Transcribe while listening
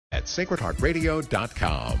at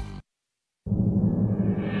sacredheartradio.com. Arise,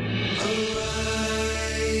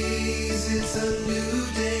 it's a new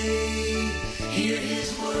day. Hear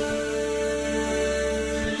his word,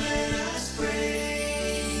 let us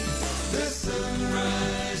pray. The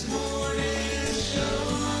Sunrise Morning Show.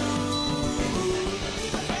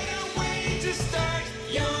 Can't wait to start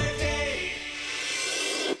your day.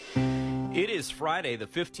 It is Friday, the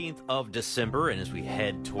 15th of December, and as we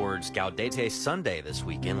head towards Gaudete Sunday this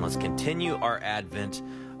weekend, let's continue our Advent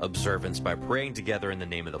observance by praying together in the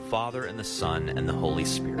name of the Father, and the Son, and the Holy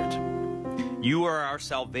Spirit. You are our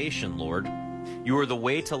salvation, Lord. You are the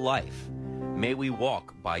way to life. May we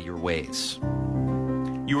walk by your ways.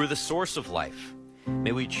 You are the source of life.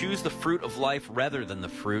 May we choose the fruit of life rather than the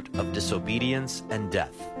fruit of disobedience and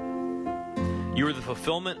death. You are the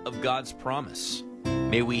fulfillment of God's promise.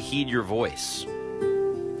 May we heed your voice.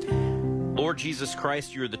 Lord Jesus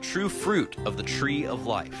Christ, you are the true fruit of the tree of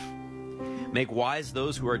life. Make wise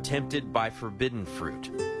those who are tempted by forbidden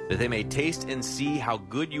fruit, that they may taste and see how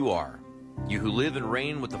good you are, you who live and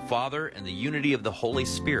reign with the Father and the unity of the Holy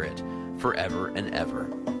Spirit forever and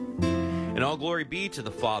ever. And all glory be to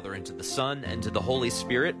the Father, and to the Son, and to the Holy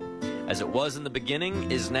Spirit, as it was in the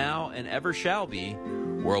beginning, is now, and ever shall be,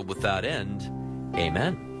 world without end.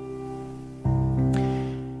 Amen.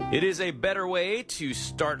 It is a better way to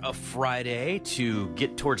start a Friday to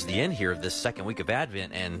get towards the end here of this second week of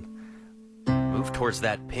Advent and move towards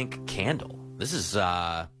that pink candle. This is,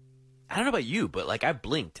 I don't know about you, but like I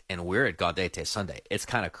blinked and we're at Gaudete Sunday. It's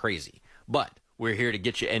kind of crazy. But we're here to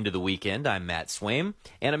get you into the weekend. I'm Matt Swaim.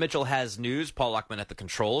 Anna Mitchell has news. Paul Lockman at the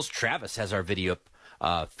controls. Travis has our video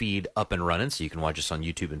feed up and running, so you can watch us on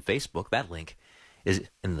YouTube and Facebook. That link is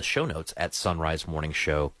in the show notes at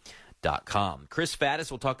sunrisemorningshow.com. Chris Faddis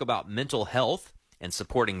will talk about mental health and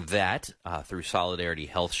supporting that through Solidarity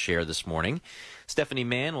Health Share this morning. Stephanie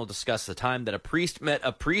Mann will discuss the time that a priest met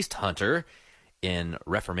a priest hunter in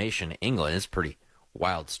Reformation England. It's a pretty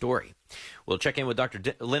wild story. We'll check in with Dr.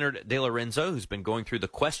 Leonard De Lorenzo, who's been going through the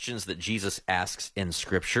questions that Jesus asks in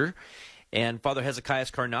Scripture, and Father Hezekiah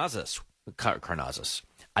Carnazas.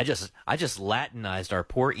 I just Latinized our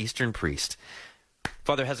poor Eastern priest.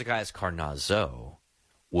 Father Hezekiah Carnazo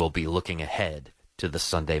will be looking ahead to the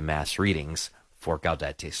Sunday Mass readings for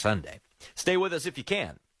Gaudete Sunday. Stay with us if you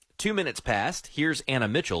can. 2 minutes past, here's Anna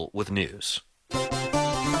Mitchell with news.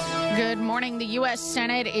 Good morning. The U.S.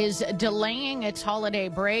 Senate is delaying its holiday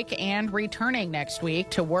break and returning next week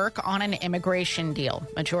to work on an immigration deal.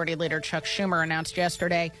 Majority Leader Chuck Schumer announced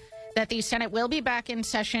yesterday that the Senate will be back in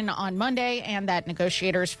session on Monday and that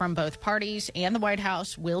negotiators from both parties and the White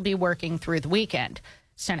House will be working through the weekend.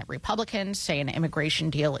 Senate Republicans say an immigration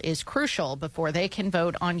deal is crucial before they can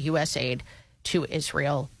vote on U.S. aid to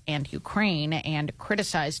Israel and Ukraine, and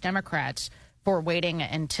criticize Democrats for waiting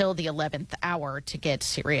until the 11th hour to get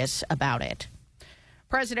serious about it.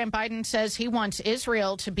 President Biden says he wants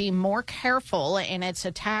Israel to be more careful in its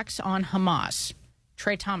attacks on Hamas.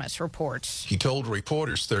 Trey Thomas reports. He told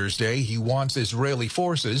reporters Thursday he wants Israeli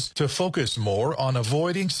forces to focus more on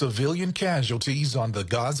avoiding civilian casualties on the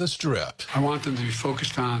Gaza Strip. I want them to be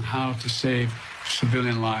focused on how to save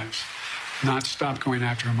civilian lives, not stop going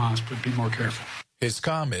after Hamas, but be more careful. His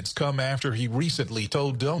comments come after he recently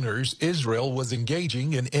told donors Israel was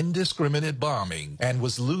engaging in indiscriminate bombing and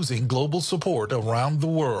was losing global support around the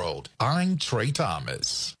world. I'm Trey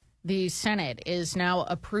Thomas. The Senate is now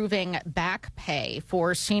approving back pay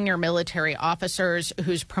for senior military officers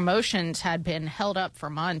whose promotions had been held up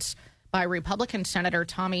for months by Republican Senator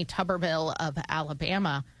Tommy Tuberville of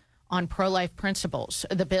Alabama on pro-life principles.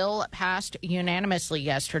 The bill passed unanimously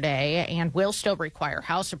yesterday and will still require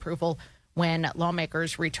House approval when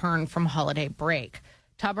lawmakers return from holiday break.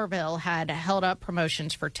 Tuberville had held up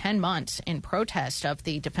promotions for 10 months in protest of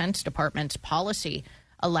the Defense Department's policy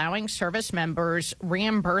allowing service members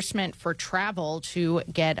reimbursement for travel to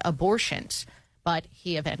get abortions, but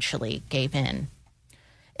he eventually gave in.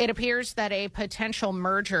 It appears that a potential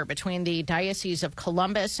merger between the Diocese of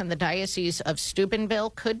Columbus and the Diocese of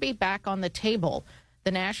Steubenville could be back on the table.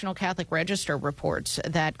 The National Catholic Register reports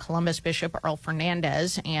that Columbus Bishop Earl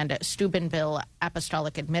Fernandez and Steubenville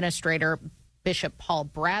Apostolic Administrator Bishop Paul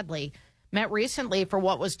Bradley met recently for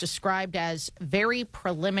what was described as very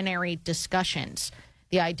preliminary discussions.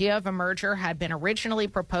 The idea of a merger had been originally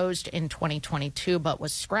proposed in 2022, but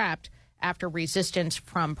was scrapped after resistance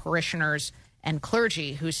from parishioners and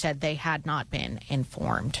clergy who said they had not been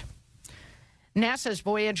informed. NASA's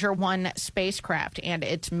Voyager 1 spacecraft and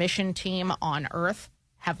its mission team on Earth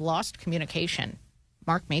have lost communication.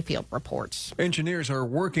 Mark Mayfield reports. Engineers are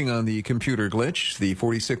working on the computer glitch. The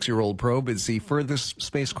 46-year-old probe is the furthest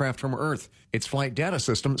spacecraft from Earth. Its flight data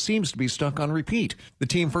system seems to be stuck on repeat. The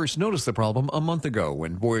team first noticed the problem a month ago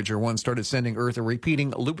when Voyager 1 started sending Earth a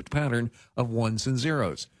repeating looped pattern of ones and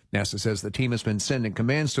zeros. NASA says the team has been sending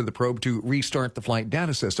commands to the probe to restart the flight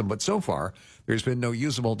data system, but so far, there's been no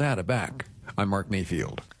usable data back. I'm Mark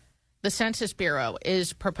Mayfield. The Census Bureau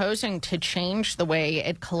is proposing to change the way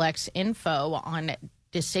it collects info on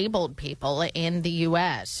disabled people in the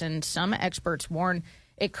U.S., and some experts warn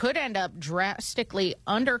it could end up drastically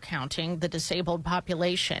undercounting the disabled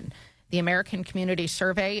population. The American Community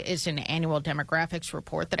Survey is an annual demographics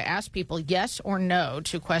report that asks people yes or no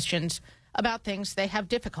to questions about things they have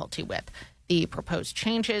difficulty with. The proposed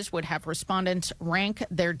changes would have respondents rank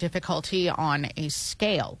their difficulty on a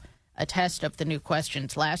scale. A test of the new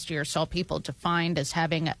questions last year saw people defined as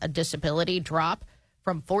having a disability drop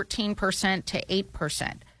from 14% to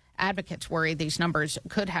 8%. Advocates worry these numbers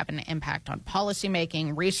could have an impact on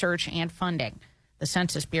policymaking, research, and funding. The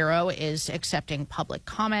Census Bureau is accepting public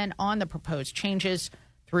comment on the proposed changes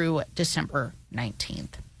through December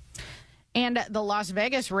 19th. And the Las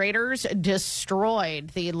Vegas Raiders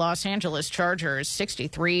destroyed the Los Angeles Chargers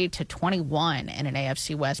 63-21 in an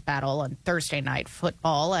AFC West battle on Thursday Night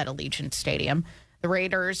Football at Allegiant Stadium. The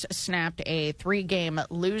Raiders snapped a 3-game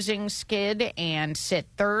losing skid and sit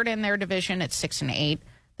third in their division at 6-8.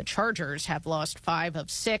 The Chargers have lost 5 of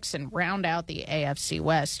 6 and round out the AFC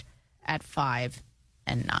West at 5-9.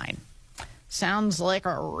 Sounds like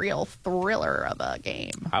a real thriller of a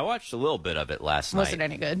game. I watched a little bit of it last night. Was it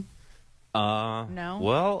any good? No.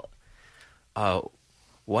 Well,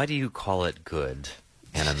 why do you call it good,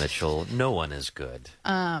 Anna Mitchell? No one is good.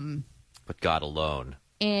 But God alone.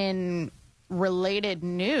 In related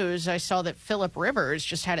news, I saw that Phillip Rivers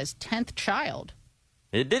just had his 10th child.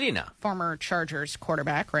 Did he now? Former Chargers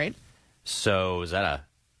quarterback, right? So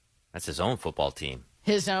that's his own football team.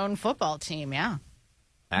 His own football team, yeah.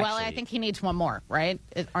 Actually, well, I think he needs one more, right?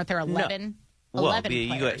 Aren't there 11? No. 11 you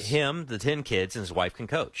got players. him, the 10 kids, and his wife can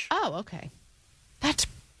coach. Oh, okay.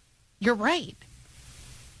 You're right.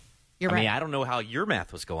 You're right. I mean, I don't know how your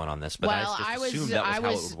math was going on this, but I just assumed that was how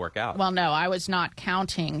it would work out. Well, no, I was not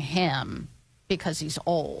counting him because he's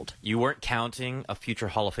old. You weren't counting a future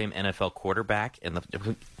Hall of Fame NFL quarterback in the.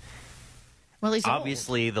 Well, he's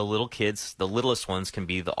obviously old. The little kids, the littlest ones, can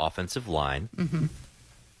be the offensive line. Mm-hmm.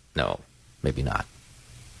 No, maybe not.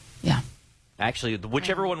 Yeah. Actually,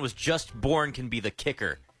 whichever one was just born can be the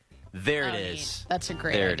kicker. There it is. That's a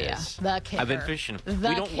great idea. There it is. The kicker. I've been fishing. We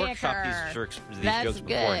don't workshop these jokes good.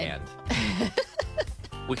 beforehand.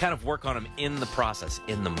 We kind of work on them in the process,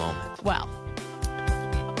 in the moment. Well,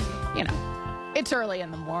 it's early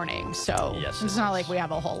in the morning, so yes, it's not like we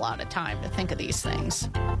have a whole lot of time to think of these things.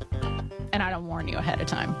 And I don't warn you ahead of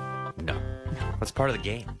time. No. That's part of the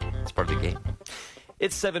game. It's part of the game.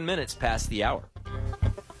 It's 7 minutes past the hour.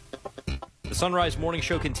 The Sunrise Morning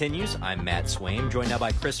Show continues. I'm Matt Swain, joined now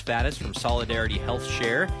by Chris Faddis from Solidarity Health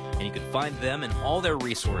Share, and you can find them and all their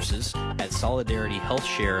resources at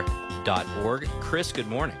solidarityhealthshare.org. Chris, good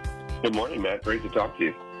morning. Good morning, Matt. Great to talk to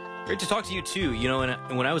you. Great to talk to you, too.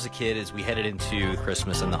 When I was a kid, as we headed into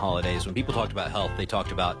Christmas and the holidays, when people talked about health, they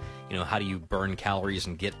talked about, how do you burn calories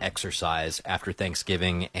and get exercise after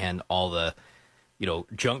Thanksgiving and all the,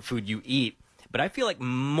 junk food you eat. But I feel like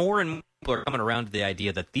more and more people are coming around to the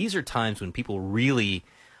idea that these are times when people really,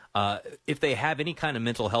 if they have any kind of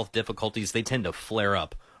mental health difficulties, they tend to flare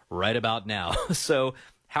up right about now. So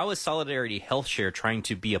how is Solidarity Health Share trying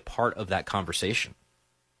to be a part of that conversation?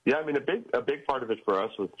 Yeah, I mean, a big part of it for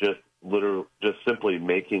us was just simply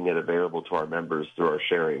making it available to our members through our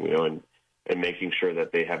sharing, and making sure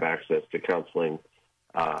that they have access to counseling,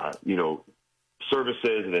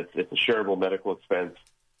 services, and it's a shareable medical expense.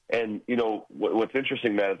 And, what's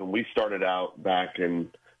interesting, Matt, is when we started out back in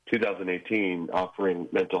 2018 offering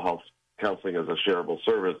mental health counseling as a shareable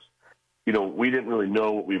service, we didn't really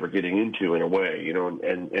know what we were getting into in a way,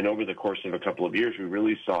 and over the course of a couple of years, we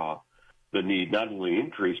really saw the need not only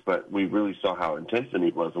increase, but we really saw how intense the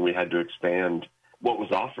need was, and we had to expand what was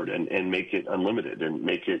offered and make it unlimited and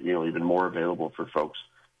make it, even more available for folks.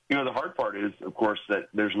 The hard part is, of course, that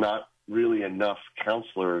there's not really enough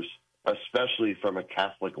counselors, especially from a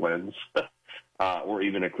Catholic lens or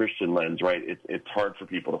even a Christian lens, right? It's hard for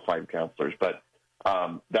people to find counselors. But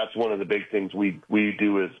that's one of the big things we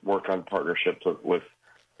do is work on partnerships with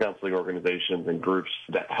counseling organizations and groups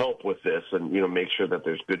that help with this and, make sure that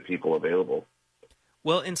there's good people available.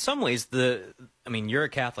 Well, in some ways, you're a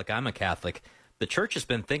Catholic, I'm a Catholic. The church has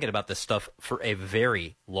been thinking about this stuff for a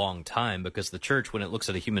very long time because the church, when it looks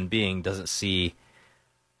at a human being, doesn't see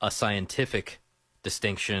a scientific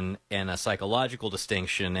distinction and a psychological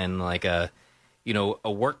distinction and like a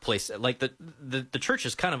workplace. Like the church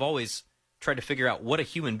has kind of always tried to figure out what a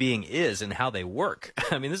human being is and how they work.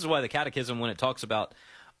 I mean, this is why the Catechism, when it talks about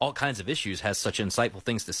all kinds of issues, has such insightful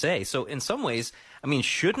things to say. So in some ways, I mean,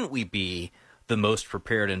 shouldn't we be the most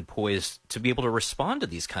prepared and poised to be able to respond to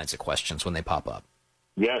these kinds of questions when they pop up?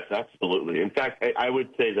 Yes, absolutely. In fact, I would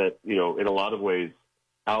say that, in a lot of ways,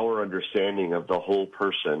 our understanding of the whole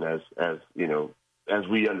person as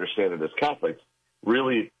we understand it as Catholics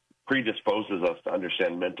really predisposes us to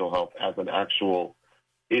understand mental health as an actual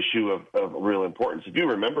issue of real importance. If you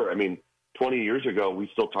remember, 20 years ago, we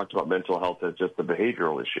still talked about mental health as just a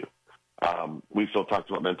behavioral issue. We still talked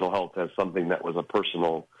about mental health as something that was a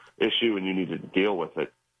personal issue and you needed to deal with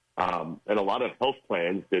it. And a lot of health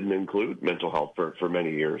plans didn't include mental health for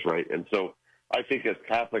many years, right? And so I think as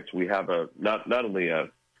Catholics, we have not only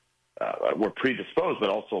we're predisposed, but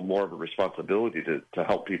also more of a responsibility to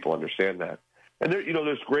help people understand that. And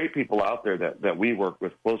there's great people out there that we work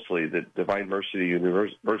with closely. The Divine Mercy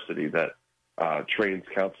University that trains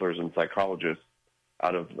counselors and psychologists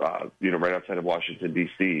out of right outside of Washington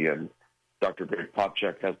D.C. And Dr. Greg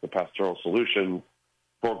Popchak has the Pastoral Solutions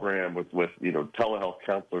program with telehealth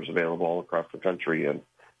counselors available all across the country. And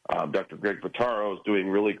Dr. Greg Bottaro is doing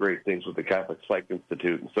really great things with the Catholic Psych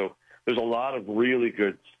Institute. And so there's a lot of really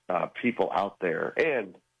good people out there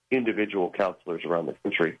and individual counselors around the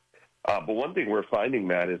country. But one thing we're finding,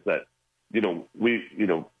 Matt, is that,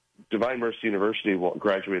 Divine Mercy University will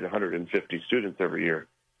graduate 150 students every year,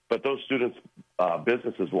 but those students'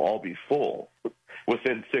 businesses will all be full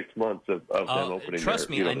within 6 months of them opening. Trust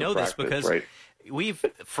me, I know this because right? we've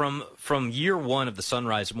from year one of the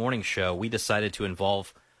Sunrise Morning Show, we decided to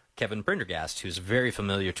involve Kevin Prendergast, who's very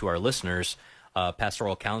familiar to our listeners,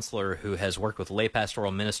 pastoral counselor who has worked with lay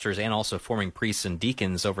pastoral ministers and also forming priests and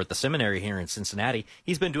deacons over at the seminary here in Cincinnati.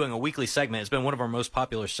 He's been doing a weekly segment. It's been one of our most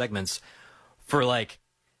popular segments for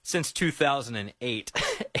since 2008.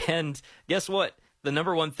 And guess what? The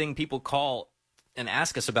number one thing people call and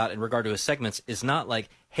ask us about in regard to his segments is not like,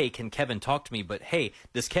 hey, can Kevin talk to me? But, hey,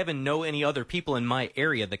 does Kevin know any other people in my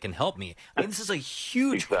area that can help me? I mean, this is a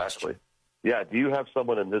huge question. Yeah, do you have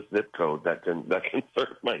someone in this zip code that can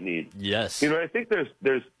serve my needs? Yes. I think there's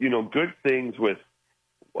good things with,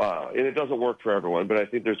 and it doesn't work for everyone, but I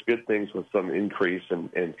think there's good things with some increase in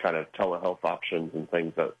kind of telehealth options and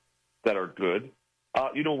things that are good.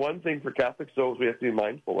 One thing for Catholics, though, we have to be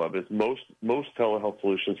mindful of is most telehealth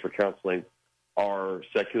solutions for counseling are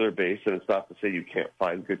secular based, and it's not to say you can't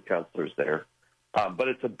find good counselors there, but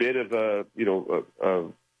it's a bit of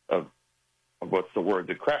what's the word?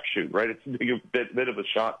 The crapshoot, right? It's a bit of a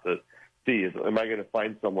shot to see, am I going to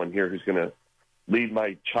find someone here who's going to lead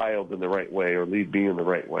my child in the right way or lead me in the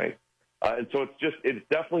right way? And so it's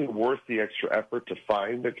definitely worth the extra effort to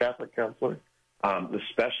find a Catholic counselor,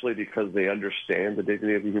 especially because they understand the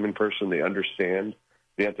dignity of the human person. They understand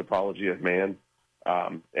the anthropology of man.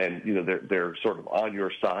 And, they're sort of on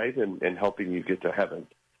your side and helping you get to heaven,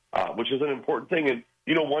 which is an important thing. And,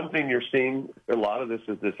 one thing you're seeing, a lot of this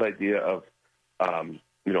is this idea of,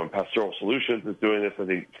 Pastoral Solutions is doing this. I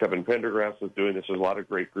think Kevin Pendergrass is doing this. There's a lot of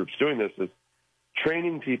great groups doing this, is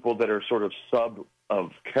training people that are sort of sub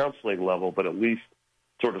of counseling level, but at least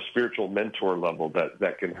sort of spiritual mentor level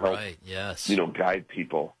that can help, right, yes. Guide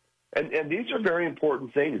people. And these are very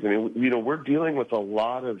important things. I mean, we're dealing with a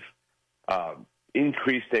lot of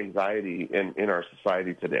increased anxiety in our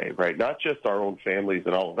society today, right? Not just our own families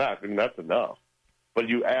and all of that. I mean, that's enough. But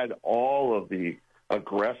you add all of the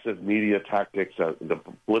aggressive media tactics, the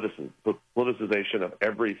politicization of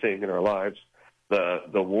everything in our lives, the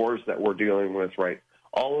wars that we're dealing with, right?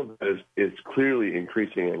 All of this is clearly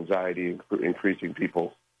increasing anxiety, increasing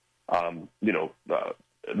people's,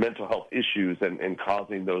 mental health issues and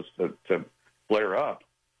causing those to flare up.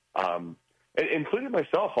 Including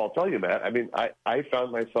myself, I'll tell you, Matt. I mean, I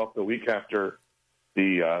found myself the week after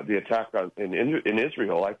the attack in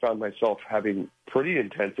Israel, I found myself having pretty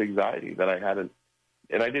intense anxiety that I hadn't,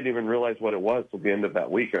 and I didn't even realize what it was till the end of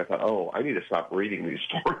that week. And I thought, I need to stop reading these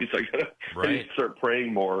stories. I need to start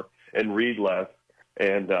praying more and read less.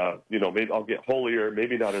 And, maybe I'll get holier,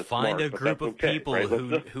 maybe not as Find smart, a group of people right?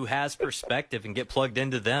 who has perspective and get plugged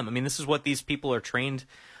into them. I mean, this is what these people are trained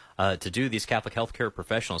to do, these Catholic healthcare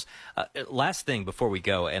professionals. Last thing before we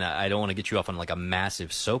go, and I don't want to get you off on like a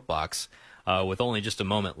massive soapbox with only just a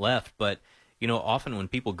moment left, but, often when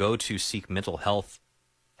people go to seek mental health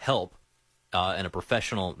help in a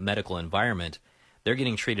professional medical environment, they're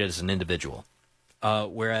getting treated as an individual.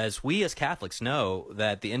 Whereas we as Catholics know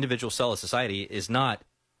that the individual cell of society is not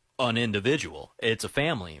an individual. It's a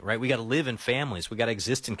family, right? We got to live in families. We got to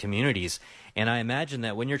exist in communities. And I imagine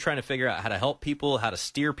that when you're trying to figure out how to help people, how to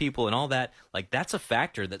steer people and all that, like that's a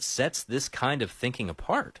factor that sets this kind of thinking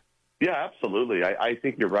apart. Yeah, absolutely. I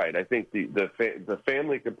think you're right. I think the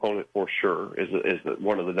family component for sure is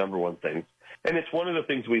one of the number one things. And it's one of the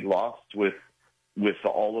things we lost with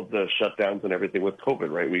all of the shutdowns and everything with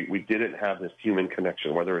COVID, right? We didn't have this human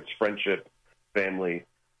connection, whether it's friendship, family,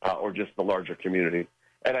 or just the larger community.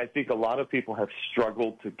 And I think a lot of people have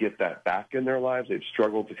struggled to get that back in their lives. They've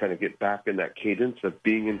struggled to kind of get back in that cadence of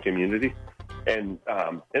being in community. And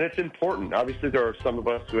it's important. Obviously, there are some of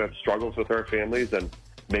us who have struggles with our families, and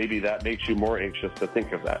maybe that makes you more anxious to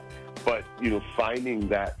think of that. But, finding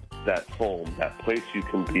that home, that place you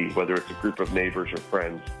can be, whether it's a group of neighbors or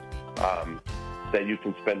friends, that you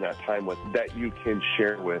can spend that time with, that you can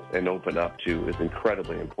share with and open up to is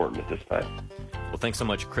incredibly important at this time. Well, thanks so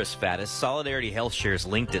much, Chris Faddis. Solidarity Health Shares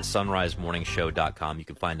linked at sunrisemorningshow.com. You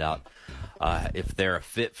can find out if they're a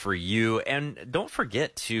fit for you. And don't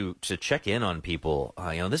forget to check in on people.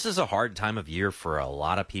 This is a hard time of year for a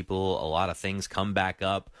lot of people. A lot of things come back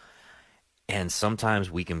up. And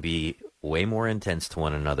sometimes we can be way more intense to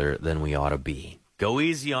one another than we ought to be. Go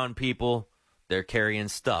easy on people. They're carrying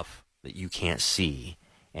stuff that you can't see.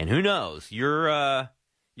 And who knows, your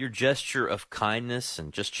gesture of kindness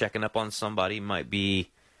and just checking up on somebody might be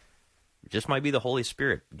the Holy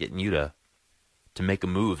Spirit getting you to make a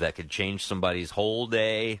move that could change somebody's whole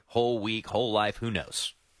day, whole week, whole life. Who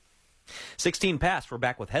knows? 16 past. We're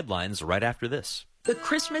back with headlines right after this. The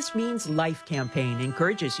Christmas Means Life campaign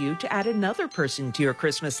encourages you to add another person to your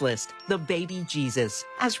Christmas list, the baby Jesus,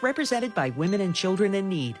 as represented by women and children in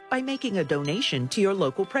need by making a donation to your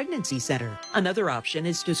local pregnancy center. Another option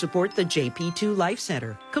is to support the JP2 Life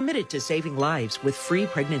Center, committed to saving lives with free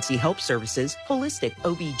pregnancy help services, holistic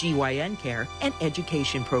OBGYN care, and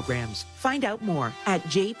education programs. Find out more at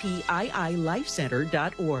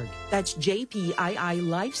jpiilifecenter.org. That's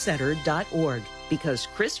jpiilifecenter.org. Because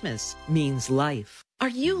Christmas means life. Are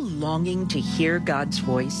you longing to hear God's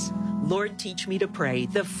voice? Lord, Teach Me to Pray,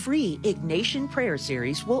 the free Ignatian Prayer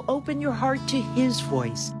Series will open your heart to His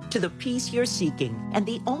voice, to the peace you're seeking, and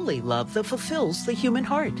the only love that fulfills the human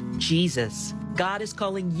heart, Jesus. God is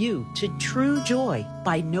calling you to true joy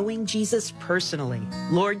by knowing Jesus personally.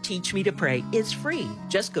 Lord, Teach Me to Pray is free.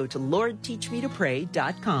 Just go to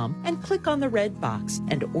LordTeachMeToPray.com and click on the red box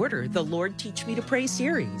and order the Lord, Teach Me to Pray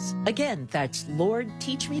series. Again, that's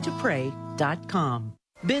LordTeachMeToPray.com.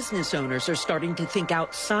 Business owners are starting to think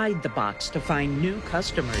outside the box to find new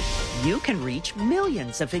customers. You can reach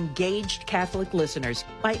millions of engaged Catholic listeners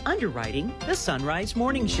by underwriting the Sunrise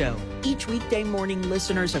Morning Show. Each weekday morning,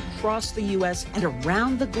 listeners across the U.S. and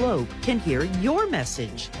around the globe can hear your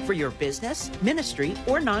message for your business, ministry,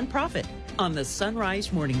 or nonprofit on the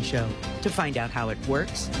Sunrise Morning Show. To find out how it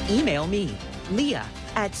works, email me, Leah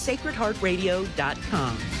at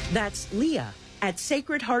sacredheartradio.com. That's Leah at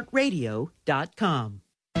sacredheartradio.com.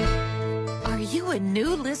 Are you a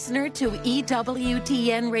new listener to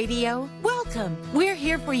EWTN Radio? Welcome. We're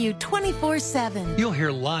here for you 24/7. You'll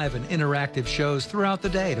hear live and interactive shows throughout the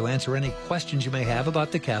day to answer any questions you may have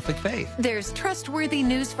about the Catholic faith. There's trustworthy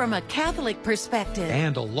news from a Catholic perspective.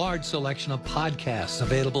 And a large selection of podcasts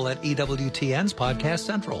available at EWTN's Podcast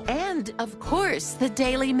Central. And, of course, the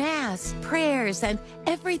daily Mass, prayers, and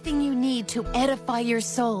everything you need to edify your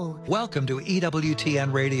soul. Welcome to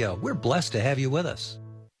EWTN Radio. We're blessed to have you with us.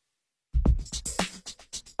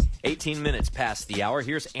 18 minutes past the hour.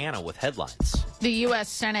 Here's Anna with headlines. The U.S.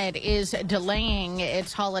 Senate is delaying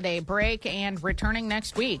its holiday break and returning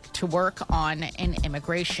next week to work on an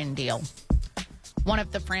immigration deal. One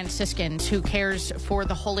of the Franciscans who cares for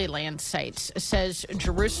the Holy Land sites says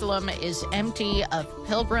Jerusalem is empty of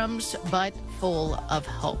pilgrims but full of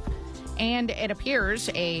hope. And it appears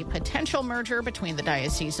a potential merger between the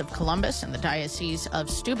Diocese of Columbus and the Diocese of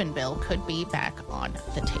Steubenville could be back on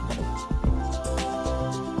the table.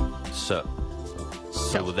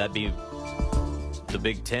 So would that be the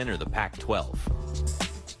Big Ten or the Pac-12?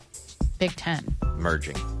 Big Ten.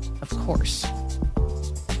 Merging. Of course. I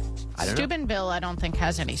don't Steubenville, I don't think,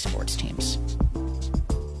 has any sports teams.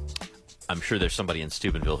 I'm sure there's somebody in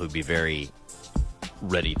Steubenville who'd be very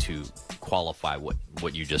ready to qualify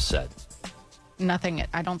what you just said. Nothing.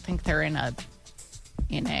 I don't think they're in a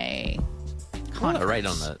conference. Well, right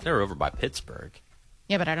they're over by Pittsburgh.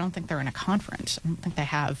 Yeah, but I don't think they're in a conference. I don't think they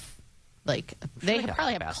have, they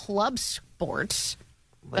probably have club sports,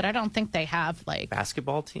 but I don't think they have,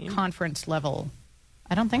 basketball team? Conference level.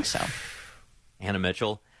 I don't think so. Hannah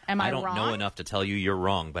Mitchell, Am I don't wrong? know enough to tell you you're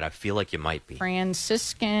wrong, but I feel like you might be.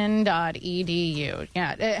 Franciscan.edu.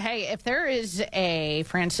 Yeah. Hey, if there is a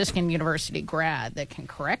Franciscan University grad that can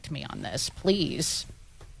correct me on this, please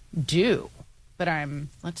do. But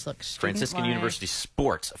let's look. Franciscan University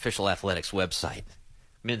Sports official athletics website.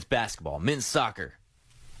 Men's basketball, men's soccer,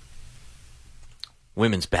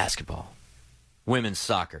 women's basketball, women's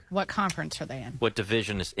soccer. What conference are they in? What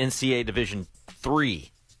division is NCAA Division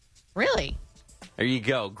III? Really? There you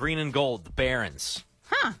go. Green and gold, the Barons.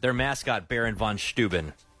 Huh. Their mascot, Baron von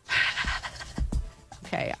Steuben.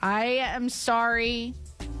 Okay, I am sorry.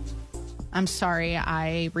 I'm sorry.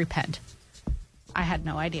 I repent. I had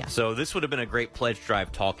no idea. So this would have been a great pledge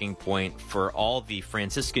drive talking point for all the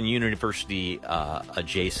Franciscan University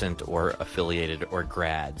adjacent or affiliated or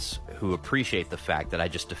grads who appreciate the fact that I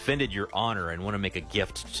just defended your honor and want to make a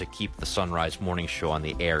gift to keep the Sunrise Morning Show on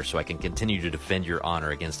the air so I can continue to defend your honor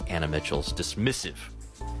against Anna Mitchell's dismissive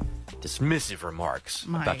remarks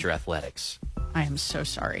about your athletics. I am so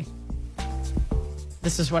sorry.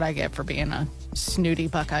 This is what I get for being a snooty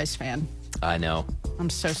Buckeyes fan. I know. I'm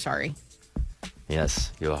so sorry.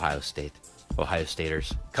 Yes, you Ohio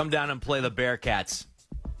Staters. Come down and play the Bearcats.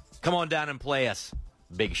 Come on down and play us.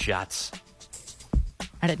 Big shots.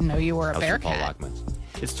 I didn't know you were a Paul Bearcat. Lockman.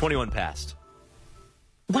 It's 21 past.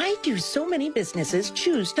 Why do so many businesses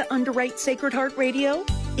choose to underwrite Sacred Heart Radio?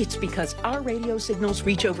 It's because our radio signals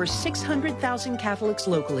reach over 600,000 Catholics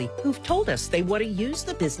locally who've told us they want to use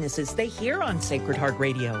the businesses they hear on Sacred Heart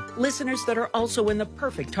Radio. Listeners that are also in the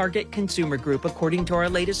perfect target consumer group according to our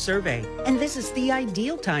latest survey. And this is the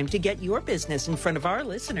ideal time to get your business in front of our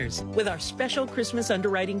listeners with our special Christmas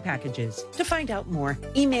underwriting packages. To find out more,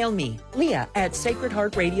 email me,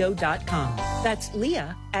 Leah@sacredheartradio.com. That's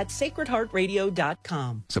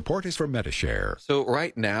Leah@sacredheartradio.com. Support is from Medishare. So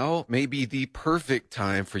right now may be the perfect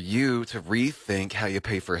time for you to rethink how you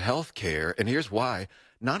pay for health care. And here's why.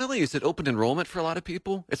 Not only is it open enrollment for a lot of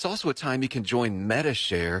people, it's also a time you can join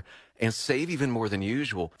Medishare and save even more than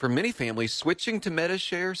usual. For many families, switching to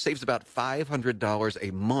Medishare saves about $500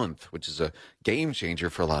 a month, which is a game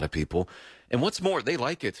changer for a lot of people. And what's more, they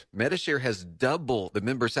like it. Medishare has double the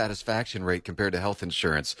member satisfaction rate compared to health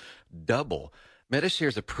insurance. Double. Medishare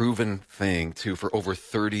is a proven thing, too, for over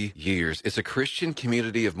 30 years. It's a Christian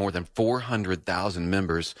community of more than 400,000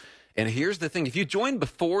 members. And here's the thing. If you join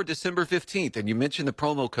before December 15th and you mention the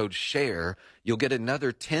promo code SHARE, you'll get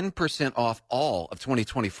another 10% off all of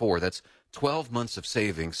 2024. That's 12 months of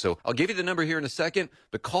savings. So I'll give you the number here in a second,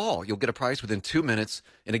 but call. You'll get a price within 2 minutes.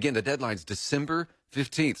 And again, the deadline's December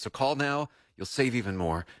 15th. So call now. You'll save even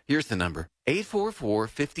more. Here's the number.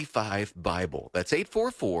 844-55-BIBLE. That's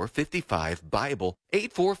 844-55-BIBLE.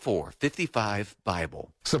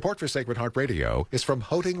 844-55-BIBLE. Support for Sacred Heart Radio is from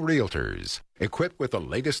Hoting Realtors. Equipped with the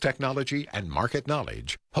latest technology and market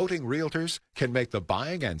knowledge, Hoting Realtors can make the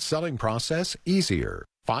buying and selling process easier.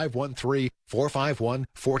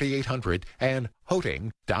 513-451-4800 and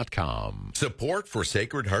Hoting.com. Support for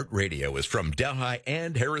Sacred Heart Radio is from Delhi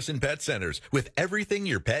and Harrison Pet Centers with everything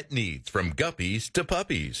your pet needs, from guppies to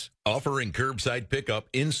puppies. Offering curbside pickup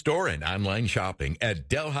in-store and online shopping at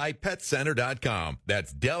DelhiPetCenter.com.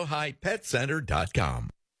 That's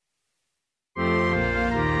DelhiPetCenter.com.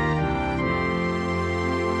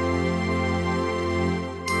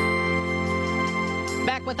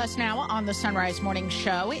 Back with us now on the Sunrise Morning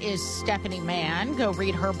Show is Stephanie Mann. Go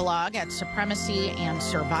read her blog at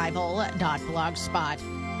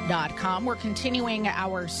supremacyandsurvival.blogspot.com. We're continuing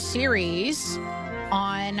our series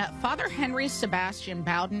on Father Henry Sebastian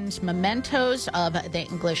Bowden's Mementos of the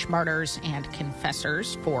English Martyrs and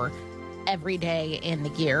Confessors for every day in the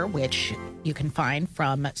year, which you can find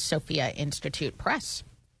from Sophia Institute Press.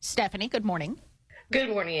 Stephanie, good morning. Good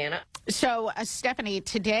morning, Anna. So, Stephanie,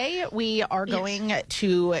 today we are going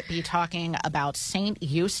to be talking about St.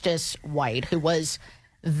 Eustace White, who was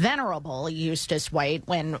Venerable Eustace White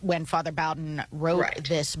when Father Bowden wrote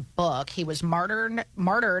this book. He was martyred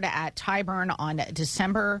at Tyburn on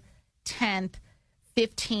December 10th,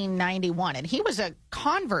 1591. And he was a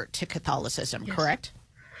convert to Catholicism, correct?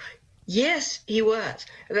 Yes, he was.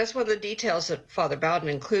 That's one of the details that Father Bowden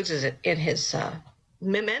includes in his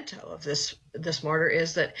memento of this martyr,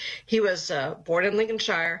 is that he was born in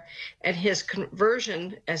Lincolnshire, and his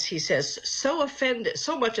conversion, as he says, so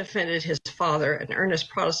much offended his father, an earnest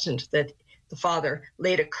Protestant, that the father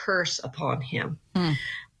laid a curse upon him.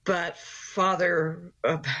 But Father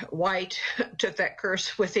White took that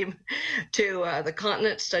curse with him to the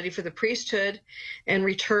continent, studied for the priesthood, and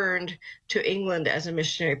returned to England as a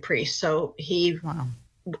missionary priest. So he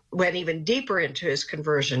went even deeper into his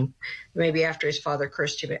conversion, maybe after his father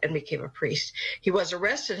cursed him and became a priest. He was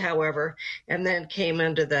arrested, however, and then came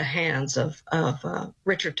into the hands of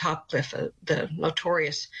Richard Topcliffe, the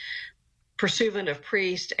notorious pursuivant of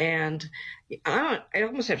priests, and I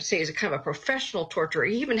almost have to say he's a kind of a professional torturer.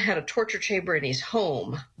 He even had a torture chamber in his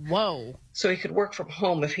home. Whoa! So he could work from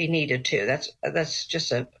home if he needed to. That's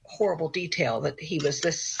just a horrible detail that he was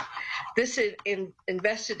this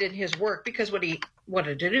invested in his work, because what he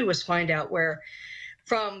wanted to do was find out where,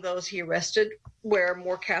 from those he arrested, where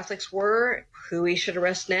more Catholics were, who he should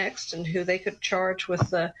arrest next, and who they could charge with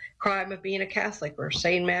the crime of being a Catholic or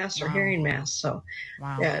saying Mass or hearing Mass. So,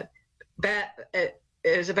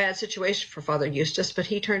 it was a bad situation for Father Eustace, but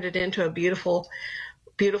he turned it into a beautiful,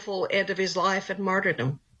 beautiful end of his life and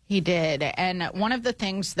martyrdom. He did. And one of the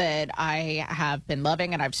things that I have been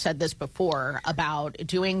loving, and I've said this before, about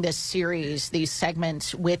doing this series, these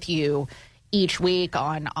segments with you each week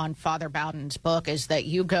on Father Bowden's book, is that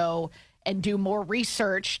you go and do more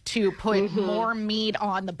research to put more meat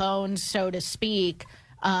on the bones, so to speak,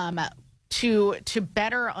 to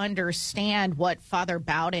better understand what Father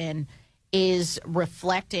Bowden is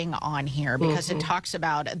reflecting on here, because it talks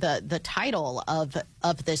about the title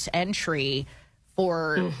of this entry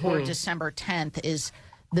for December 10th is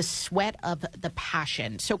The Sweat of the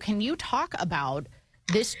Passion. So can you talk about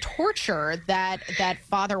this torture that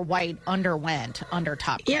Father White underwent under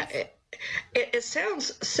Topcliffe? Yeah, it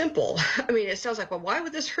sounds simple. I mean, it sounds like, well, why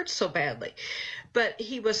would this hurt so badly? But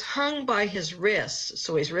he was hung by his wrists.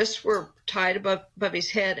 So his wrists were tied above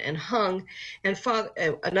his head and hung. And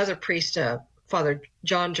another priest, Father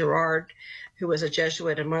John Gerard, who was a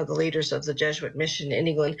Jesuit and one of the leaders of the Jesuit mission in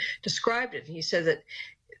England, described it. He said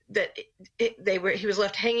that he was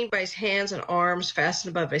left hanging by his hands and arms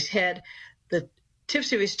fastened above his head. The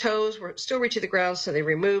tips of his toes were still reaching the ground, so they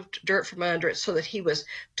removed dirt from under it so that he was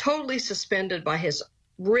totally suspended by his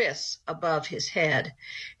wrists above his head.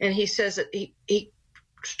 And he says that he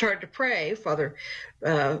started to pray. Father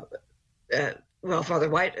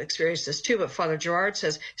White experienced this too, but Father Gerard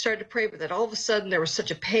says he started to pray, but that all of a sudden there was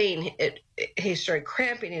such a pain, he started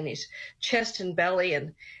cramping in his chest and belly,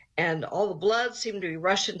 and all the blood seemed to be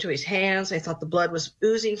rushing to his hands. I thought the blood was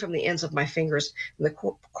oozing from the ends of my fingers and the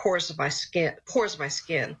pores of my skin,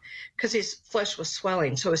 because his flesh was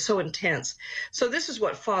swelling. So it was so intense. So this is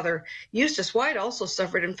what Father Eustace White also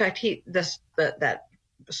suffered. In fact, that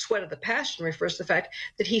sweat of the passion refers to the fact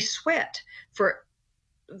that he sweat for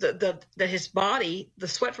that his body, the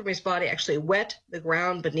sweat from his body actually wet the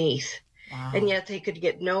ground beneath. Wow. And yet they could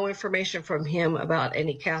get no information from him about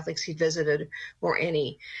any Catholics he visited or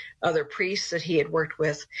any other priests that he had worked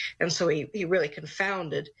with. And so he really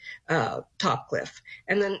confounded Topcliffe.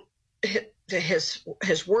 And then his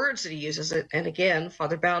words that he uses, and again,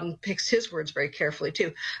 Father Bowden picks his words very carefully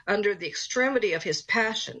too. Under the extremity of his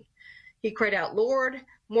passion, he cried out, "Lord,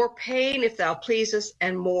 more pain if thou pleasest,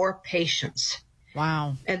 and more patience."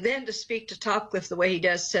 Wow. And then to speak to Topcliffe the way he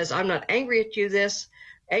does, says, "I'm not angry at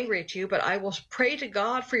you, but I will pray to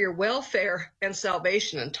God for your welfare and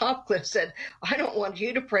salvation." And Topcliffe said, "I don't want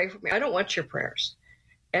you to pray for me. I don't want your prayers."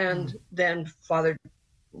 And then Father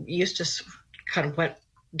Eustace kind of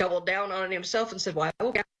doubled down on it himself and said, "Well, I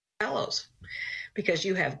will go to the gallows because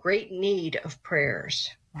you have great need of prayers."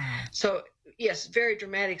 Wow. So, yes, very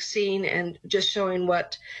dramatic scene, and just showing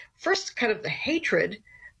what, first, kind of the hatred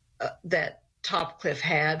that Topcliffe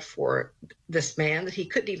had for this man, that he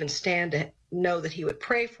couldn't even stand to know that he would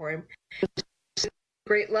pray for him.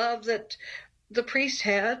 Great love that the priest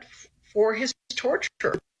had for his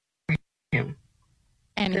torture, him,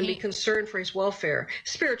 and be concerned for his welfare,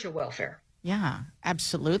 spiritual welfare. Yeah,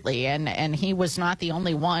 absolutely. And he was not the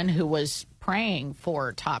only one who was praying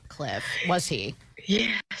for Topcliffe, was he?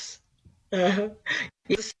 Yes. The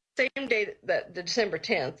same day, that the December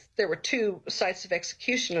 10th, there were two sites of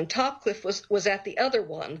execution, and Topcliffe was at the other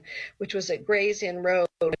one, which was at Gray's Inn Road.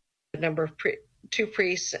 A number of two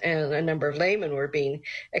priests and a number of laymen were being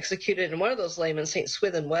executed, and one of those laymen, St.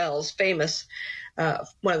 Swithin Wells, famous,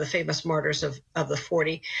 one of the famous martyrs of the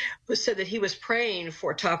 40, who said that he was praying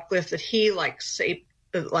for Topcliffe that he, like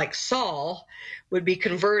Saul, would be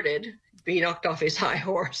converted, be knocked off his high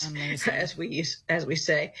horse, as we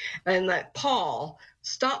say, and that Paul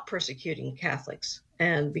stop persecuting Catholics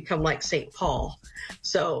and become like St. Paul.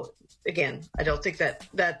 So again, I don't think that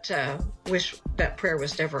prayer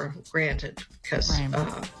was never granted, because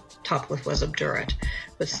topped with was obdurate.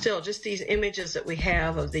 But still, just these images that we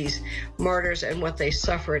have of these martyrs and what they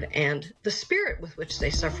suffered and the spirit with which they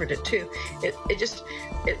suffered it too.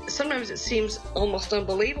 Sometimes it seems almost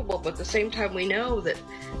unbelievable, but at the same time we know that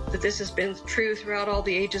this has been true throughout all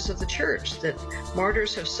the ages of the church, that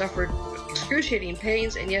martyrs have suffered excruciating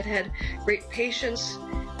pains and yet had great patience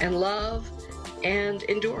and love and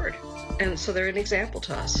endured. And so they're an example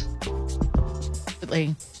to us.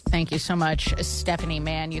 Absolutely. Thank you so much, Stephanie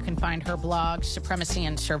Mann. You can find her blog,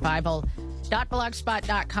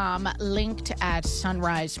 supremacyandsurvival.blogspot.com, linked at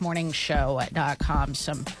sunrisemorningshow.com.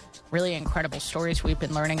 Some really incredible stories we've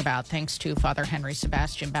been learning about thanks to Father Henry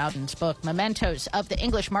Sebastian Bowden's book, Mementos of the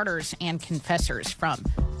English Martyrs and Confessors, from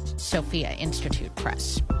Sophia Institute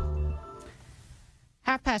Press.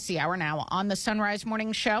 6:30 now on the Sunrise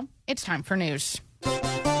Morning Show. It's time for news.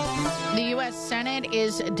 The U.S. Senate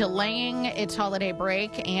is delaying its holiday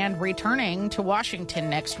break and returning to Washington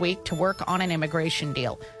next week to work on an immigration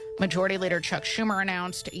deal. Majority Leader Chuck Schumer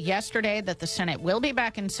announced yesterday that the Senate will be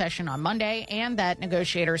back in session on Monday and that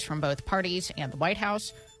negotiators from both parties and the White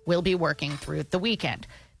House will be working through the weekend.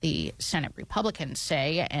 The Senate Republicans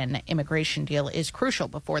say an immigration deal is crucial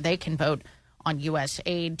before they can vote on U.S.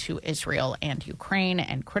 aid to Israel and Ukraine,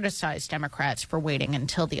 and criticize Democrats for waiting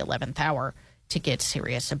until the 11th hour to get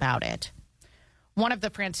serious about it. One of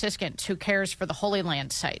the Franciscans who cares for the Holy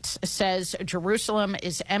Land sites says Jerusalem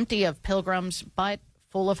is empty of pilgrims but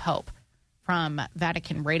full of hope. From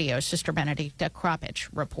Vatican Radio, Sister Benedicta Kropich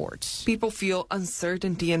reports. People feel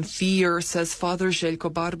uncertainty and fear, says Father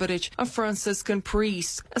Željko Barbarić, a Franciscan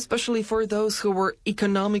priest, especially for those who were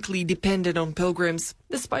economically dependent on pilgrims.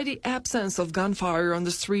 Despite the absence of gunfire on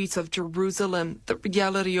the streets of Jerusalem, the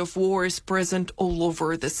reality of war is present all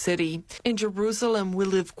over the city. In Jerusalem, we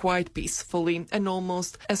live quite peacefully and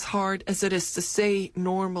almost as hard as it is to say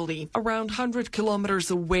normally. Around 100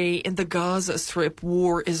 kilometers away in the Gaza Strip,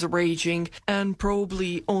 war is raging, and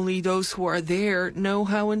probably only those who are there know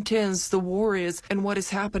how intense the war is and what is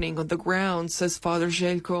happening on the ground, says Father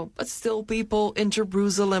Željko. But still, people in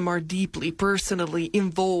Jerusalem are deeply personally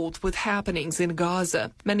involved with happenings in Gaza.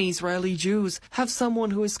 Many Israeli Jews have someone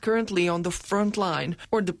who is currently on the front line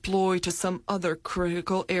or deployed to some other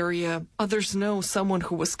critical area. Others know someone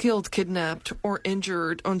who was killed, kidnapped, or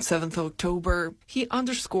injured on 7th October. He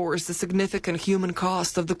underscores the significant human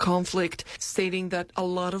cost of the conflict, stating that a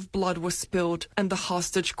lot of blood was spilled and the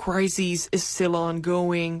hostage crisis is still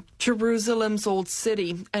ongoing. Jerusalem's old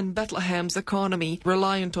city and Bethlehem's economy,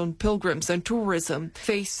 reliant on pilgrims and tourism,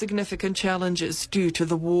 face significant challenges due to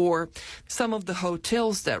the war. Some of the hotels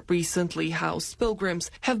that recently housed pilgrims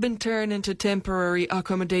have been turned into temporary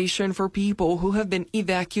accommodation for people who have been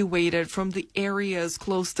evacuated from the areas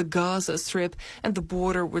close to Gaza Strip and the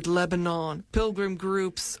border with Lebanon. Pilgrim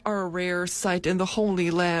groups are a rare sight in the Holy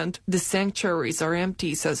Land. The sanctuaries are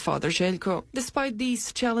empty, says Father Željko. Despite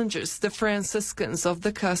these challenges, the Franciscans of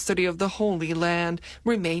the custody of the Holy Land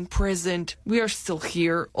remain present. We are still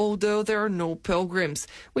here, although there are no pilgrims.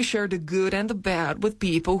 We share the good and the bad with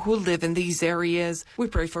people who live in these areas. We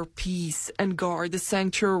pray for peace and guard the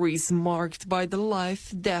sanctuaries marked by the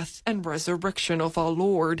life, death, and resurrection of our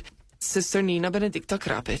Lord. Sister Nina Benedicta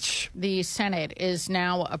Kropich. The Senate is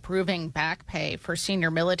now approving back pay for senior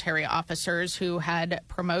military officers who had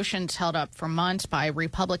promotions held up for months by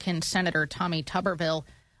Republican Senator Tommy Tuberville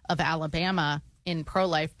of Alabama in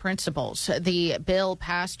pro-life principles. The bill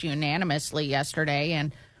passed unanimously yesterday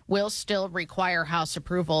and will still require House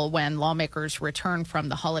approval when lawmakers return from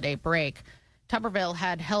the holiday break. Tuberville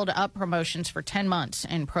had held up promotions for 10 months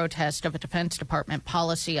in protest of a Defense Department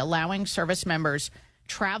policy allowing service members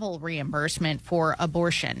travel reimbursement for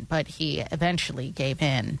abortion, but he eventually gave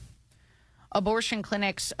in. Abortion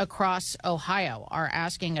clinics across Ohio are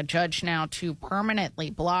asking a judge now to permanently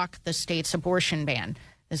block the state's abortion ban.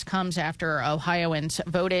 This comes after Ohioans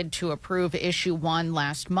voted to approve Issue 1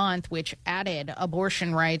 last month, which added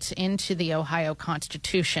abortion rights into the Ohio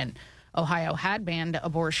Constitution. Ohio had banned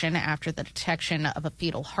abortion after the detection of a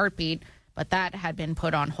fetal heartbeat, but that had been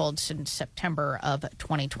put on hold since September of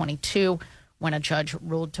 2022 when a judge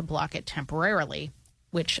ruled to block it temporarily,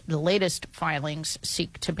 which the latest filings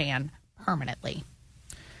seek to ban permanently.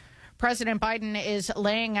 President Biden is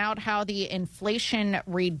laying out how the Inflation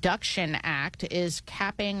Reduction Act is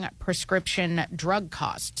capping prescription drug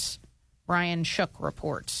costs. Brian Shook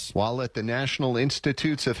reports. While at the National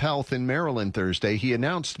Institutes of Health in Maryland Thursday, he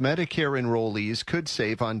announced Medicare enrollees could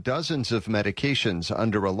save on dozens of medications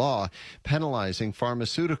under a law penalizing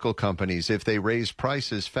pharmaceutical companies if they raise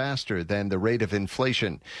prices faster than the rate of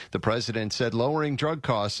inflation. The president said lowering drug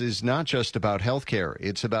costs is not just about health care.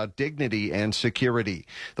 It's about dignity and security.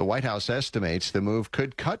 The White House estimates the move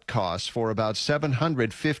could cut costs for about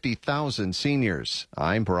 750,000 seniors.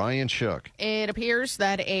 I'm Brian Shook. It appears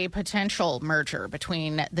that a potential merger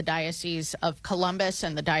between the Diocese of Columbus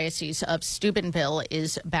and the Diocese of Steubenville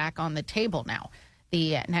is back on the table now.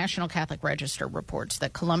 The National Catholic Register reports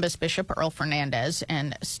that Columbus Bishop Earl Fernandez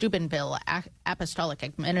and Steubenville Apostolic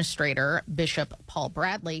Administrator Bishop Paul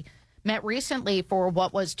Bradley met recently for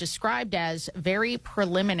what was described as very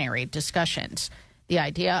preliminary discussions. The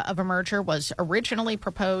idea of a merger was originally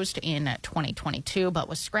proposed in 2022, but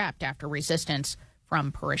was scrapped after resistance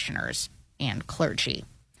from parishioners and clergy.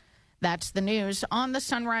 That's the news on the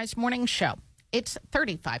Sunrise Morning Show. It's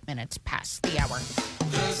 35 minutes past the hour.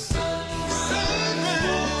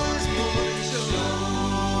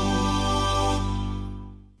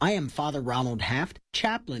 I am Father Ronald Haft,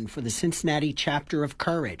 chaplain for the Cincinnati chapter of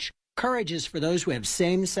Courage. Courage is for those who have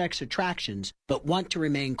same-sex attractions but want to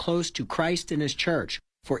remain close to Christ and His church.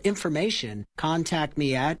 For information, contact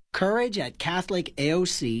me at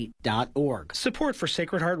courage@catholicaoc.org. Support for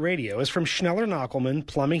Sacred Heart Radio is from Schneller-Knockelman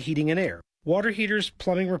Plumbing, Heating, and Air. Water heaters,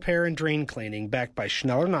 plumbing repair, and drain cleaning backed by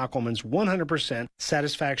Schneller-Knockelman's 100%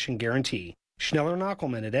 satisfaction guarantee.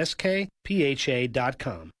 Schneller-Knockelman at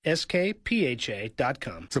skpha.com.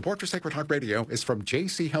 skpha.com. Support for Sacred Heart Radio is from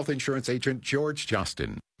JC Health Insurance agent George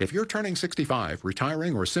Justin. If you're turning 65,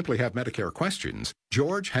 retiring, or simply have Medicare questions,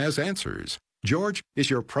 George has answers. George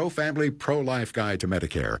is your pro-family, pro-life guide to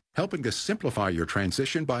Medicare, helping to simplify your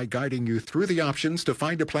transition by guiding you through the options to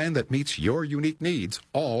find a plan that meets your unique needs,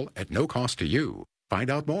 all at no cost to you.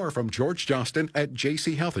 Find out more from George Johnston at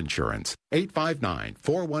JC Health Insurance,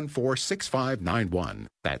 859-414-6591.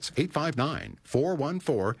 That's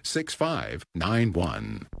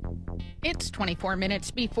 859-414-6591. It's 24 minutes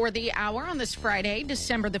before the hour on this Friday,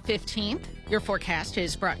 December the 15th. Your forecast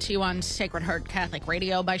is brought to you on Sacred Heart Catholic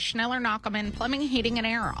Radio by Schneller-Knockelman Plumbing, Heating, and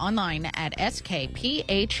Air, online at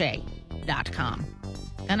skpha.com.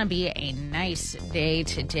 Gonna be a nice day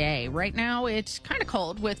today. Right now, it's kind of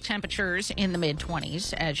cold with temperatures in the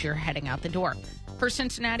mid-20s as you're heading out the door. For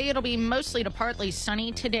Cincinnati, it'll be mostly to partly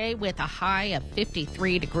sunny today with a high of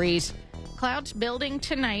 53 degrees. Clouds building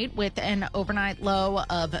tonight with an overnight low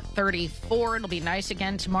of 34. It'll be nice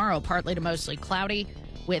again tomorrow, partly to mostly cloudy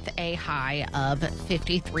with a high of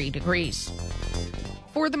 53 degrees.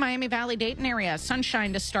 For the Miami Valley-Dayton area,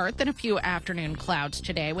 sunshine to start, then a few afternoon clouds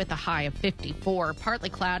today with a high of 54. Partly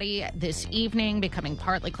cloudy this evening, becoming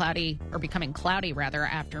cloudy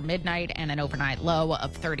after midnight, and an overnight low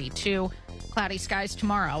of 32. Cloudy skies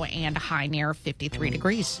tomorrow and a high near 53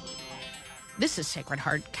 degrees. This is Sacred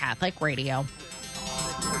Heart Catholic Radio.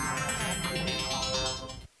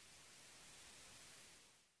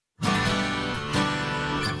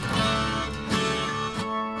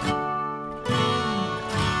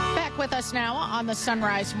 With us now on the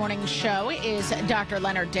Sunrise Morning Show is Dr.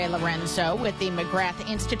 Leonard De Lorenzo with the McGrath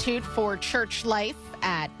Institute for Church Life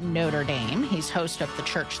at Notre Dame. He's host of the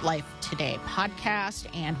Church Life Today podcast,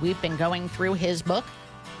 and we've been going through his book,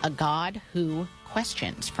 A God Who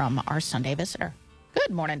Questions, from our Sunday Visitor. Good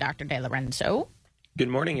morning, Dr. De Lorenzo. Good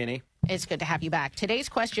morning, Annie. It's good to have you back. Today's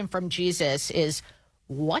question from Jesus is,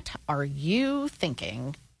 what are you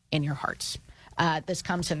thinking in your hearts? This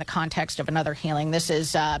comes in the context of another healing. This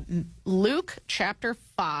is Luke chapter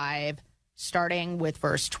 5, starting with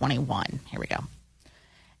verse 21. Here we go.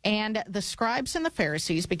 And the scribes and the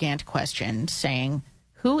Pharisees began to question, saying,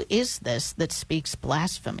 who is this that speaks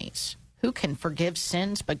blasphemies? Who can forgive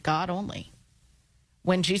sins but God only?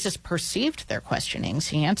 When Jesus perceived their questionings,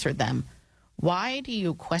 he answered them, why do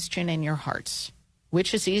you question in your hearts?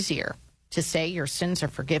 Which is easier, to say your sins are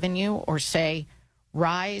forgiven you, or say,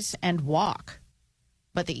 rise and walk?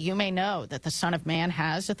 But that you may know that the Son of Man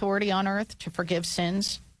has authority on earth to forgive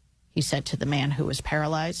sins, he said to the man who was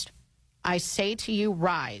paralyzed, I say to you,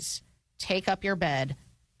 rise, take up your bed,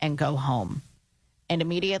 and go home. And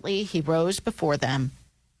immediately he rose before them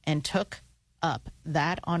and took up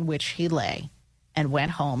that on which he lay, and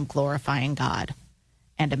went home glorifying God.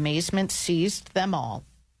 And amazement seized them all,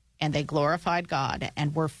 and they glorified God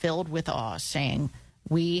and were filled with awe, saying,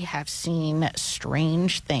 we have seen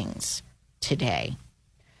strange things today.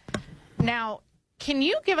 Now, can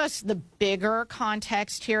you give us the bigger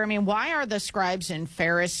context here? I mean, why are the scribes and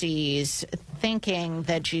Pharisees thinking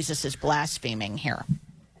that Jesus is blaspheming here?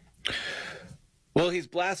 Well, he's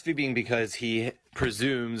blaspheming because he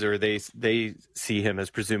presumes, or they see him as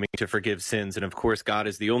presuming to forgive sins. And of course, God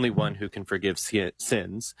is the only one who can forgive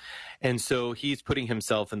sins. And so he's putting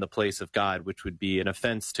himself in the place of God, which would be an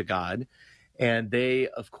offense to God. And they,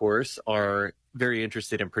 of course, are very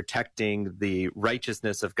interested in protecting the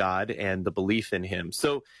righteousness of God and the belief in him.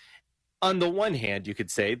 So on the one hand, you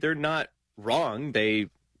could say they're not wrong. They,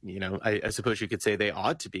 I suppose you could say they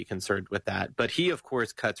ought to be concerned with that. But he, of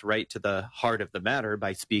course, cuts right to the heart of the matter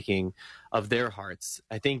by speaking of their hearts.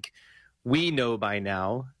 I think we know by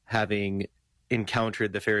now, having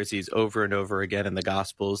encountered the Pharisees over and over again in the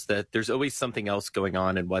Gospels, that there's always something else going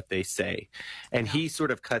on in what they say. And he sort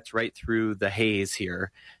of cuts right through the haze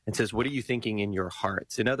here and says, what are you thinking in your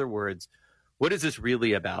hearts? In other words, what is this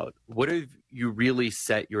really about? What have you really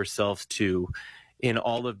set yourself to in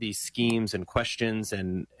all of these schemes and questions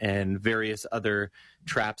and various other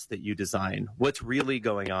traps that you design? What's really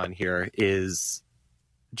going on here is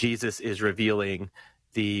Jesus is revealing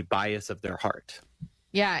the bias of their heart.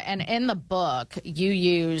 Yeah, and in the book, you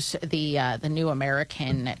use the New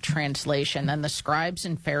American Translation. Then the scribes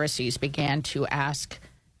and Pharisees began to ask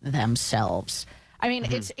themselves. I mean,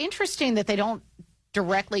 it's interesting that they don't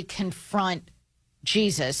directly confront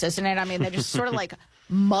Jesus, isn't it? I mean, they just sort of like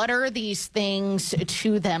mutter these things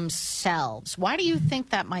to themselves. Why do you think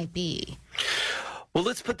that might be? Well,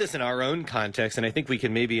 let's put this in our own context, and I think we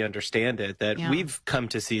can maybe understand it, that we've come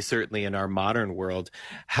to see, certainly in our modern world,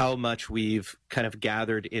 how much we've kind of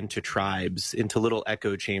gathered into tribes, into little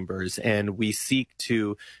echo chambers, and we seek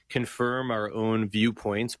to confirm our own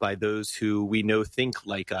viewpoints by those who we know think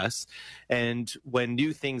like us. And when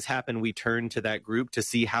new things happen, we turn to that group to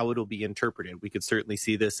see how it'll be interpreted. We could certainly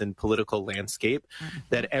see this in political landscape,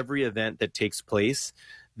 that every event that takes place,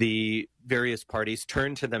 the various parties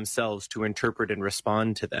turn to themselves to interpret and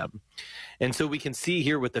respond to them. And so we can see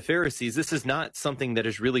here with the Pharisees, this is not something that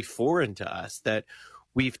is really foreign to us, that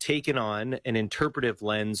we've taken on an interpretive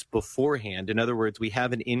lens beforehand. In other words, we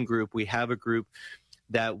have an in-group, we have a group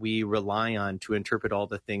that we rely on to interpret all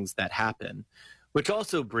the things that happen, which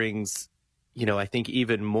also brings, I think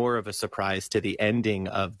even more of a surprise to the ending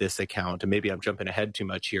of this account. And maybe I'm jumping ahead too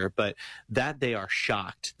much here, but that they are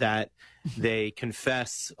shocked, that they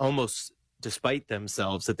confess almost despite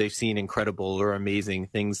themselves that they've seen incredible or amazing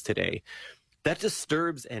things today. That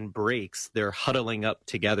disturbs and breaks their huddling up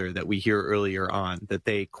together that we hear earlier on, that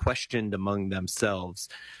they questioned among themselves.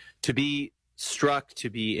 To be struck,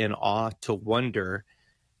 to be in awe, to wonder,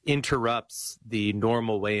 interrupts the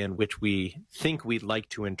normal way in which we think we'd like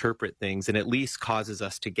to interpret things, and at least causes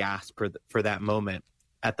us to gasp for that moment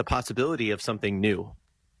at the possibility of something new.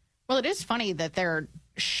 Well, it is funny that they're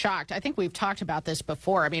shocked. I think we've talked about this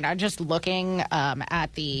before. I mean, I'm just looking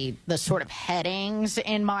at the sort of headings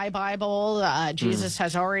in my Bible. Jesus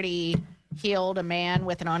has already healed a man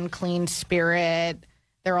with an unclean spirit.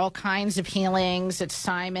 There are all kinds of healings at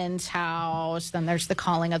Simon's house. Then there's the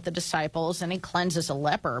calling of the disciples, and he cleanses a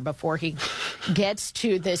leper before he gets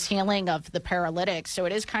to this healing of the paralytic. So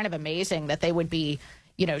it is kind of amazing that they would be,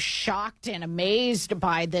 shocked and amazed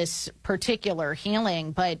by this particular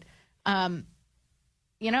healing. But,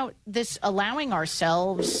 this allowing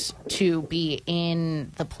ourselves to be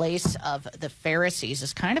in the place of the Pharisees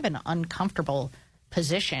is kind of an uncomfortable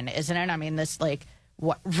position, isn't it? I mean, this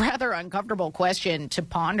rather uncomfortable question to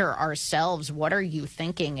ponder ourselves. What are you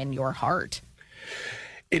thinking in your heart?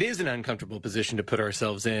 It is an uncomfortable position to put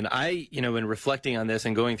ourselves in. I, in reflecting on this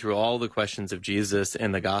and going through all the questions of Jesus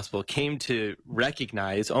and the gospel, came to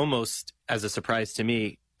recognize almost as a surprise to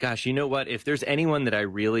me, gosh, you know what? If there's anyone that I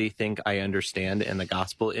really think I understand in the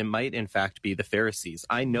gospel, it might in fact be the Pharisees.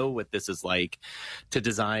 I know what this is like to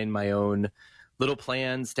design my own little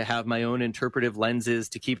plans, to have my own interpretive lenses,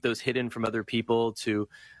 to keep those hidden from other people, to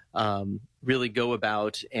really go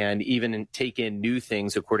about and even take in new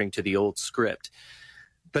things according to the old script.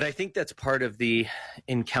 But I think that's part of the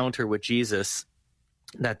encounter with Jesus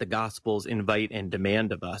that the Gospels invite and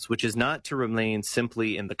demand of us, which is not to remain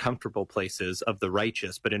simply in the comfortable places of the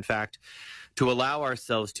righteous, but in fact, to allow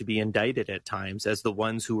ourselves to be indicted at times as the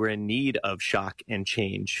ones who are in need of shock and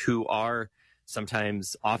change, who are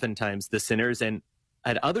oftentimes the sinners, and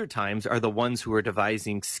at other times are the ones who are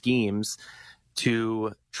devising schemes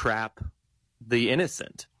to trap the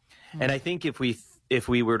innocent. Mm-hmm. And I think if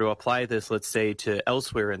we were to apply this, let's say, to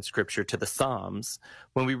elsewhere in Scripture, to the Psalms,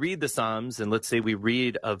 when we read the Psalms, and let's say we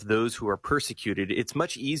read of those who are persecuted, it's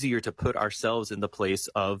much easier to put ourselves in the place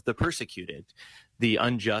of the persecuted, the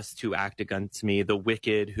unjust who act against me, the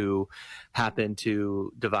wicked who happen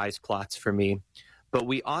to devise plots for me. But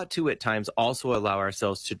we ought to at times also allow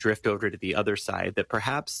ourselves to drift over to the other side, that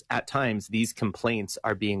perhaps at times these complaints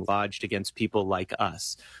are being lodged against people like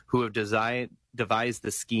us who have devised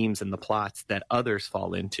the schemes and the plots that others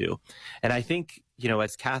fall into. And I think,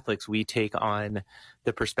 as Catholics, we take on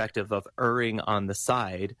the perspective of erring on the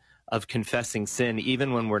side of confessing sin,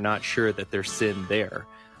 even when we're not sure that there's sin there.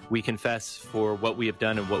 We confess for what we have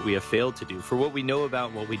done and what we have failed to do, for what we know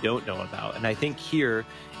about and what we don't know about. And I think here,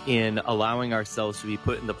 in allowing ourselves to be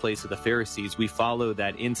put in the place of the Pharisees, we follow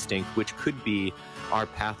that instinct, which could be our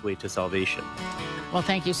pathway to salvation. Well,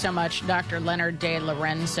 thank you so much, Dr. Leonard De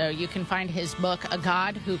Lorenzo. You can find his book, A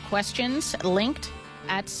God Who Questions, linked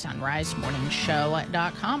at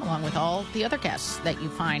sunrisemorningshow.com, along with all the other guests that you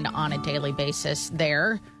find on a daily basis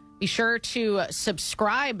there. Be sure to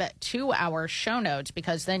subscribe to our show notes,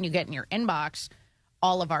 because then you get in your inbox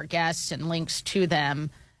all of our guests and links to them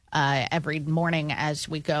every morning as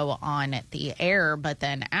we go on the air. But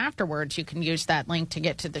then afterwards, you can use that link to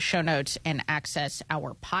get to the show notes and access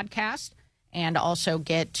our podcast, and also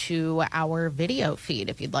get to our video feed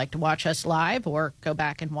if you'd like to watch us live or go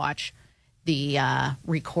back and watch the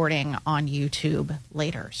recording on YouTube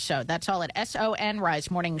later. So that's all at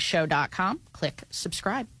sonrisemorningshow.com. Click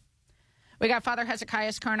subscribe. We got Father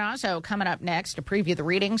Hezekiah Carnazzo coming up next to preview the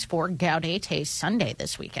readings for Gaudete Sunday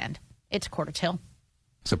this weekend. It's Quarter Till.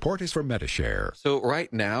 Support is from Medi-Share. So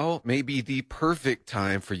right now may be the perfect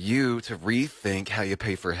time for you to rethink how you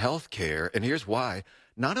pay for health care. And here's why.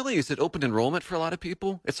 Not only is it open enrollment for a lot of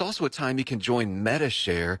people, it's also a time you can join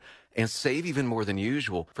Medi-Share and save even more than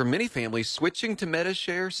usual. For many families, switching to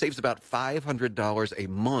Medi-Share saves about $500 a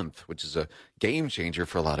month, which is a game changer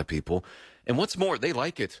for a lot of people. And what's more, they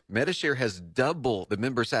like it. Medi-Share has double the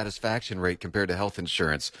member satisfaction rate compared to health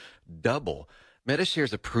insurance. Double. Medi-Share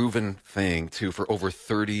is a proven thing, too, for over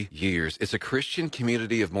 30 years. It's a Christian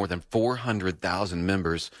community of more than 400,000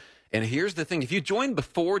 members. And here's the thing. If you join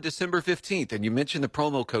before December 15th and you mention the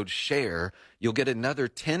promo code SHARE, you'll get another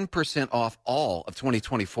 10% off all of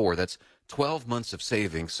 2024. That's 12 months of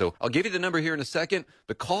savings. So I'll give you the number here in a second,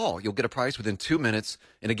 but call. You'll get a price within 2 minutes.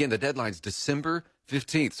 And again, the deadline's December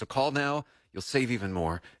 15th. So call now. You'll save even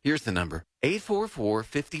more. Here's the number.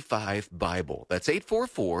 844-55-BIBLE. That's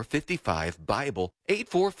 844-55-BIBLE.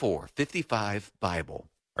 844-55-BIBLE.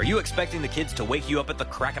 Are you expecting the kids to wake you up at the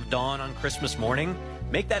crack of dawn on Christmas morning?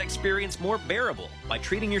 Make that experience more bearable by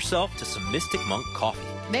treating yourself to some Mystic Monk coffee.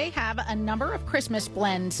 They have a number of Christmas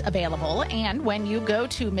blends available, and when you go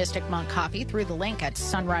to Mystic Monk Coffee through the link at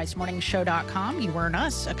sunrisemorningshow.com, you earn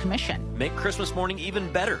us a commission. Make Christmas morning even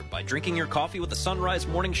better by drinking your coffee with a Sunrise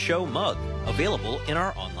Morning Show mug, available in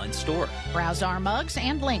our online store. Browse our mugs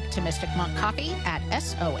and link to Mystic Monk Coffee at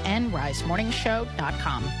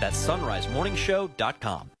sonrisemorningshow.com. That's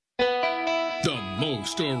sunrisemorningshow.com. The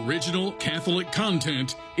most original Catholic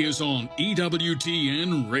content is on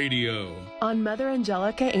EWTN Radio. On Mother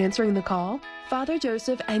Angelica Answering the Call, Father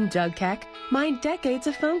Joseph and Doug Keck mine decades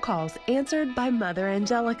of phone calls answered by Mother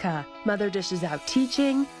Angelica. Mother dishes out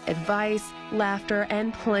teaching, advice, laughter,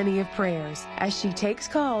 and plenty of prayers as she takes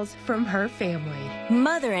calls from her family.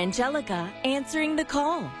 Mother Angelica Answering the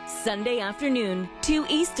Call, Sunday afternoon, 2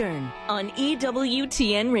 Eastern, on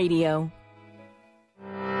EWTN Radio.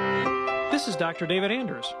 This is Dr. David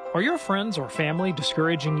Anders. Are your friends or family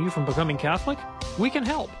discouraging you from becoming Catholic? We can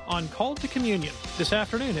help on Called to Communion this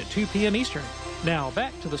afternoon at 2 p.m. Eastern. Now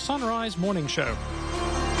back to the Sunrise Morning Show.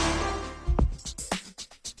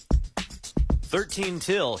 13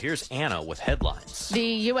 till, here's Anna with headlines. The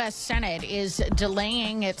U.S. Senate is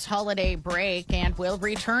delaying its holiday break and will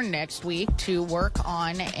return next week to work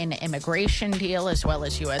on an immigration deal as well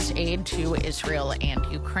as U.S. aid to Israel and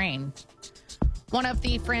Ukraine. One of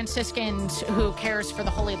the Franciscans who cares for the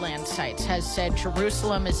Holy Land sites has said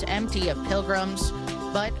Jerusalem is empty of pilgrims,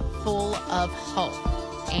 but full of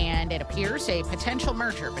hope. And it appears a potential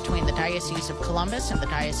merger between the Diocese of Columbus and the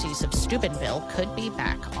Diocese of Steubenville could be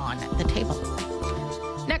back on the table.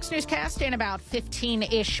 Next newscast in about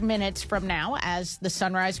 15-ish minutes from now as the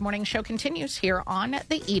Sunrise Morning Show continues here on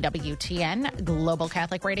the EWTN Global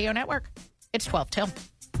Catholic Radio Network. It's 12 till.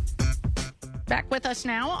 Back with us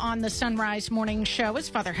now on the Sunrise Morning Show is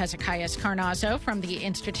Father Hezekiah Carnazzo from the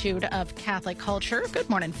Institute of Catholic Culture. Good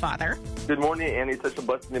morning, Father. Good morning, Annie. It's such a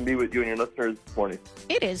blessing to be with you and your listeners this morning.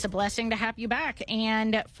 It is a blessing to have you back.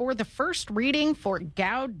 And for the first reading for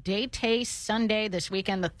Gaudete Sunday this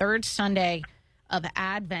weekend, the third Sunday of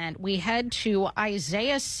Advent, we head to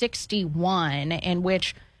Isaiah 61, in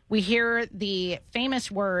which we hear the famous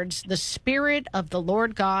words, "The Spirit of the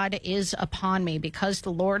Lord God is upon me, because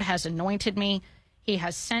the Lord has anointed me. He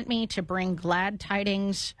has sent me to bring glad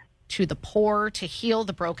tidings to the poor, to heal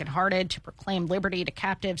the brokenhearted, to proclaim liberty to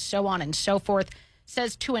captives, so on and so forth.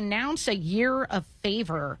 Says to announce a year of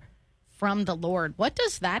favor from the Lord. What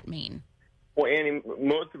does that mean? Well, Annie,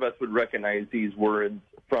 most of us would recognize these words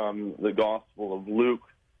from the Gospel of Luke,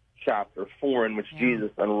 chapter 4, in which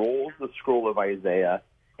Jesus unrolls the scroll of Isaiah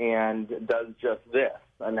and does just this,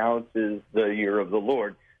 announces the year of the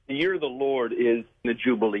Lord. The year of the Lord is the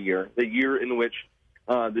Jubilee year, the year in which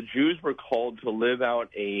the Jews were called to live out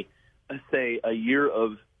a year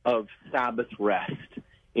of Sabbath rest,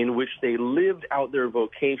 in which they lived out their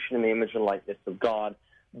vocation in the image and likeness of God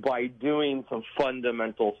by doing some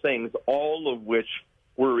fundamental things, all of which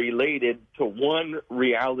were related to one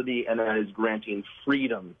reality, and that is granting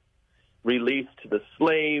freedom. Release to the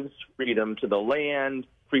slaves, freedom to the land,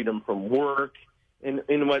 freedom from work,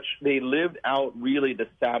 in which they lived out really the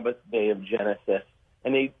Sabbath day of Genesis.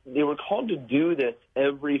 And they were called to do this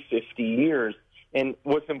every 50 years. And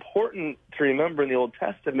what's important to remember in the Old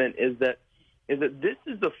Testament is that this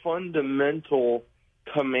is the fundamental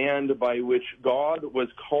command by which God was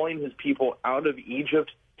calling his people out of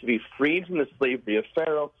Egypt to be freed from the slavery of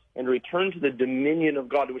Pharaoh and return to the dominion of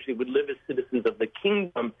God, in which they would live as citizens of the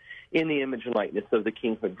kingdom in the image and likeness of the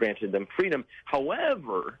King who had granted them freedom.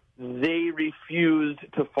 However, they refused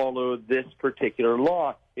to follow this particular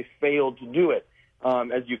law. They failed to do it.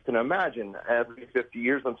 As you can imagine, every 50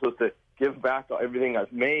 years I'm supposed to give back everything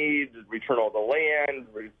I've made, return all the land,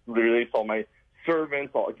 release all my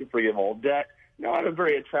servants, forgive all debt. Not a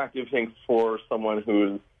very attractive thing for someone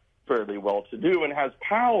who's fairly well-to-do and has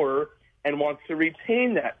power and wants to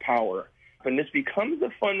retain that power. And this becomes a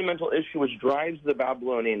fundamental issue which drives the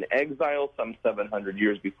Babylonian exile some 700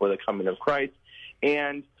 years before the coming of Christ.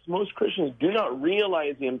 And most Christians do not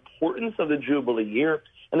realize the importance of the Jubilee year,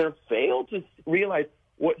 and they fail to realize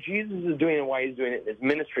what Jesus is doing and why he's doing it in his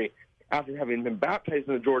ministry. After having been baptized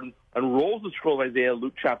in the Jordan, unrolls the scroll of Isaiah,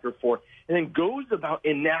 Luke chapter 4, and then goes about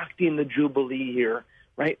enacting the Jubilee year,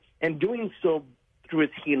 right? And doing so through his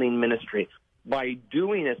healing ministry. By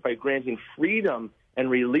doing this, by granting freedom and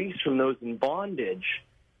release from those in bondage,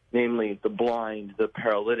 namely the blind, the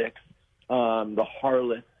paralytics, the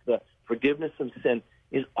harlots, the forgiveness of sin,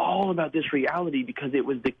 is all about this reality, because it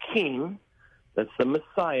was the King, that's the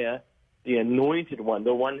Messiah, the anointed one,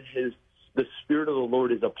 the one the Spirit of the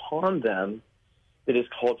Lord is upon them, that is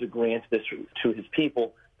called to grant this to his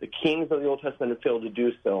people. The kings of the Old Testament have failed to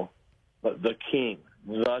do so, but the King,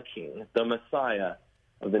 the Messiah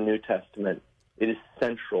of the New Testament, it is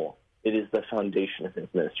central. It is the foundation of his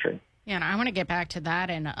ministry. Yeah, and I want to get back to that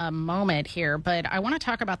in a moment here, but I want to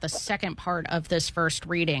talk about the second part of this first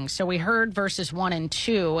reading. So we heard verses 1 and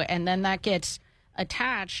 2, and then that gets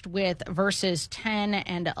attached with verses 10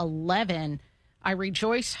 and 11. I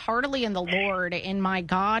rejoice heartily in the Lord, and my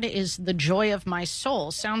God is the joy of my soul.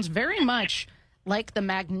 Sounds very much like the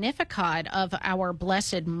Magnificat of our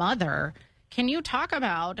Blessed Mother. Can you talk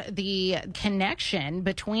about the connection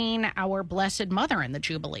between our Blessed Mother and the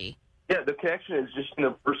Jubilee? Yeah, the connection is just in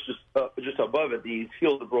the verse just above it. He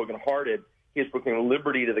heals the brokenhearted. He has proclaimed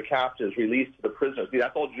liberty to the captives, release to the prisoners. See,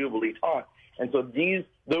 that's all Jubilee taught. And so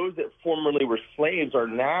those that formerly were slaves are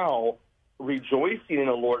now rejoicing in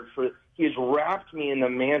the Lord, for he has wrapped me in the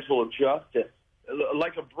mantle of justice.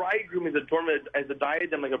 Like a bridegroom is adorned as a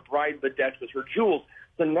diadem, like a bride bedecked with her jewels.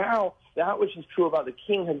 So now that which is true about the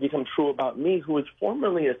King has become true about me, who was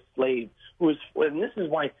formerly a slave, and this is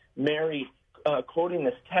why Mary, quoting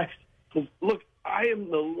this text, says, look, I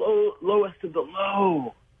am the lowest of the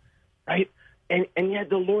low, right? And yet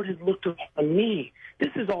the Lord has looked upon me.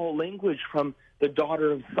 This is all language from the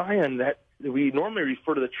daughter of Zion that we normally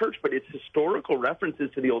refer to the church, but it's historical references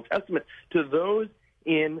to the Old Testament, to those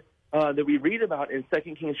that we read about in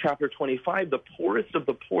 2 Kings chapter 25, the poorest of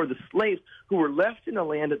the poor, the slaves who were left in the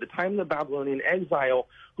land at the time of the Babylonian exile,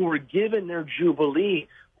 who were given their Jubilee,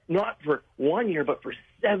 not for 1 year, but for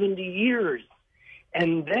 70 years.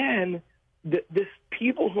 And then this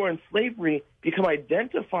people who are in slavery become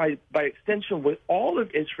identified by extension with all of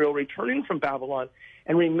Israel returning from Babylon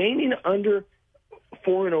and remaining under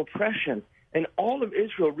foreign oppression. And all of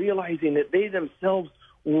Israel realizing that they themselves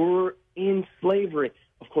were in slavery.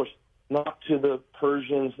 Of course, not to the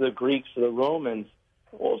Persians, the Greeks, or the Romans,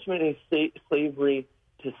 ultimately slavery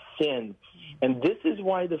to sin. And this is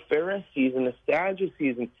why the Pharisees and the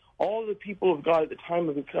Sadducees and all the people of God at the time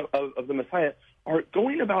of the Messiah are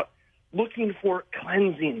going about looking for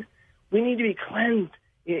cleansing. We need to be cleansed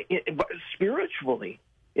spiritually.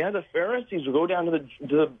 Yeah, the Pharisees will go down to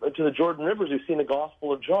the Jordan rivers. We've seen the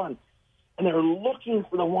Gospel of John, and they're looking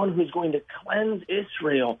for the one who's going to cleanse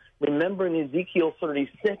Israel. Remember in Ezekiel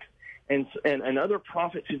 36 and other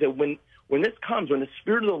prophets who said, when when this comes, when the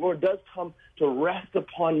Spirit of the Lord does come to rest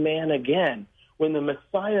upon man again, when the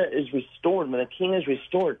Messiah is restored, when the King is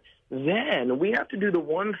restored, then we have to do the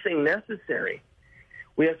one thing necessary.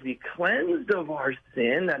 We have to be cleansed of our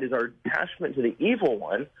sin, that is our attachment to the evil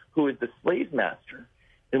one, who is the slave master,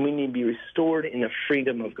 and we need to be restored in the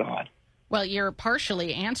freedom of God. Well, you're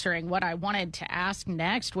partially answering what I wanted to ask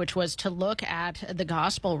next, which was to look at the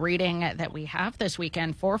gospel reading that we have this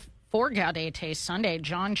weekend for Gaudete Sunday,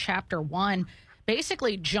 John chapter 1.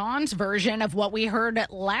 Basically, John's version of what we heard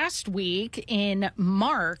last week in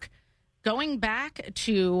Mark, going back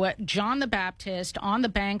to John the Baptist on the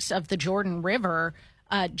banks of the Jordan River,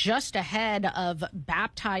 just ahead of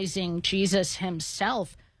baptizing Jesus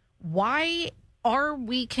himself. Why are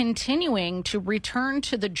we continuing to return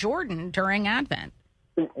to the Jordan during Advent?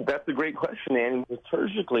 That's a great question, Annie.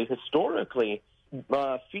 Liturgically, historically,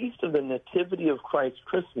 Feast of the Nativity of Christ,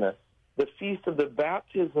 Christmas, the Feast of the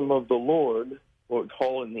Baptism of the Lord, what we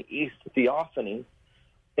call in the East Theophany,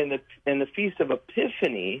 and the Feast of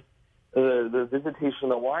Epiphany, the visitation of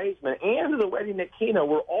the wise men, and the wedding at Cana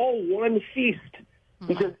were all one feast.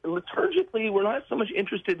 Because liturgically, we're not so much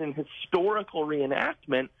interested in historical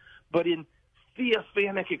reenactment, but in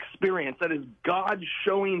theophanic experience, that is God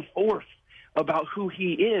showing forth about who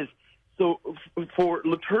he is. So for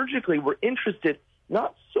liturgically, we're interested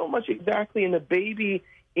not so much exactly in the baby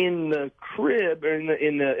in the crib or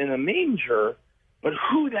in the manger, but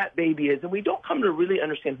who that baby is. And we don't come to really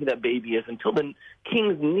understand who that baby is until the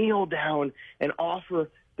kings kneel down and offer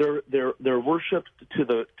their worship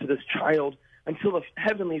to this child, until the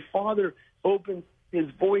Heavenly Father opens his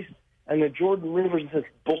voice and the Jordan River says,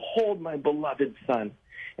 "Behold my beloved Son."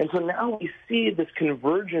 And so now we see this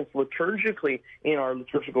convergence liturgically in our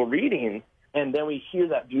liturgical readings, and then we hear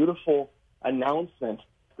that beautiful announcement,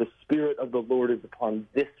 "The Spirit of the Lord is upon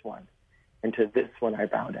this one, and to this one I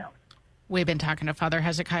bow down." We've been talking to Father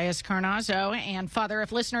Hezekiah Carnazzo. And Father,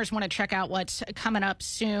 if listeners want to check out what's coming up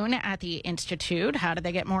soon at the Institute, how do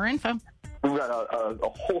they get more info? We've got a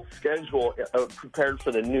whole schedule prepared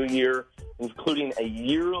for the new year, including a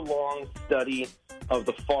year-long study of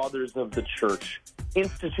the Fathers of the Church.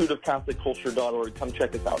 InstituteofCatholicCulture.org. Come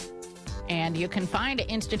check us out. And you can find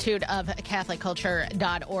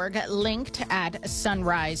InstituteofCatholicCulture.org linked at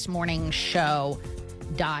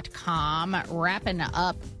sunrisemorningshow.com. Wrapping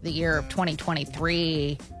up the year of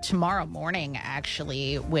 2023 tomorrow morning,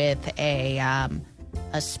 actually, with a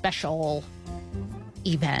special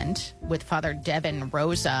event with Father Devin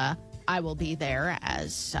Rosa. I will be there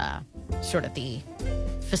as sort of the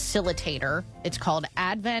facilitator. It's called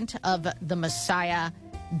Advent of the Messiah,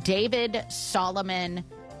 David, Solomon,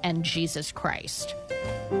 and Jesus Christ.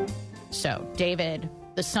 So David,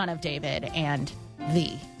 the son of David, and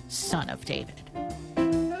the son of David.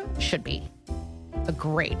 Should be a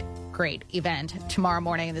great event tomorrow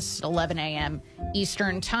morning. This is 11 a.m.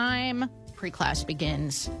 Eastern Time. Pre-class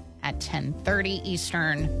begins at 10:30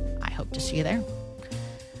 Eastern. I hope to see you there.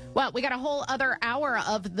 Well, we got a whole other hour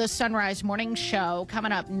of the Sunrise Morning Show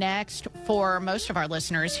coming up next for most of our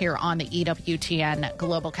listeners here on the EWTN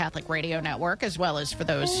Global Catholic Radio Network, as well as for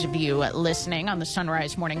those of you listening on the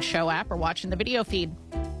Sunrise Morning Show app or watching the video feed.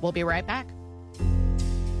 We'll be right back.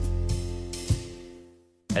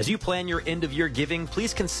 As you plan your end-of-year giving,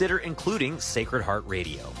 please consider including Sacred Heart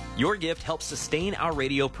Radio. Your gift helps sustain our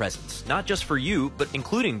radio presence, not just for you, but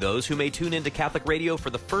including those who may tune into Catholic radio for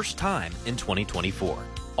the first time in 2024.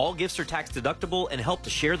 All gifts are tax-deductible and help to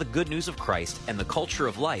share the good news of Christ and the culture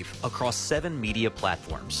of life across 7 media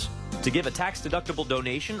platforms. To give a tax-deductible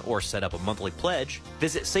donation or set up a monthly pledge,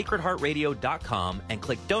 visit sacredheartradio.com and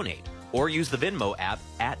click Donate, or use the Venmo app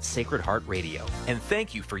at Sacred Heart Radio. And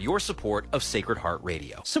thank you for your support of Sacred Heart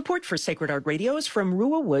Radio. Support for Sacred Heart Radio is from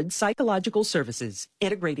Rua Wood Psychological Services,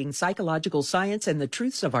 integrating psychological science and the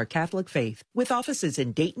truths of our Catholic faith, with offices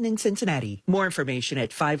in Dayton and Cincinnati. More information at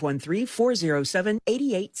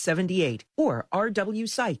 513-407-8878 or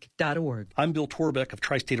rwpsych.org. I'm Bill Torbeck of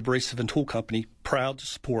Tri-State Abrasive and Tool Company, proud to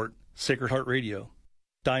support Sacred Heart Radio.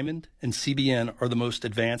 Diamond and CBN are the most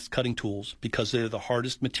advanced cutting tools because they're the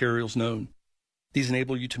hardest materials known. These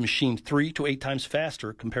enable you to machine 3 to 8 times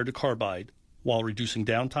faster compared to carbide, while reducing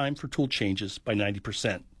downtime for tool changes by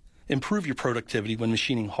 90%. Improve your productivity when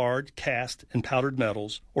machining hard, cast, and powdered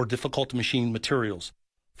metals or difficult-to-machine materials.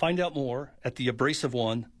 Find out more at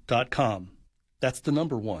theabrasiveone.com. That's the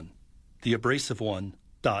number 1, theabrasiveone.com.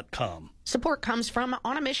 Support comes from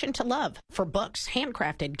On a Mission to Love for books,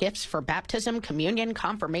 handcrafted gifts for baptism, communion,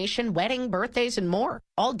 confirmation, wedding, birthdays, and more.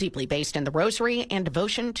 All deeply based in the rosary and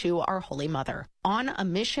devotion to our Holy Mother.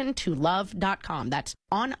 OnAMissionToLove.com. That's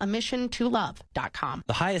OnAMissionToLove.com.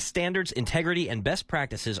 The highest standards, integrity, and best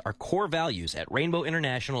practices are core values at Rainbow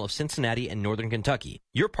International of Cincinnati and Northern Kentucky.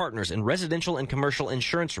 Your partners in residential and commercial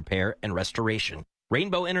insurance repair and restoration.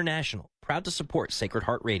 Rainbow International, proud to support Sacred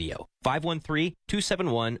Heart Radio.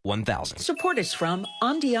 513-271-1000. Support is from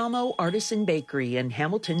Andiamo Artisan Bakery in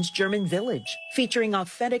Hamilton's German Village, featuring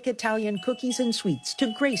authentic Italian cookies and sweets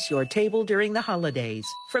to grace your table during the holidays.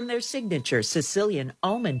 From their signature Sicilian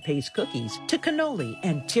almond paste cookies to cannoli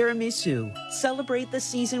and tiramisu, celebrate the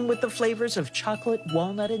season with the flavors of chocolate,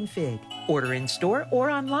 walnut, and fig. Order in store or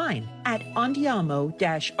online at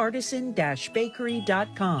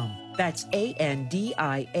andiamo-artisan-bakery.com. That's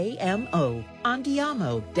ANDIAMO.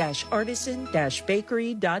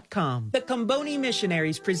 Andiamo-artisan-bakery.com. The Comboni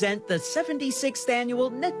Missionaries present the 76th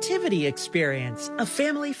Annual Nativity Experience, a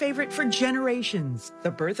family favorite for generations.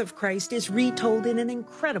 The birth of Christ is retold in an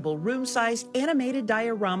incredible room-sized animated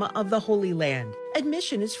diorama of the Holy Land.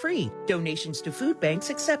 Admission is free. Donations to food banks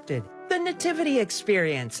accepted. The Nativity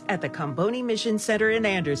Experience at the Comboni Mission Center in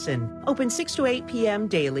Anderson. Open 6 to 8 p.m.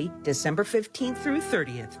 daily, December 15th through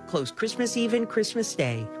 30th. Closed Christmas Eve and Christmas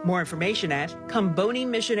Day. More information at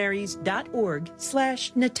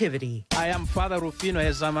combonimissionaries.org/nativity. I am Father Rufino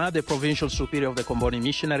Ezama, the Provincial Superior of the Comboni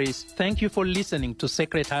Missionaries. Thank you for listening to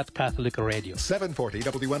Sacred Heart Catholic Radio. 740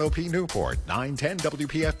 WNOP Newport, 910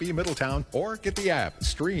 WPFB Middletown, or get the app,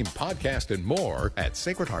 stream, podcast, and more at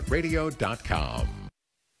sacredheartradio.com.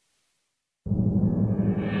 Arise,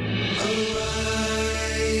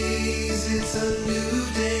 it's a new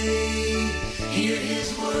day. Hear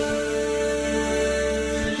his word,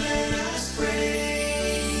 let us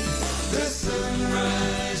pray. The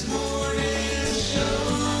Sunrise Morning Show.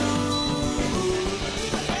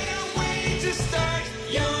 Can't wait to start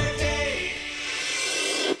your day.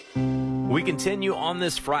 We continue on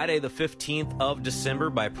this Friday, the 15th of December,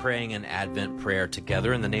 by praying an Advent prayer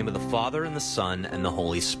together in the name of the Father, and the Son, and the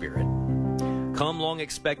Holy Spirit. Come,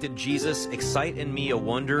 long-expected Jesus, excite in me a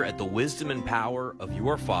wonder at the wisdom and power of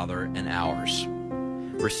your Father and ours.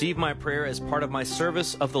 Receive my prayer as part of my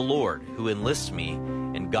service of the Lord, who enlists me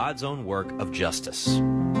in God's own work of justice.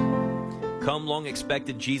 Come,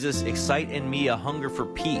 long-expected Jesus, excite in me a hunger for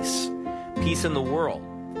peace, peace in the world,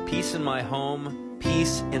 peace in my home,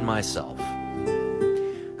 peace in myself.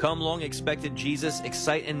 Come, long-expected Jesus,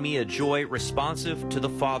 excite in me a joy responsive to the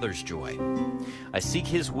Father's joy. I seek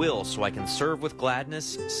his will so I can serve with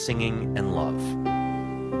gladness, singing, and love.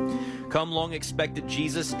 Come, long-expected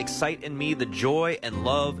Jesus, excite in me the joy and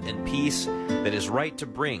love and peace that is right to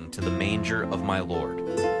bring to the manger of my Lord.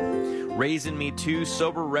 Raise in me, too,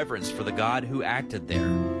 sober reverence for the God who acted there,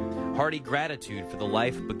 hearty gratitude for the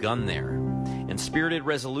life begun there, and spirited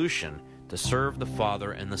resolution to serve the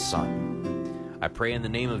Father and the Son. I pray in the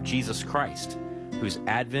name of Jesus Christ, whose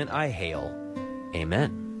advent I hail.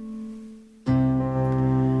 Amen.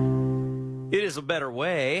 It is a better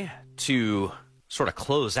way to sort of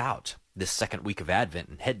close out this second week of Advent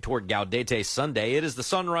and head toward Gaudete Sunday. It is the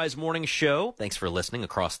Sunrise Morning Show. Thanks for listening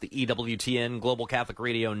across the EWTN Global Catholic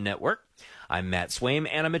Radio Network. I'm Matt Swaim.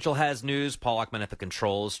 Anna Mitchell has news. Paul Ockman at the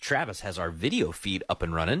controls. Travis has our video feed up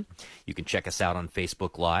and running. You can check us out on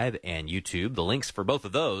Facebook Live and YouTube. The links for both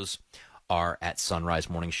of those are at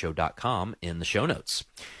sunrisemorningshow.com in the show notes.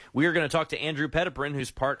 We are going to talk to Andrew Petiprin,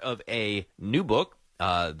 who's part of a new book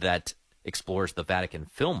that explores the Vatican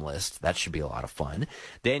film list. That should be a lot of fun.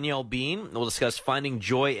 Danielle Bean will discuss finding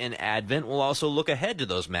joy in Advent. We'll also look ahead to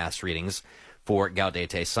those Mass readings for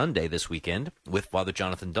Gaudete Sunday this weekend with Father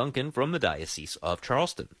Jonathan Duncan from the Diocese of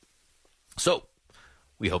Charleston. So,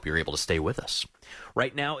 we hope you're able to stay with us.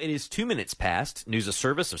 Right now, it is 2 minutes past. News of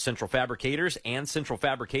service of Central Fabricators and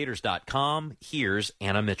centralfabricators.com. Here's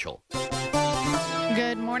Anna Mitchell.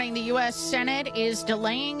 Good morning. The U.S. Senate is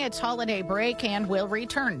delaying its holiday break and will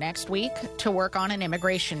return next week to work on an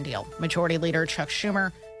immigration deal. Majority Leader Chuck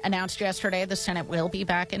Schumer announced yesterday the Senate will be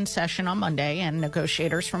back in session on Monday, and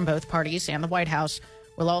negotiators from both parties and the White House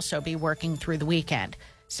will also be working through the weekend.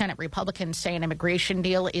 Senate Republicans say an immigration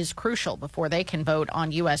deal is crucial before they can vote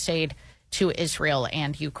on U.S. aid to Israel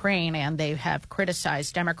and Ukraine, and they have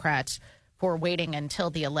criticized Democrats for waiting until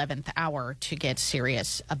the 11th hour to get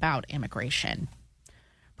serious about immigration.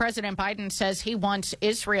 President Biden says he wants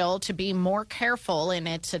Israel to be more careful in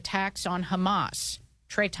its attacks on Hamas.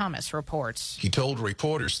 Trey Thomas reports. He told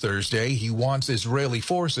reporters Thursday he wants Israeli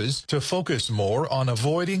forces to focus more on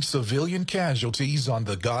avoiding civilian casualties on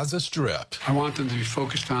the Gaza Strip. I want them to be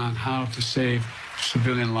focused on how to save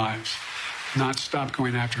civilian lives. Not stop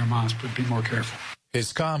going after Hamas, but be more careful.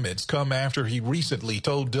 His comments come after he recently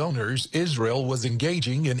told donors Israel was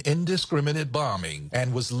engaging in indiscriminate bombing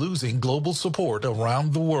and was losing global support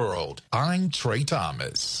around the world. I'm Trey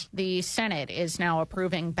Thomas. The Senate is now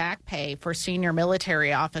approving back pay for senior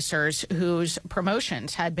military officers whose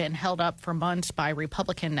promotions had been held up for months by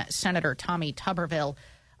Republican Senator Tommy Tuberville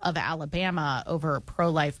of Alabama over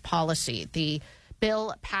pro-life policy. The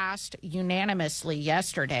bill passed unanimously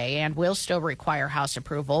yesterday and will still require House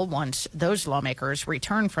approval once those lawmakers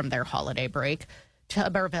return from their holiday break.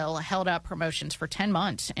 Tuberville held up promotions for 10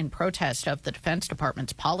 months in protest of the Defense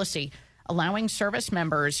Department's policy allowing service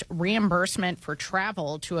members reimbursement for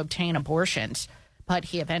travel to obtain abortions, but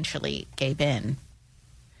he eventually gave in.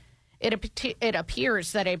 It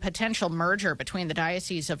appears that a potential merger between the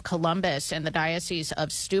Diocese of Columbus and the Diocese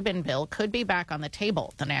of Steubenville could be back on the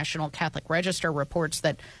table. The National Catholic Register reports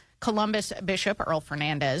that Columbus Bishop Earl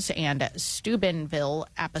Fernandez and Steubenville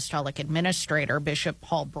Apostolic Administrator Bishop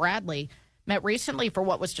Paul Bradley met recently for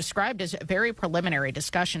what was described as very preliminary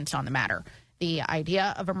discussions on the matter. The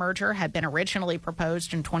idea of a merger had been originally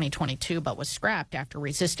proposed in 2022, but was scrapped after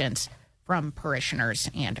resistance from parishioners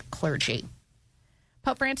and clergy.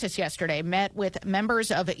 Pope Francis yesterday met with members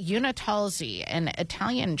of Unitalsi, an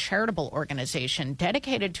Italian charitable organization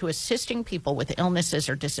dedicated to assisting people with illnesses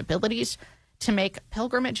or disabilities to make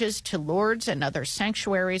pilgrimages to Lourdes and other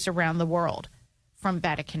sanctuaries around the world. From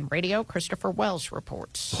Vatican Radio, Christopher Wells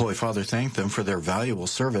reports. The Holy Father thanked them for their valuable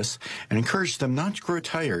service and encouraged them not to grow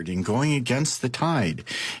tired in going against the tide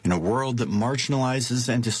in a world that marginalizes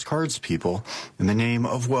and discards people in the name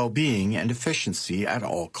of well-being and efficiency at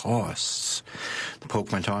all costs. The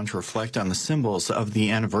Pope went on to reflect on the symbols of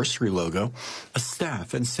the anniversary logo, a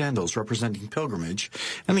staff and sandals representing pilgrimage,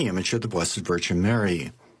 and the image of the Blessed Virgin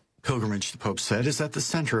Mary. Pilgrimage, the Pope said, is at the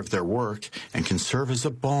center of their work and can serve as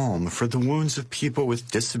a balm for the wounds of people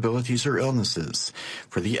with disabilities or illnesses,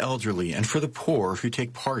 for the elderly, and for the poor who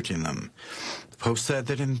take part in them. The Pope said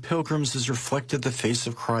that in pilgrims is reflected the face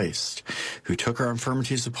of Christ, who took our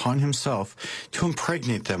infirmities upon himself to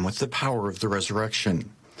impregnate them with the power of the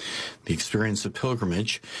resurrection. The experience of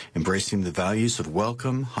pilgrimage, embracing the values of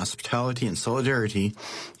welcome, hospitality, and solidarity,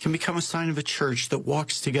 can become a sign of a church that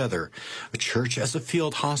walks together, a church as a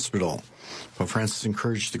field hospital. Pope Francis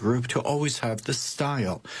encouraged the group to always have the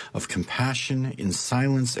style of compassion in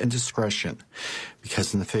silence and discretion,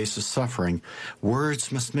 because in the face of suffering,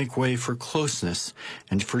 words must make way for closeness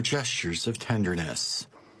and for gestures of tenderness.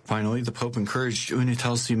 Finally, the Pope encouraged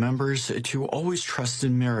Unitalsi members to always trust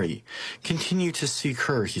in Mary. Continue to seek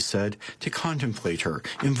her, he said, to contemplate her,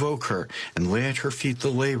 invoke her, and lay at her feet the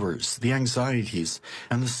labors, the anxieties,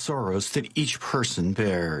 and the sorrows that each person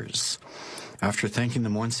bears. After thanking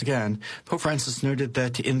them once again, Pope Francis noted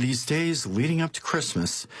that in these days leading up to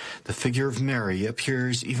Christmas, the figure of Mary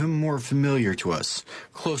appears even more familiar to us,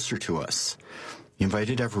 closer to us. He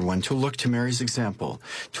invited everyone to look to Mary's example,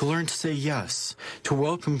 to learn to say yes, to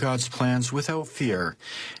welcome God's plans without fear,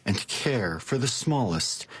 and to care for the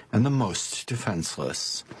smallest and the most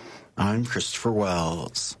defenseless. I'm Christopher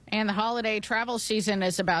Wells. And the holiday travel season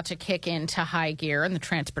is about to kick into high gear, and the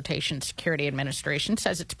Transportation Security Administration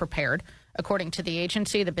says it's prepared. According to the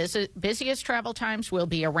agency, the busiest travel times will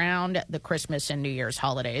be around the Christmas and New Year's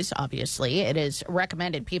holidays, obviously. It is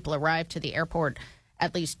recommended people arrive to the airport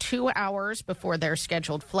at least 2 hours before their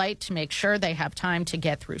scheduled flight to make sure they have time to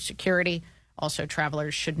get through security. Also,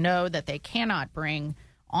 travelers should know that they cannot bring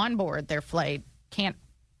on board their flight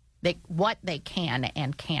what they can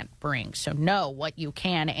and can't bring. So know what you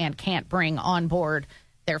can and can't bring on board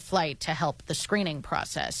their flight to help the screening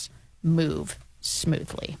process move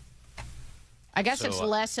smoothly. I guess it's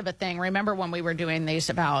less of a thing. Remember when we were doing these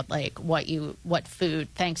about like what food,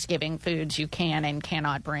 Thanksgiving foods you can and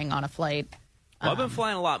cannot bring on a flight? Well, I've been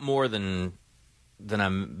flying a lot more than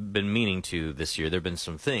I've been meaning to this year. There have been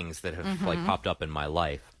some things that have like popped up in my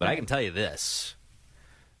life. But I can tell you this.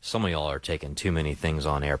 Some of y'all are taking too many things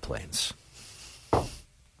on airplanes.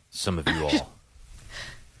 Some of you all.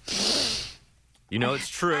 You know it's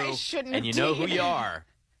true, and you know who you are.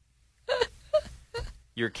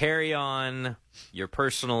 Your carry-on, your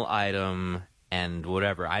personal item, and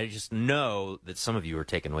whatever. I just know that some of you are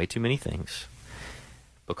taking way too many things.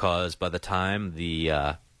 Because by the time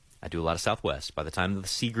I do a lot of Southwest, by the time the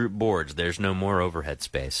C group boards, there's no more overhead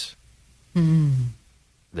space.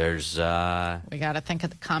 There's we got to think of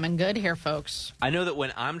the common good here, folks. I know that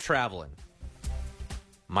when I'm traveling,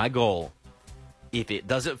 my goal, if it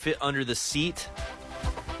doesn't fit under the seat,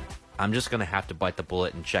 I'm just going to have to bite the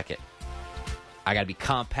bullet and check it. I got to be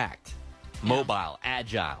compact. mobile,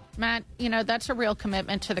 agile. Matt, that's a real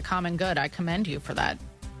commitment to the common good. I commend you for that.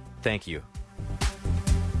 Thank you.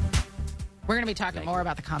 We're going to be talking more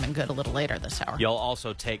about the common good a little later this hour. You'll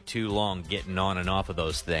also take too long getting on and off of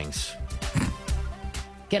those things.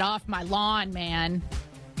 Get off my lawn, man.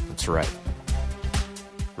 That's right.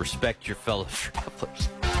 Respect your fellow travelers.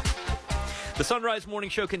 The Sunrise Morning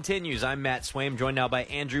Show continues. I'm Matt Swaim, joined now by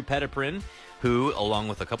Andrew Petiprin, who, along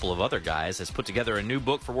with a couple of other guys, has put together a new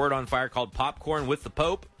book for Word on Fire called Popcorn with the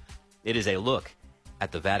Pope. It is a look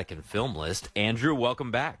at the Vatican film list. Andrew,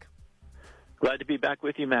 welcome back. Glad to be back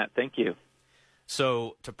with you, Matt. Thank you.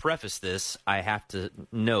 So, to preface this, I have to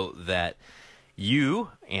note that you,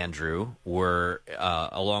 Andrew, were,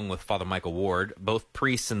 along with Father Michael Ward, both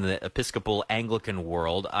priests in the Episcopal Anglican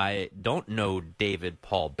world. I don't know David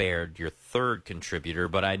Paul Baird, your third contributor,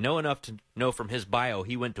 but I know enough to know from his bio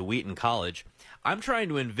he went to Wheaton College. I'm trying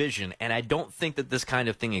to envision, and I don't think that this kind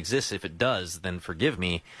of thing exists. If it does, then forgive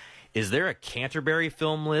me. Is there a Canterbury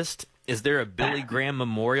film list? Is there a Billy Graham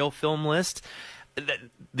Memorial film list?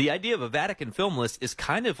 The idea of a Vatican film list is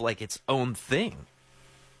kind of like its own thing.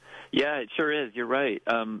 Yeah, it sure is. You're right.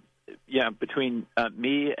 Between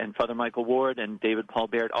me and Father Michael Ward and David Paul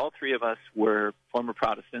Baird, all three of us were former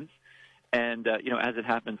Protestants. And, as it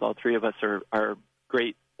happens, all three of us are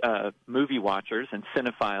great movie watchers and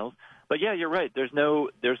cinephiles. But, yeah, you're right. There's no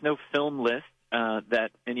film list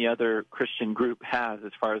that any other Christian group has,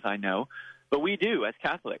 as far as I know. But we do, as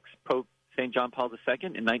Catholics. Pope St. John Paul II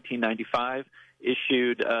in 1995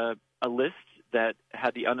 issued a list that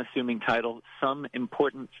had the unassuming title, Some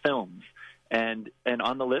Important Films. And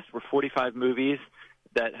on the list were 45 movies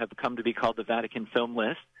that have come to be called the Vatican Film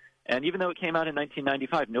List. And even though it came out in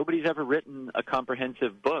 1995, nobody's ever written a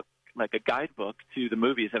comprehensive book, like a guidebook, to the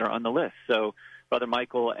movies that are on the list. So Brother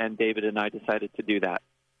Michael and David and I decided to do that.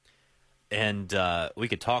 And we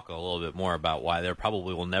could talk a little bit more about why there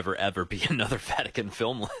probably will never, ever be another Vatican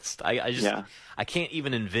film list. I can't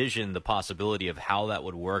even envision the possibility of how that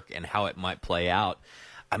would work and how it might play out.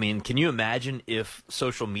 I mean, can you imagine if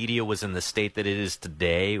social media was in the state that it is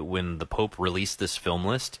today when the Pope released this film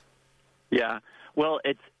list? Yeah. Well,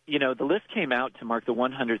 the list came out to mark the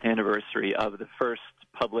 100th anniversary of the first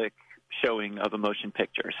public showing of a motion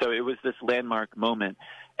picture. So it was this landmark moment.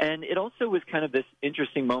 And it also was kind of this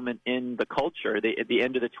interesting moment in the culture at the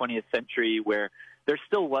end of the 20th century where there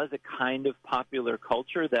still was a kind of popular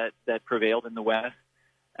culture that prevailed in the West.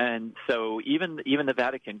 And so even the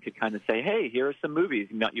Vatican could kind of say, hey, here are some movies.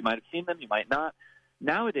 You might have seen them, you might not.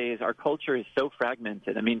 Nowadays, our culture is so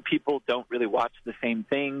fragmented. I mean, people don't really watch the same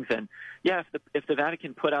things. And, yeah, if the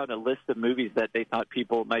Vatican put out a list of movies that they thought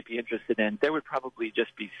people might be interested in, there would probably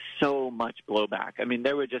just be so much blowback. I mean,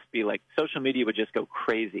 there would just be social media would just go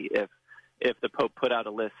crazy if the Pope put out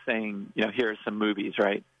a list saying, here are some movies,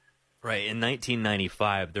 right? Right. In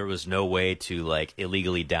 1995, there was no way to,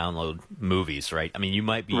 illegally download movies, right? I mean, you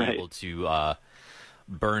might be able to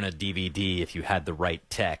burn a DVD if you had the right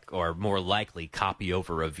tech, or more likely copy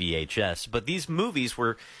over a VHS. But these movies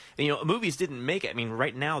were, movies didn't make it. I mean,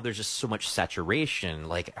 right now there's just so much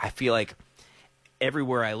saturation. I feel like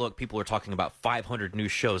everywhere I look, people are talking about 500 new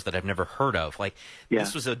shows that I've never heard of.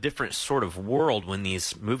 This was a different sort of world when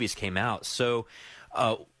these movies came out. So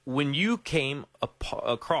when you came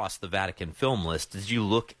across the Vatican film list, did you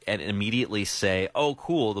look and immediately say, oh,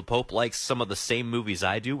 cool, the Pope likes some of the same movies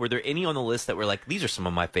I do? Were there any on the list that were like, these are some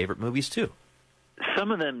of my favorite movies too?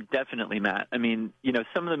 Some of them definitely, Matt. I mean,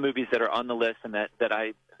 some of the movies that are on the list and that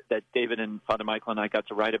David and Father Michael and I got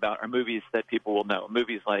to write about are movies that people will know.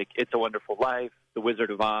 Movies like It's a Wonderful Life, The Wizard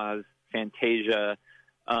of Oz, Fantasia,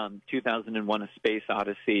 2001: A Space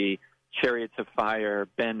Odyssey, Chariots of Fire,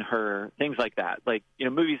 Ben-Hur, things like that.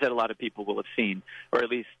 Movies that a lot of people will have seen, or at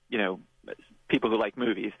least, people who like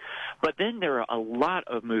movies. But then there are a lot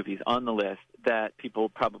of movies on the list that people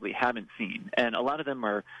probably haven't seen. And a lot of them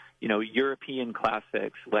are, European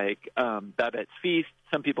classics like Babette's Feast.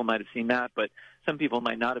 Some people might have seen that, but some people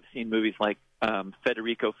might not have seen movies like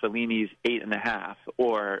Federico Fellini's 8½,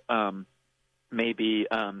 or maybe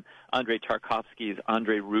Andrei Tarkovsky's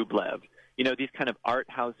Andrei Rublev. These kind of art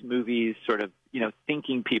house movies, sort of,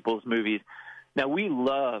 thinking people's movies. Now, we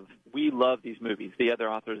love these movies, the other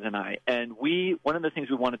authors and I. And one of the things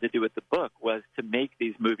we wanted to do with the book was to make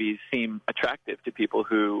these movies seem attractive to people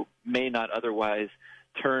who may not otherwise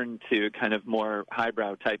turn to kind of more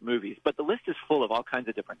highbrow type movies. But the list is full of all kinds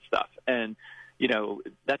of different stuff. And,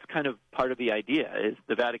 that's kind of part of the idea, is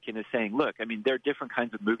the Vatican is saying, look, I mean, there are different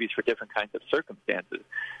kinds of movies for different kinds of circumstances.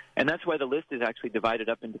 And that's why the list is actually divided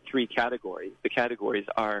up into 3 categories. The categories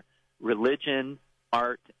are religion,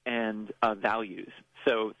 art, and values.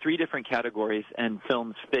 So 3 different categories, and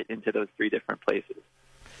films fit into those 3 different places.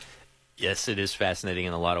 Yes, it is fascinating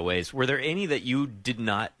in a lot of ways. Were there any that you did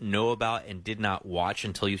not know about and did not watch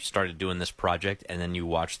until you started doing this project, and then you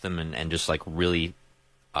watched them and just like really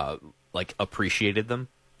appreciated them?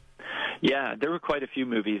 Yeah, there were quite a few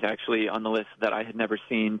movies actually on the list that I had never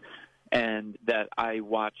seen and that I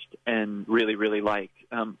watched and really, really liked.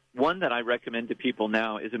 One that I recommend to people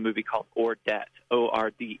now is a movie called Ordet,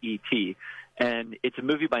 O-R-D-E-T, and it's a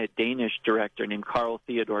movie by a Danish director named Carl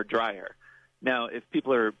Theodor Dreyer. Now, if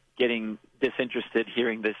people are getting disinterested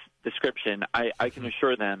hearing this description, I can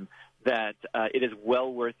assure them that it is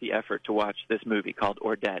well worth the effort to watch this movie called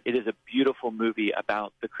Ordet. It is a beautiful movie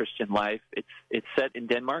about the Christian life. It's set in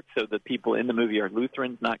Denmark, so the people in the movie are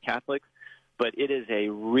Lutherans, not Catholics. But it is a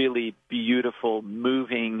really beautiful,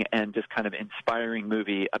 moving, and just kind of inspiring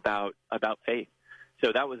movie about faith.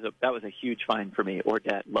 So that was a huge find for me.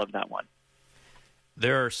 Ordet, loved that one.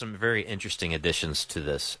 There are some very interesting additions to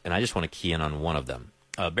this, and I just want to key in on one of them.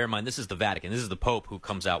 Bear in mind, this is the Vatican. This is the Pope who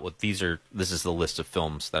comes out with this is the list of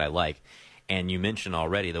films that I like. And you mentioned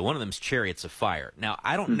already that one of them is Chariots of Fire. Now,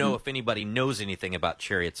 I don't know if anybody knows anything about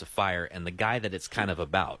Chariots of Fire and the guy that it's kind of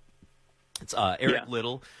about. It's Eric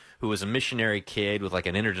Liddell, who was a missionary kid with like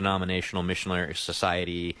an interdenominational missionary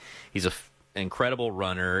society. He's an incredible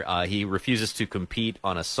runner. He refuses to compete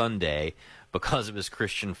on a Sunday because of his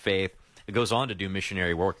Christian faith. It goes on to do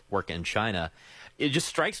missionary work in China. It just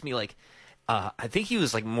strikes me like I think he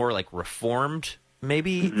was like more like reformed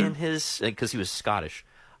maybe in his because he was Scottish.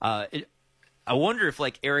 I wonder if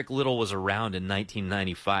like Eric Liddell was around in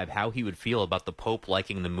 1995, how he would feel about the Pope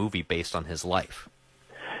liking the movie based on his life.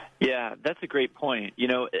 Yeah, that's a great point. You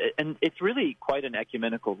know, and it's really quite an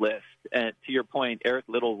ecumenical list. To your point, Eric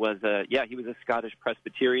Liddell was he was a Scottish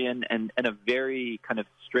Presbyterian and a very kind of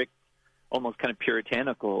strict, almost kind of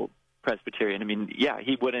puritanical Presbyterian. I mean,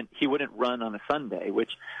 he wouldn't run on a Sunday,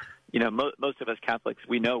 which, you know, most of us Catholics,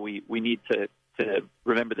 we know we need to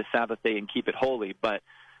remember the Sabbath day and keep it holy, but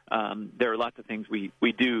there are lots of things we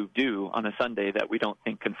do on a Sunday that we don't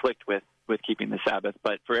think conflict with keeping the Sabbath.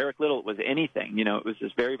 But for Eric Liddell, it was anything. You know, it was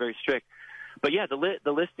just very, very strict. But yeah, the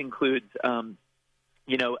list includes,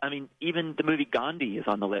 you know, I mean, even the movie Gandhi is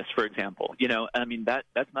on the list, for example. You know, I mean,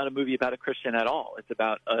 that's not a movie about a Christian at all. It's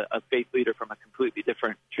about a faith leader from a completely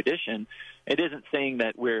different tradition. It isn't saying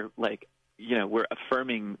that we're like, you know, we're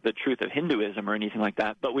affirming the truth of Hinduism or anything like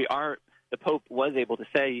that, but we are. The Pope was able to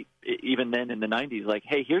say, even then in the 90s, like,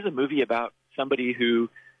 hey, here's a movie about somebody who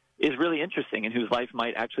is really interesting and whose life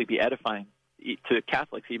might actually be edifying to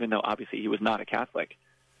Catholics, even though obviously he was not a Catholic.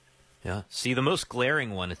 Yeah. See, the most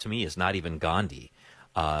glaring one to me is not even Gandhi.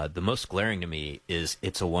 The most glaring to me is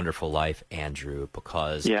It's a Wonderful Life, Andrew,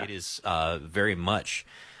 because it is very much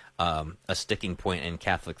a sticking point in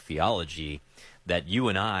Catholic theology that you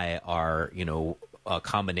and I are, you know, a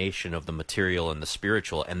combination of the material and the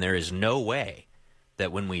spiritual, and there is no way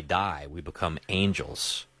that when we die we become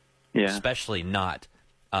angels, especially not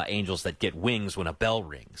angels that get wings when a bell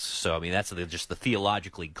rings. So I mean, that's just the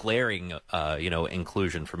theologically glaring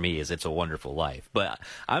inclusion for me is It's a Wonderful Life. But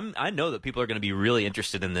I know that people are going to be really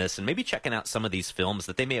interested in this and maybe checking out some of these films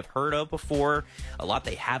that they may have heard of before, a lot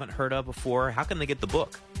they haven't heard of before. How can they get the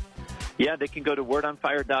book? Yeah, they can go to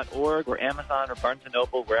wordonfire.org or Amazon or Barnes &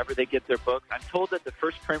 Noble, wherever they get their books. I'm told that the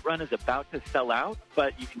first print run is about to sell out,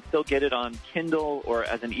 but you can still get it on Kindle or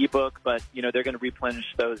as an ebook. But, you know, they're going to replenish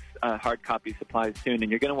those hard copy supplies soon,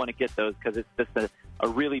 and you're going to want to get those because it's just a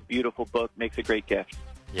really beautiful book, makes a great gift.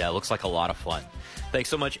 Yeah, it looks like a lot of fun. Thanks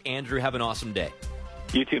so much, Andrew. Have an awesome day.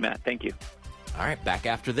 You too, Matt. Thank you. All right, back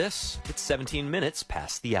after this. It's 17 minutes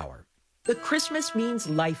past the hour. The Christmas Means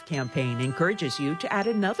Life campaign encourages you to add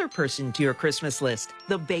another person to your Christmas list,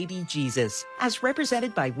 the baby Jesus, as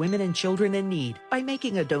represented by women and children in need by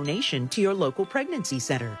making a donation to your local pregnancy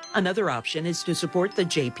center. Another option is to support the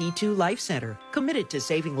JP2 Life Center, committed to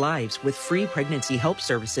saving lives with free pregnancy help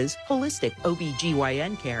services, holistic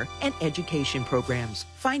OBGYN care, and education programs.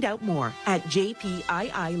 Find out more at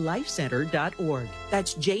jpiilifecenter.org.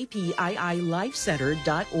 That's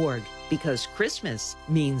jpiilifecenter.org, because Christmas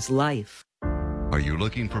means life. Are you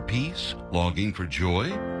looking for peace? Longing for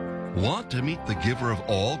joy? Want to meet the giver of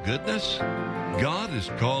all goodness? God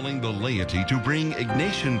is calling the laity to bring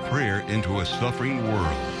Ignatian prayer into a suffering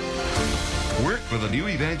world. Work for the new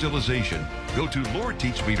evangelization. Go to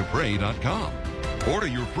LordTeachMeToPray.com. Order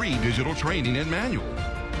your free digital training and manual.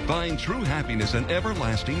 Find true happiness and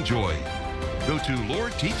everlasting joy. Go to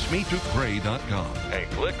LordTeachMeToPray.com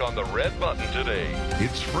and click on the red button today.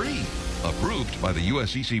 It's free. Approved by the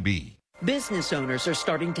USCCB. Business owners are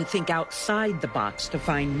starting to think outside the box to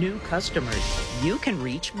find new customers. You can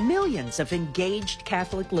reach millions of engaged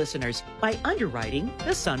Catholic listeners by underwriting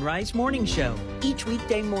the Sunrise Morning Show. Each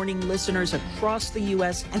weekday morning, listeners across the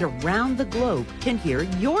U.S. and around the globe can hear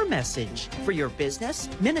your message for your business,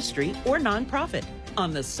 ministry, or nonprofit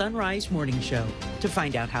on the Sunrise Morning Show. To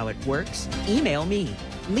find out how it works, email me,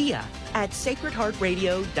 Leah at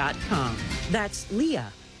sacredheartradio.com. That's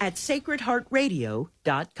Leah at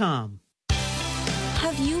sacredheartradio.com.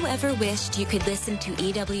 Have you ever wished you could listen to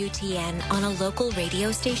EWTN on a local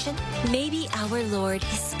radio station? Maybe our Lord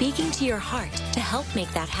is speaking to your heart to help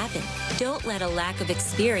make that happen. Don't let a lack of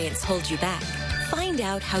experience hold you back. Find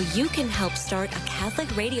out how you can help start a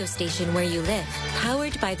Catholic radio station where you live,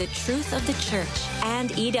 powered by the truth of the Church and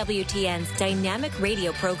EWTN's dynamic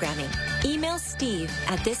radio programming. Email Steve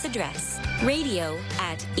at this address,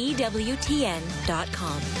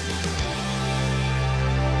 radio@EWTN.com.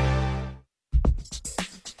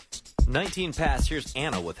 19 past. Here's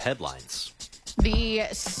Anna with headlines. The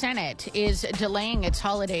Senate is delaying its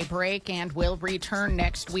holiday break and will return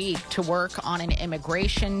next week to work on an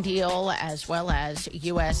immigration deal as well as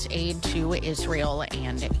U.S. aid to Israel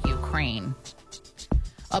and Ukraine.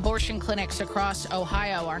 Abortion clinics across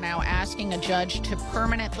Ohio are now asking a judge to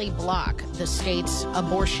permanently block the state's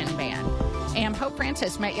abortion ban. And Pope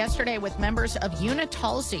Francis met yesterday with members of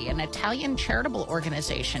Unitalsi, an Italian charitable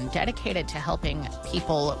organization dedicated to helping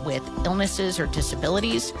people with illnesses or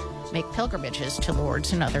disabilities make pilgrimages to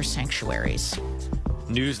Lourdes and other sanctuaries.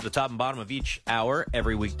 News at the top and bottom of each hour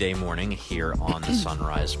every weekday morning here on the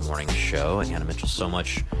Sunrise Morning Show. Anna Mitchell, so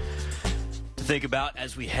much to think about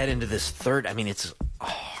as we head into this third. I mean, it's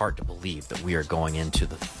hard to believe that we are going into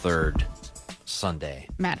the third Sunday.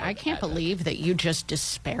 Matt, I can't believe that you just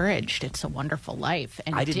disparaged It's a Wonderful Life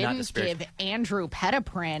and didn't give Andrew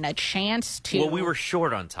Petiprin a chance to... Well, we were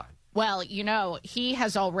short on time. Well, you know, he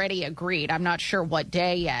has already agreed. I'm not sure what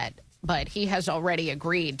day yet, but he has already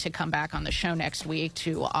agreed to come back on the show next week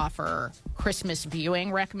to offer Christmas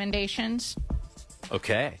viewing recommendations.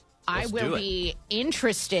 Okay. I will be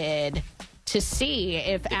interested to see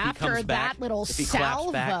if after that little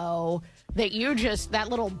salvo that you just, that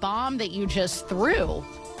little bomb that you just threw,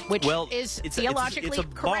 which is theologically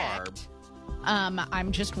correct.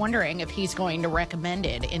 I'm just wondering if he's going to recommend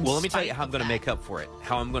it. Well, let me tell you how I'm going to make up for it,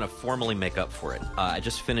 how I'm going to formally make up for it. I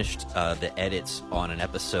just finished the edits on an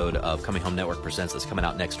episode of Coming Home Network Presents that's coming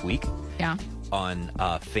out next week. Yeah. On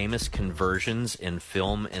famous conversions in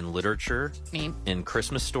film and literature. Neat. In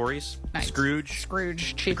Christmas stories. Nice. Scrooge,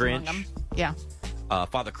 chief among them. Yeah.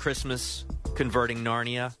 Father Christmas converting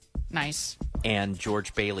Narnia. Nice. And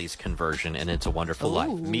George Bailey's conversion in It's a Wonderful Life.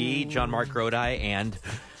 Me, John Mark Grodi, and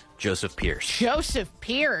Joseph Pierce. Joseph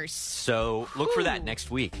Pierce. So look for that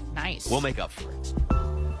next week. Nice. We'll make up for it.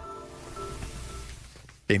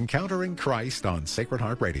 Encountering Christ on Sacred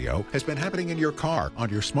Heart Radio has been happening in your car, on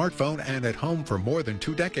your smartphone, and at home for more than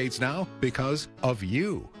 2 decades now because of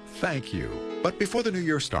you. Thank you. But before the new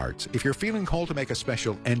year starts, if you're feeling called to make a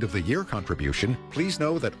special end-of-the-year contribution, please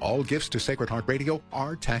know that all gifts to Sacred Heart Radio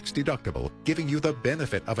are tax-deductible, giving you the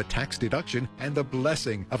benefit of a tax deduction and the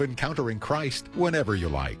blessing of encountering Christ whenever you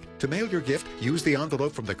like. To mail your gift, use the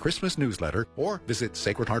envelope from the Christmas newsletter or visit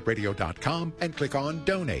sacredheartradio.com and click on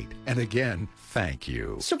Donate. And again, thank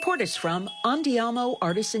you. Support us from Andiamo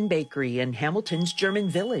Artisan Bakery in Hamilton's German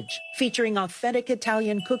Village, featuring authentic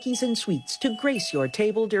Italian cookies and sweets to grace your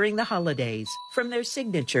table during the holidays. From their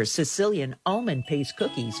signature Sicilian almond paste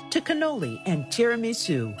cookies to cannoli and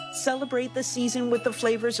tiramisu. Celebrate the season with the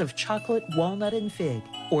flavors of chocolate, walnut, and fig.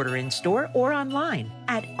 Order in store or online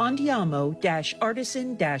at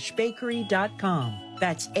andiamo-artisan-bakery.com.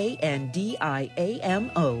 That's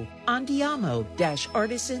ANDIAMO.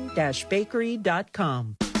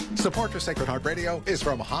 Andiamo-artisan-bakery.com. Support for Sacred Heart Radio is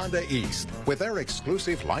from Honda East. With their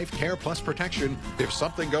exclusive Life Care Plus protection, if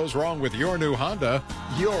something goes wrong with your new Honda,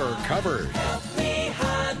 you're covered. Help me,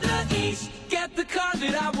 Honda East. Get the car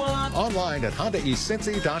that I want. Online at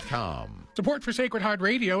HondaEastCincy.com. Support for Sacred Heart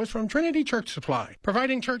Radio is from Trinity Church Supply,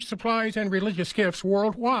 providing church supplies and religious gifts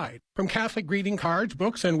worldwide. From Catholic greeting cards,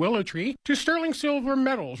 books, and willow tree to sterling silver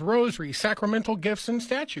medals, rosaries, sacramental gifts, and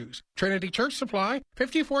statues. Trinity Church Supply,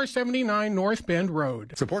 5479 North Bend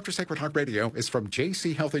Road. Support for Sacred Heart Radio is from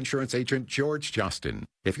JC Health Insurance agent George Justin.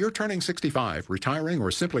 If you're turning 65, retiring,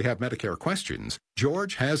 or simply have Medicare questions,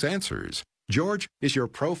 George has answers. George is your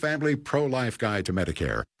pro-family, pro-life guide to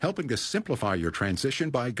Medicare, helping to simplify your transition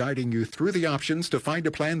by guiding you through the options to find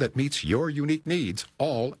a plan that meets your unique needs,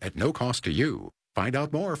 all at no cost to you. Find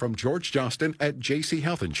out more from George Justin at JC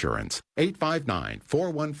Health Insurance.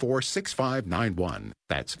 859-414-6591.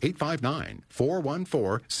 That's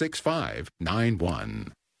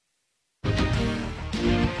 859-414-6591.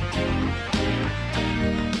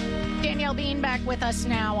 Danielle Bean back with us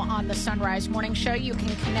now on the Sunrise Morning Show. You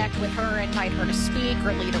can connect with her, invite her to speak,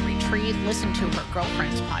 or lead a retreat. Listen to her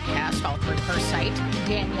Girlfriends podcast all through her site,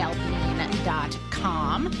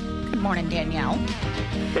 DanielleBean.com. Good morning, Danielle.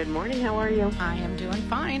 Good morning. How are you? I am doing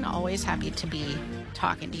fine. Always happy to be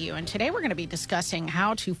talking to you. And today we're going to be discussing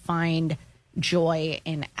how to find joy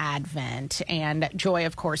in Advent. And joy,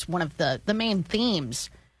 of course, one of the main themes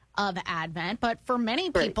of Advent. But for many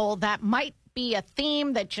people, that might be a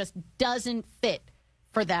theme that just doesn't fit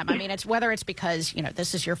for them. I mean, it's whether it's because,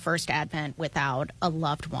 this is your first Advent without a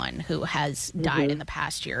loved one who has died in the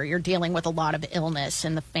past year. You're dealing with a lot of illness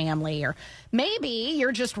in the family, or maybe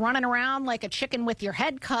you're just running around like a chicken with your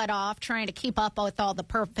head cut off trying to keep up with all the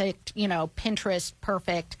perfect, Pinterest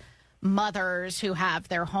perfect mothers who have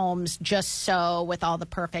their homes just so with all the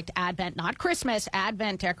perfect Advent, not Christmas,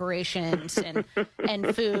 Advent decorations and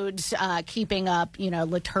foods, keeping up,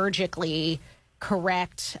 liturgically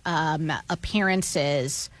correct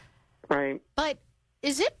appearances. Right. But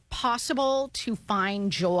is it possible to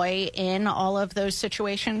find joy in all of those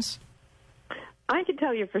situations? I can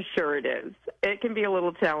tell you for sure it is. It can be a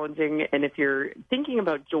little challenging, and if you're thinking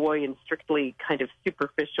about joy in strictly kind of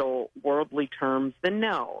superficial, worldly terms, then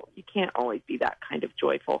no, you can't always be that kind of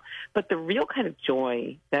joyful. But the real kind of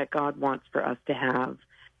joy that God wants for us to have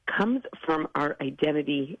comes from our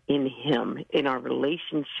identity in Him, in our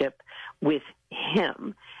relationship with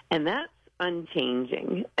Him. And that's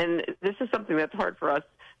unchanging. And this is something that's hard for us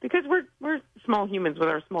because we're small humans with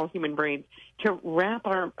our small human brains to wrap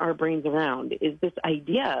our brains around, is this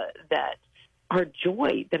idea that our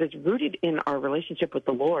joy that is rooted in our relationship with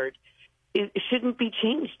the Lord shouldn't be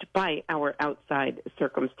changed by our outside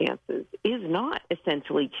circumstances, is not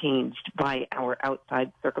essentially changed by our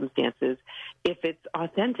outside circumstances if it's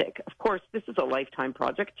authentic. Of course, this is a lifetime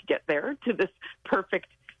project to get there, to this perfect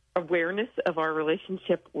awareness of our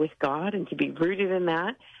relationship with God and to be rooted in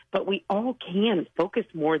that. But we all can focus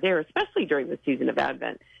more there, especially during the season of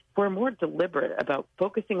Advent. If we're more deliberate about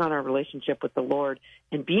focusing on our relationship with the Lord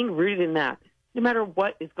and being rooted in that, no matter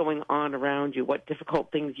what is going on around you, what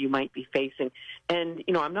difficult things you might be facing. And,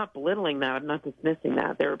 I'm not belittling that. I'm not dismissing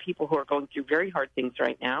that. There are people who are going through very hard things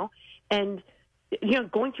right now. And,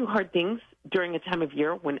 going through hard things during a time of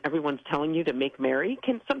year when everyone's telling you to make merry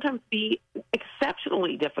can sometimes be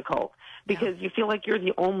exceptionally difficult because you feel like you're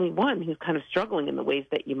the only one who's kind of struggling in the ways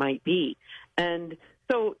that you might be. And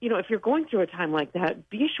so, if you're going through a time like that,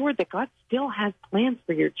 be assured that God still has plans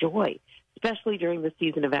for your joy, especially during the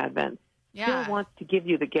season of Advent. Still wants to give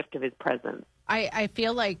you the gift of His presence. I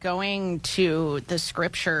feel like going to the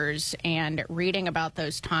scriptures and reading about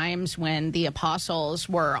those times when the apostles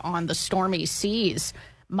were on the stormy seas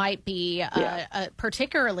might be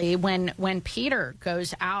particularly when Peter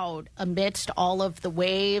goes out amidst all of the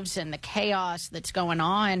waves and the chaos that's going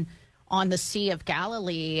on the Sea of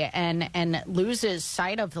Galilee and loses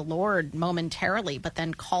sight of the Lord momentarily, but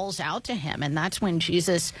then calls out to Him. And that's when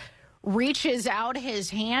Jesus reaches out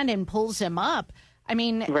His hand and pulls him up. I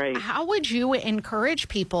mean, how would you encourage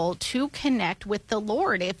people to connect with the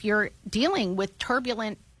Lord if you're dealing with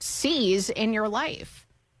turbulent seas in your life?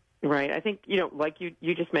 Right. I think, like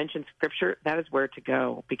you just mentioned, Scripture, that is where to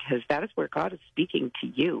go because that is where God is speaking to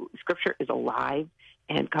you. Scripture is alive,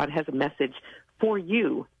 and God has a message for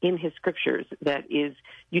you in His Scriptures that is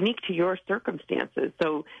unique to your circumstances.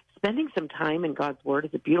 So spending some time in God's Word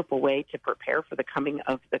is a beautiful way to prepare for the coming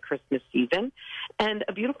of the Christmas season and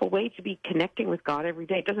a beautiful way to be connecting with God every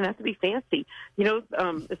day. It doesn't have to be fancy.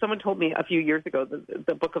 Someone told me a few years ago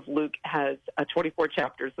the book of Luke has 24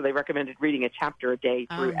 chapters, so they recommended reading a chapter a day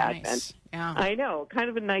through Advent. Yeah. I know, kind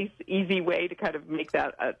of a nice, easy way to kind of make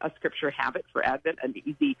that a Scripture habit for Advent, an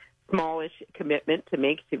easy, smallish commitment to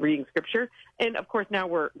make to reading Scripture. And, of course, now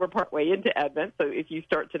we're partway into Advent, so if you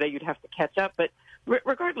start today, you'd have to catch up. But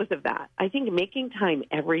regardless of that, I think making time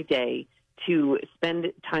every day to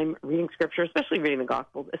spend time reading Scripture, especially reading the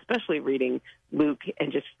Gospels, especially reading Luke,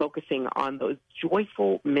 and just focusing on those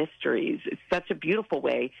joyful mysteries. It's such a beautiful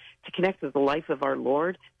way to connect with the life of our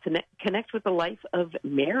Lord, to connect with the life of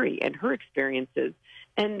Mary and her experiences,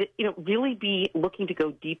 and, really be looking to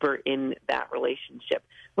go deeper in that relationship.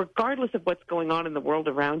 Regardless of what's going on in the world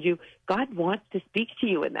around you, God wants to speak to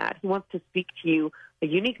you in that. He wants to speak to you a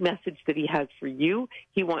unique message that he has for you.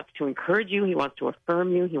 He wants to encourage you. He wants to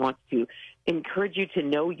affirm you. He wants to encourage you to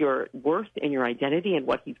know your worth and your identity and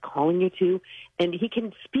what he's calling you to. And he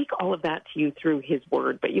can speak all of that to you through his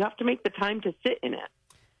word, but you have to make the time to sit in it.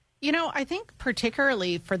 I think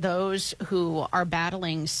particularly for those who are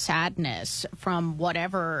battling sadness from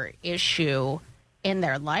whatever issue in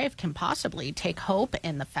their life can possibly take hope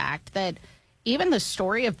in the fact that even the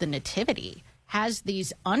story of the Nativity has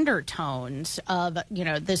these undertones of,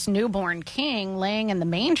 this newborn king laying in the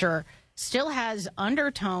manger still has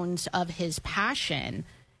undertones of his passion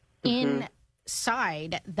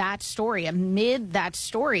inside that story. Amid that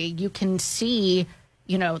story, you can see,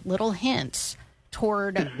 little hints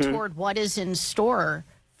toward what is in store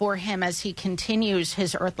for him as he continues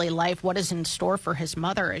his earthly life, what is in store for his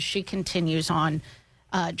mother as she continues on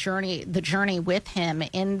the journey with him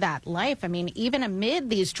in that life. I mean, even amid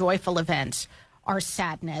these joyful events are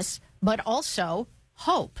sadness, but also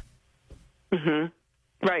hope.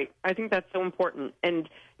 Right. I think that's so important. And,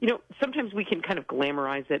 sometimes we can kind of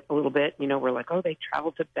glamorize it a little bit. We're like, oh, they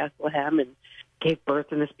traveled to Bethlehem and gave birth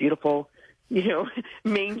in this beautiful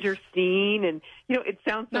manger scene, and it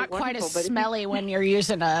sounds so not quite as but smelly when you're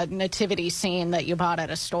using a nativity scene that you bought at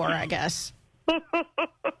a store, I guess.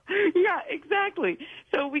 Yeah, exactly.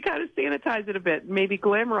 So we kind of sanitize it a bit, maybe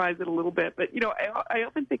glamorize it a little bit. But I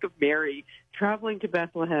often think of Mary traveling to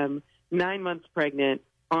Bethlehem, 9 months pregnant,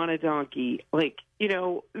 on a donkey.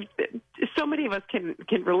 So many of us can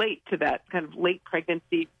relate to that kind of late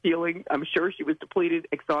pregnancy feeling. I'm sure she was depleted,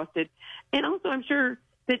 exhausted, and also I'm sure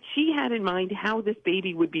that she had in mind how this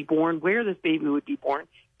baby would be born, where this baby would be born,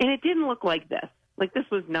 and it didn't look like this. Like this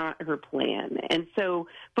was not her plan. And so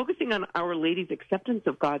focusing on Our Lady's acceptance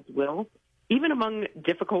of God's will, even among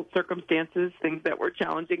difficult circumstances, things that were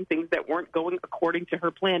challenging, things that weren't going according to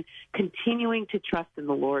her plan, continuing to trust in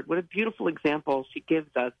the Lord. What a beautiful example she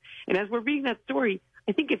gives us. And as we're reading that story,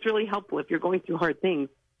 I think it's really helpful if you're going through hard things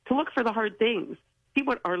to look for the hard things. See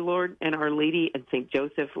what our Lord and Our Lady and St.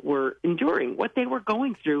 Joseph were enduring, what they were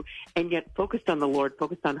going through, and yet focused on the Lord,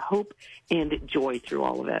 focused on hope and joy through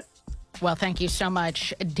all of it. Well, thank you so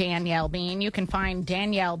much, Danielle Bean. You can find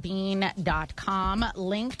DanielleBean.com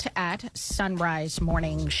linked at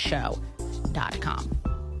sunrisemorningshow.com.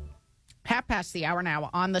 1:30 now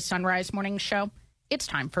on the Sunrise Morning Show. It's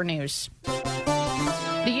time for news.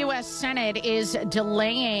 The U.S. Senate is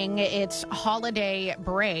delaying its holiday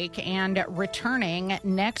break and returning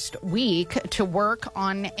next week to work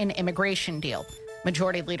on an immigration deal.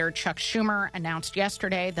 Majority Leader Chuck Schumer announced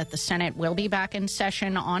yesterday that the Senate will be back in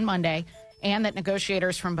session on Monday and that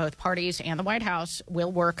negotiators from both parties and the White House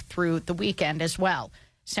will work through the weekend as well.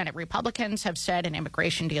 Senate Republicans have said an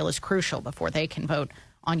immigration deal is crucial before they can vote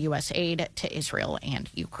on U.S. aid to Israel and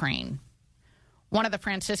Ukraine. One of the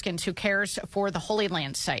Franciscans who cares for the Holy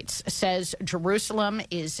Land sites says Jerusalem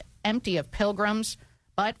is empty of pilgrims,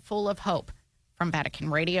 but full of hope. From Vatican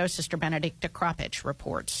Radio, Sister Benedicta Kropich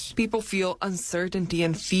reports. People feel uncertainty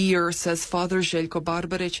and fear, says Father Željko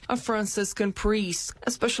Barbarić, a Franciscan priest,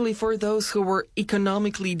 especially for those who were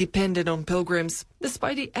economically dependent on pilgrims.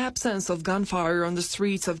 Despite the absence of gunfire on the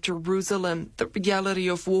streets of Jerusalem, the reality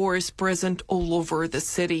of war is present all over the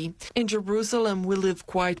city. In Jerusalem, we live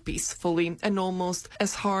quite peacefully and almost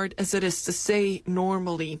as hard as it is to say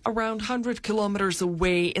normally. Around 100 kilometers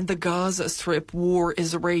away in the Gaza Strip, war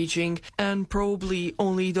is raging, and probably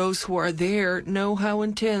only those who are there know how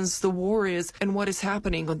intense the war is and what is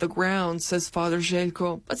happening on the ground, says Father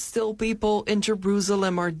Željko. But still, people in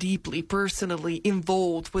Jerusalem are deeply personally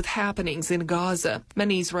involved with happenings in Gaza.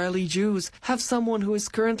 Many Israeli Jews have someone who is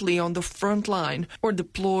currently on the front line or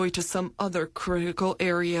deployed to some other critical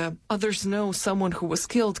area. Others know someone who was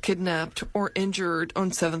killed, kidnapped, or injured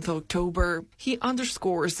on 7th October. He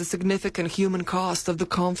underscores the significant human cost of the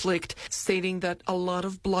conflict, stating that a lot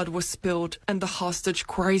of blood was spilled and the hostage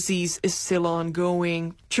crisis is still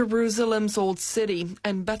ongoing. Jerusalem's old city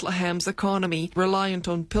and Bethlehem's economy, reliant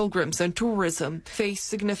on pilgrims and tourism, face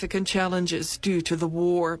significant challenges due to the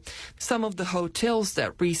war. Some of the hotels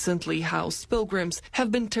that recently housed pilgrims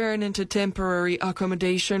have been turned into temporary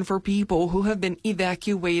accommodation for people who have been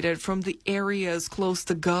evacuated from the areas close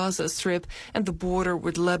to Gaza Strip and the border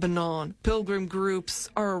with Lebanon. Pilgrim groups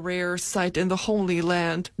are a rare sight in the Holy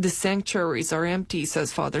Land. The sanctuaries are empty,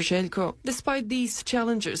 says Father Željko. Despite these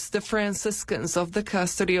challenges, the Franciscans of the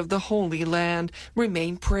Custody of the Holy Land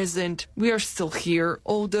remain present. We are still here,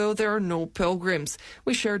 although there are no pilgrims.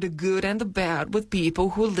 We share the good and the bad with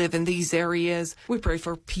people who live in these areas. says, "We pray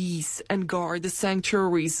for peace and guard the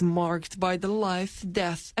sanctuaries marked by the life,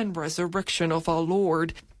 death, and resurrection of our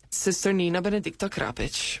Lord." Sister Nina Benedicta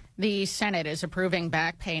Krapic. The Senate is approving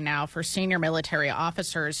back pay now for senior military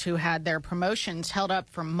officers who had their promotions held up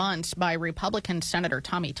for months by Republican Senator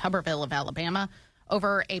Tommy Tuberville of Alabama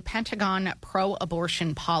over a Pentagon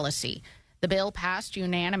pro-abortion policy. The bill passed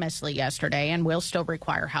unanimously yesterday and will still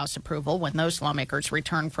require House approval when those lawmakers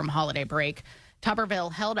return from holiday break.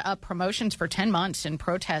 Tuberville held up promotions for 10 months in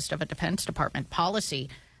protest of a Defense Department policy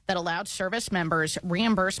that allowed service members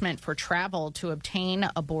reimbursement for travel to obtain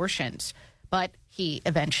abortions, but he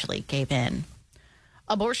eventually gave in.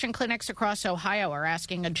 Abortion clinics across Ohio are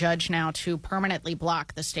asking a judge now to permanently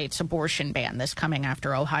block the state's abortion ban, this coming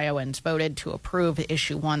after Ohioans voted to approve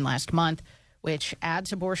Issue 1 last month, which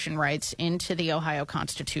adds abortion rights into the Ohio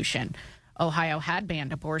Constitution. Ohio had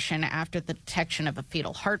banned abortion after the detection of a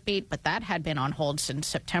fetal heartbeat, but that had been on hold since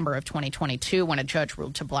September of 2022 when a judge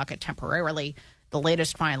ruled to block it temporarily. The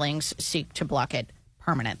latest filings seek to block it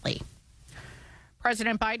permanently.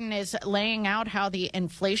 President Biden is laying out how the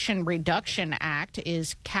Inflation Reduction Act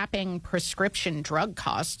is capping prescription drug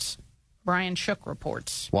costs. Brian Shook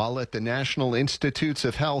reports. While at the National Institutes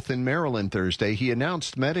of Health in Maryland Thursday, he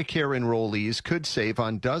announced Medicare enrollees could save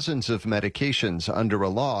on dozens of medications under a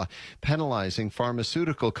law penalizing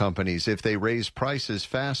pharmaceutical companies if they raise prices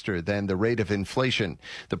faster than the rate of inflation.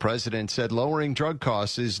 The president said lowering drug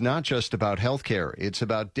costs is not just about health care. It's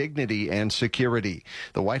about dignity and security.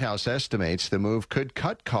 The White House estimates the move could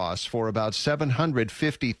cut costs for about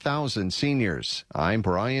 750,000 seniors. I'm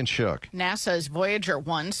Brian Shook. NASA's Voyager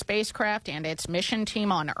 1 spacecraft and its mission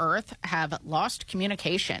team on Earth have lost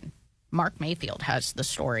communication. Mark Mayfield has the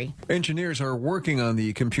story. Engineers are working on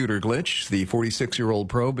the computer glitch. The 46-year-old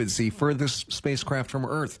probe is the furthest spacecraft from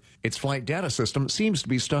Earth. Its flight data system seems to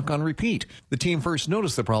be stuck on repeat. The team first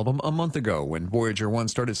noticed the problem a month ago when Voyager 1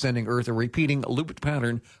 started sending Earth a repeating looped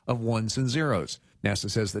pattern of ones and zeros.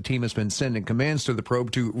 NASA says the team has been sending commands to the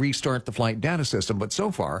probe to restart the flight data system, but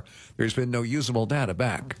so far, there's been no usable data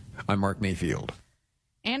back. I'm Mark Mayfield.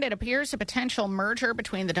 And it appears a potential merger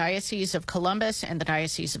between the Diocese of Columbus and the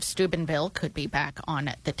Diocese of Steubenville could be back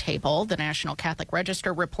on the table. The National Catholic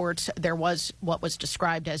Register reports there was what was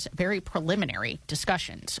described as very preliminary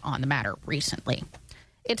discussions on the matter recently.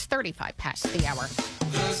 It's 35 past the hour.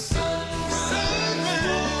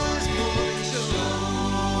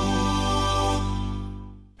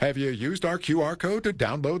 Have you used our QR code to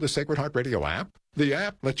download the Sacred Heart Radio app? The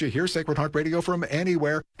app lets you hear Sacred Heart Radio from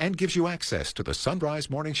anywhere and gives you access to the Sunrise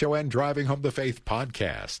Morning Show and Driving Home the Faith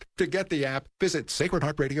podcast. To get the app, visit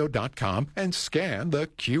sacredheartradio.com and scan the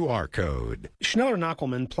QR code. Schneller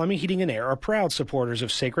Knockelman Plumbing, Heating, and Air are proud supporters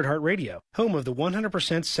of Sacred Heart Radio, home of the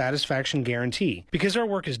 100% satisfaction guarantee, because our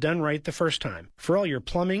work is done right the first time. For all your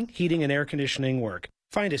plumbing, heating, and air conditioning work,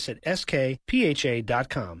 find us at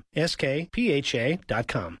skpha.com.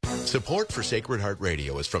 skpha.com. Support for Sacred Heart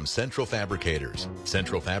Radio is from Central Fabricators.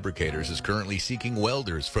 Central Fabricators is currently seeking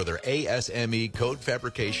welders for their ASME code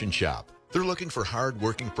fabrication shop. They're looking for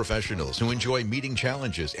hard-working professionals who enjoy meeting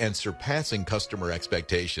challenges and surpassing customer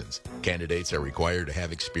expectations. Candidates are required to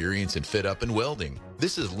have experience in fit-up and welding.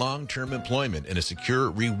 This is long-term employment in a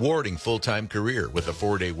secure, rewarding full-time career with a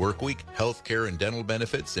 4-day work week, health care and dental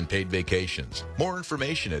benefits, and paid vacations. More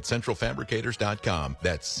information at centralfabricators.com.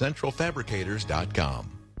 That's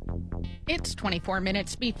centralfabricators.com. It's 24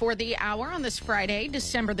 minutes before the hour on this Friday,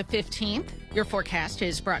 December the 15th. Your forecast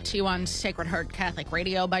is brought to you on Sacred Heart Catholic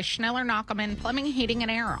Radio by Schneller Knockelman Plumbing, Heating,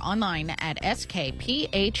 and Air, online at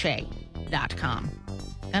skpha.com.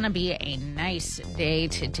 Gonna be a nice day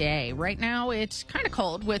today. Right now, it's kind of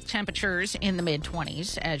cold with temperatures in the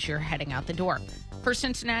mid-20s as you're heading out the door. For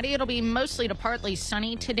Cincinnati, it'll be mostly to partly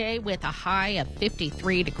sunny today with a high of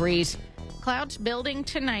 53 degrees. Clouds building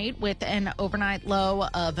tonight with an overnight low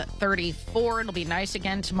of 34. It'll be nice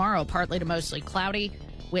again tomorrow, partly to mostly cloudy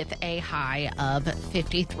with a high of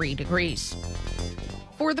 53 degrees.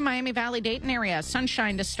 For the Miami Valley-Dayton area,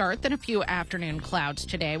 sunshine to start, then a few afternoon clouds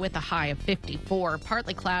today with a high of 54.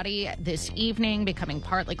 Partly cloudy this evening, becoming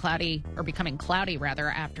cloudy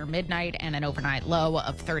after midnight, and an overnight low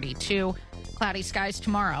of 32. Cloudy skies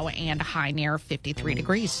tomorrow and a high near 53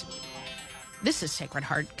 degrees. This is Sacred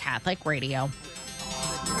Heart Catholic Radio.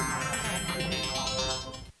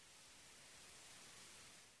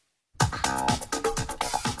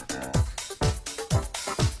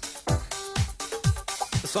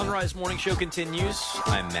 The Sunrise Morning Show continues.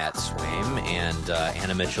 I'm Matt Swaim, and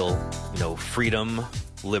Anna Mitchell. Freedom,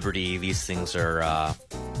 liberty, these things are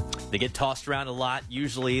They get tossed around a lot.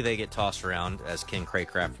 Usually they get tossed around, as Ken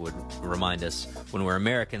Craycraft would remind us. When we're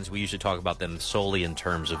Americans, we usually talk about them solely in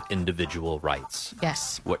terms of individual rights.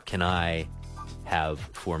 Yes. What can I have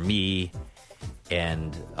for me,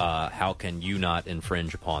 and how can you not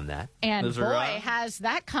infringe upon that? And Those boy, are, has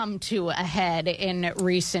that come to a head in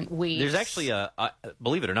recent weeks. there's actually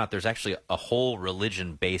believe it or not, there's actually a whole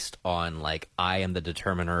religion based on, like, I am the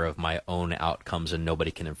determiner of my own outcomes and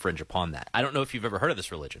nobody can infringe upon that. I don't know if you've ever heard of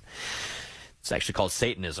this religion. It's actually called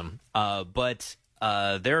Satanism. But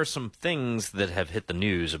there are some things that have hit the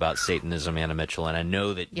news about Satanism, Anna Mitchell, and I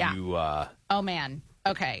know that you... oh, man.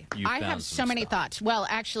 Okay. You I found have some so many thoughts. Well,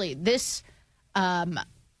 actually, this... I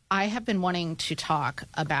have been wanting to talk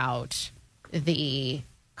about the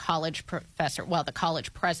college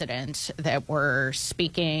presidents that were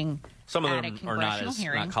speaking Some of at them a are not congressional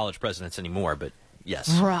hearing. not college presidents anymore, but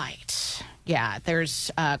yes. Right. Yeah, there's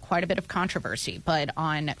quite a bit of controversy. But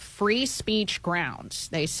on free speech grounds,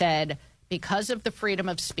 they said because of the freedom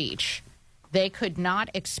of speech, they could not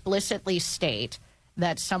explicitly state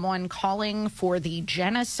that someone calling for the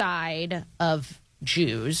genocide of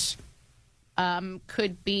Jews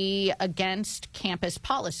could be against campus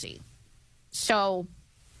policy. So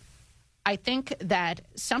I think that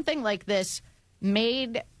something like this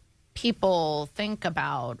made people think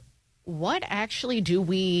about what actually do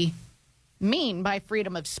we mean by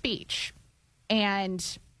freedom of speech? And,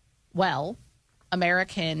 well,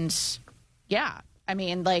 Americans, I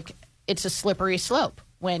mean, like, it's a slippery slope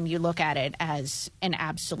when you look at it as an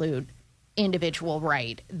absolute individual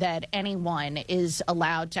right that anyone is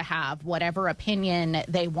allowed to have whatever opinion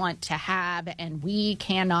they want to have, and we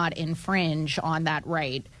cannot infringe on that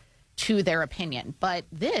right to their opinion. But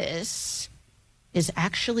this is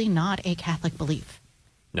actually not a Catholic belief.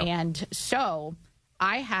 No. And so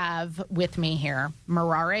I have with me here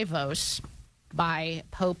Mirare Vos by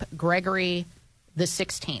Pope Gregory the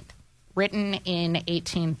 16th, written in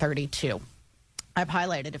 1832. I've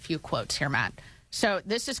highlighted a few quotes here, Matt. So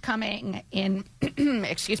this is coming in,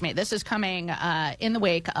 this is coming in the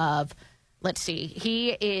wake of, let's see, he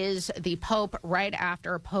is the Pope right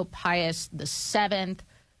after Pope Pius VII,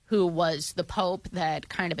 who was the Pope that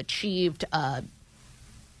kind of achieved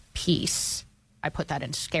peace, I put that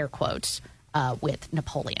in scare quotes, with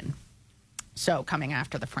Napoleon. So coming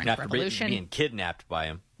after the French Revolution. Being kidnapped by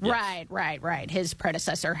him. Yes. Right. His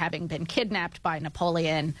predecessor having been kidnapped by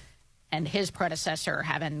Napoleon, and his predecessor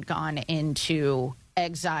having gone into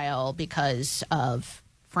exile because of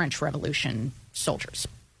French Revolution soldiers.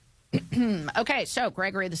 Okay, so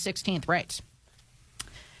Gregory the 16th writes,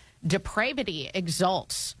 depravity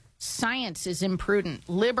exalts, science is imprudent,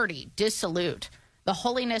 liberty dissolute. The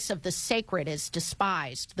holiness of the sacred is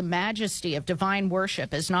despised. The majesty of divine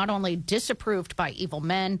worship is not only disapproved by evil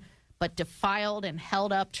men, but defiled and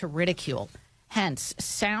held up to ridicule. Hence,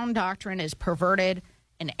 sound doctrine is perverted,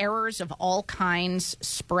 and errors of all kinds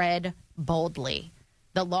spread boldly.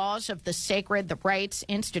 The laws of the sacred, the rites,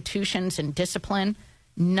 institutions, and discipline,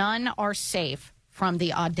 none are safe from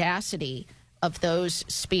the audacity of those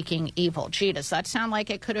speaking evil. Gee, does that sound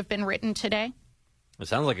like it could have been written today? It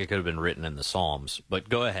sounds like it could have been written in the Psalms, but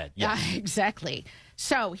go ahead. Yeah, exactly.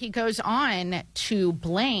 So he goes on to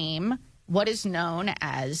blame what is known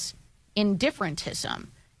as indifferentism.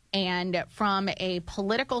 And from a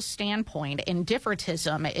political standpoint,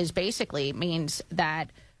 indifferentism is basically means that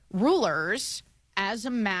rulers, as a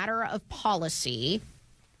matter of policy,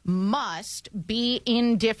 must be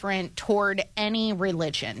indifferent toward any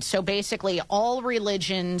religion. So basically, all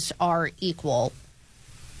religions are equal,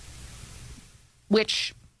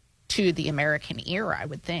 which to the American ear, I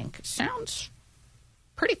would think, sounds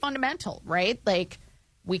pretty fundamental, right? Like,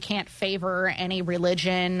 we can't favor any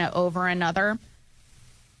religion over another.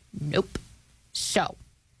 Nope. So,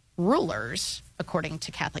 rulers, according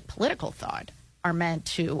to Catholic political thought, are meant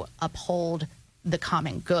to uphold the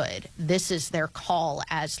common good. This is their call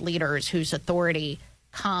as leaders whose authority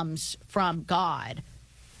comes from God.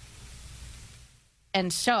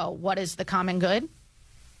 And so, what is the common good,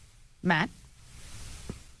 Matt?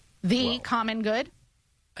 Common good?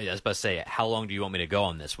 I was about to say, how long do you want me to go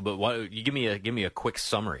on this? But you give me a quick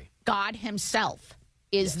summary. God himself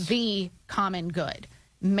is the common good.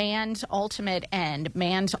 Man's ultimate end,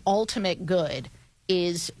 man's ultimate good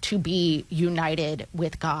is to be united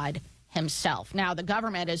with God himself. Now, the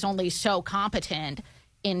government is only so competent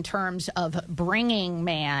in terms of bringing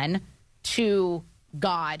man to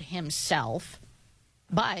God himself,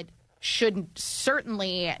 but should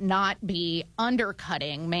certainly not be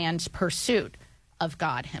undercutting man's pursuit of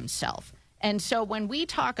God himself. And so when we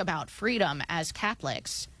talk about freedom as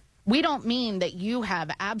Catholics, we don't mean that you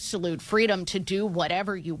have absolute freedom to do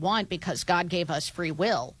whatever you want because God gave us free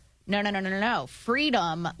will. No.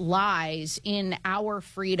 Freedom lies in our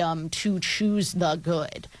freedom to choose the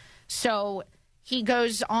good. So he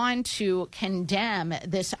goes on to condemn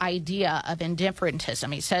this idea of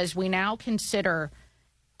indifferentism. He says, we now consider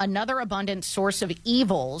another abundant source of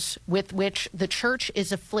evils with which the church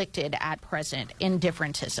is afflicted at present,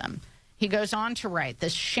 indifferentism. He goes on to write,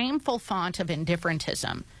 this shameful font of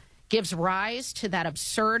indifferentism gives rise to that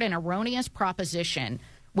absurd and erroneous proposition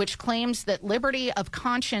which claims that liberty of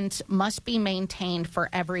conscience must be maintained for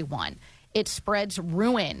everyone. It spreads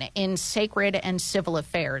ruin in sacred and civil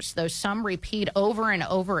affairs, though some repeat over and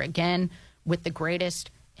over again with the greatest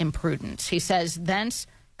imprudence. He says, thence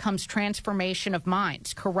comes transformation of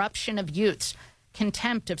minds, corruption of youths,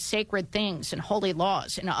 contempt of sacred things and holy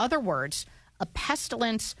laws. In other words, a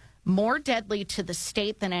pestilence more deadly to the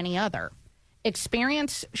state than any other.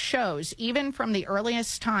 Experience shows, even from the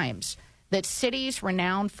earliest times, that cities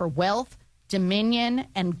renowned for wealth, dominion,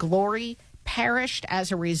 and glory perished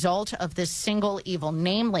as a result of this single evil,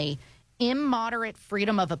 namely immoderate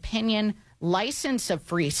freedom of opinion, license of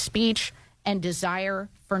free speech, and desire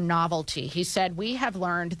for novelty. He said, we have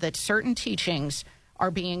learned that certain teachings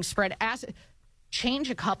are being spread as... Change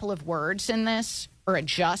a couple of words in this, or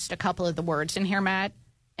adjust a couple of the words in here, Matt,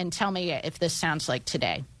 and tell me if this sounds like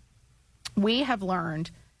today. We have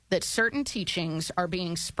learned that certain teachings are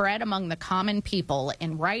being spread among the common people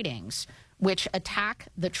in writings which attack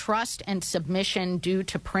the trust and submission due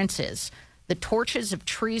to princes. The torches of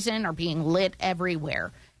treason are being lit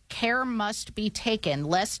everywhere. Care must be taken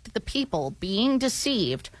lest the people, being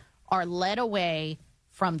deceived, are led away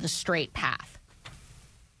from the straight path.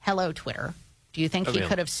 Hello, Twitter. Do you think he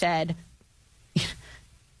could have said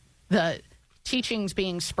the teachings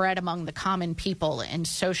being spread among the common people in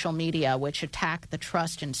social media which attack the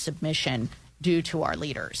trust and submission due to our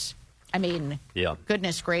leaders? I mean,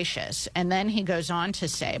 goodness gracious. And then he goes on to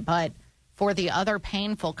say, but for the other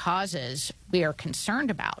painful causes we are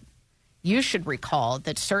concerned about, you should recall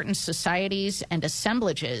that certain societies and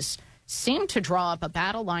assemblages seem to draw up a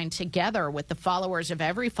battle line together with the followers of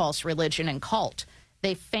every false religion and cult.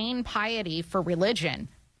 They feign piety for religion,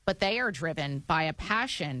 but they are driven by a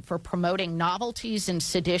passion for promoting novelties and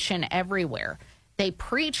sedition everywhere. They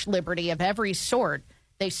preach liberty of every sort.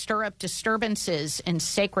 They stir up disturbances in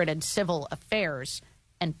sacred and civil affairs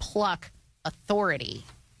and pluck authority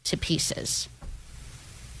to pieces.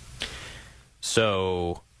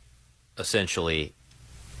 So, essentially,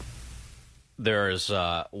 there's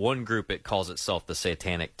one group, it calls itself the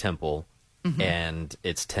Satanic Temple, and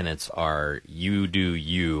its tenets are, you do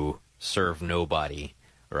you, serve nobody.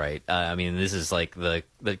 Right. I mean, this is like the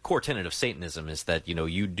core tenet of Satanism is that, you know,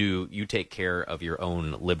 you take care of your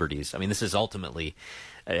own liberties. I mean, this is ultimately,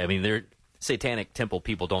 I mean, they're Satanic Temple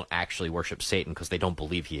people don't actually worship Satan because they don't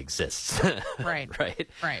believe he exists. Right.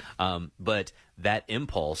 Right. But that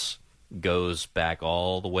impulse goes back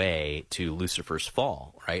all the way to Lucifer's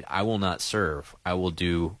fall, right? I will not serve. I will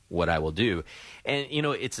do what I will do. And, you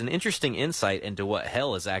know, it's an interesting insight into what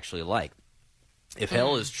hell is actually like. If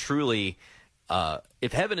hell is truly...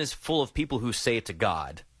 if heaven is full of people who say to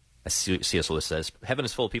God, as C.S. Lewis says, heaven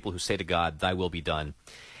is full of people who say to God, thy will be done,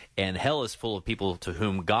 and hell is full of people to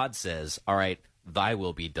whom God says, all right, thy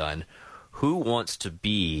will be done, who wants to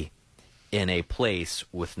be in a place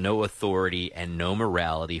with no authority and no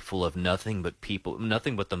morality, full of nothing but people,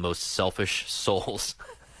 nothing but the most selfish souls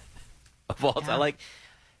of all time? Like,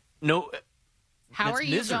 no... How are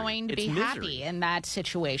you going to be happy in that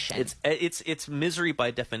situation? It's misery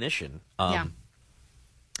by definition.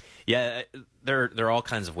 Yeah, there are all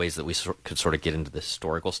kinds of ways that we could sort of get into the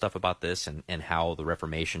historical stuff about this and how the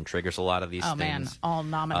Reformation triggers a lot of these things. Man, all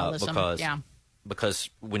nominalism. Because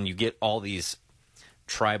when you get all these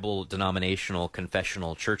tribal, denominational,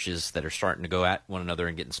 confessional churches that are starting to go at one another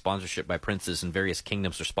and getting sponsorship by princes and various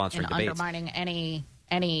kingdoms are sponsoring debates, undermining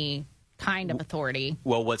any kind of authority.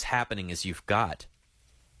 Well, what's happening is you've got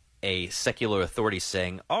a secular authority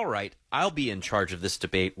saying, all right, I'll be in charge of this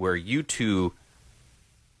debate where you two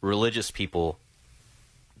religious people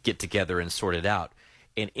get together and sort it out.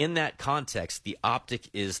 And in that context, the optic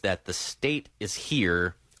is that the state is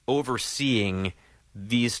here overseeing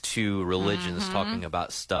these two religions talking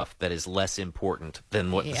about stuff that is less important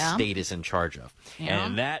than what the state is in charge of.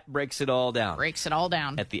 And that breaks it all down.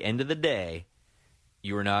 At the end of the day,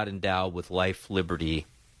 you are not endowed with life, liberty,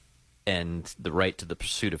 and the right to the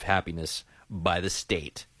pursuit of happiness by the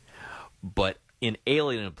state, but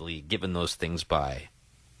inalienably given those things by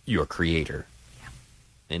your creator.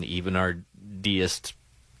 And even our deist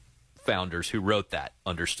founders who wrote that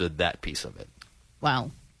understood that piece of it.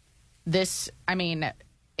 Well,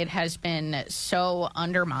 it has been so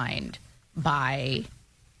undermined by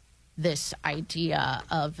this idea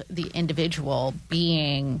of the individual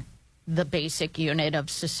being the basic unit of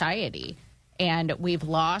society. And we've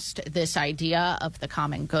lost this idea of the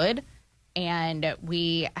common good, and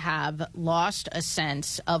we have lost a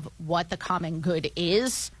sense of what the common good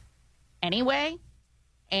is anyway.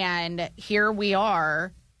 And here we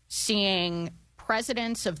are seeing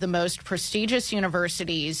presidents of the most prestigious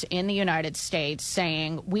universities in the United States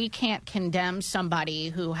saying we can't condemn somebody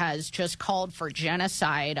who has just called for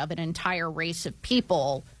genocide of an entire race of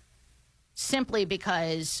people simply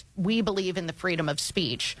because we believe in the freedom of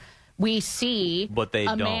speech. We see but they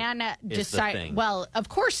a don't, man is the decide. thing. Well, of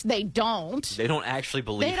course they don't. They don't actually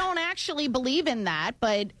believe. They don't actually believe in that,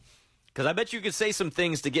 but Because I bet you could say some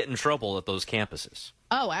things to get in trouble at those campuses.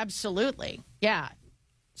 oh, absolutely. Yeah.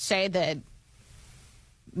 Say that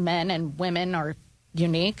men and women are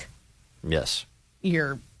unique. Yes.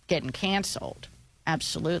 You're getting canceled.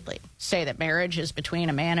 Absolutely. Say that marriage is between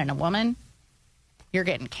a man and a woman. You're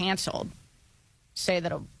getting canceled. Say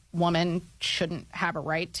that a woman shouldn't have a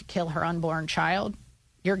right to kill her unborn child.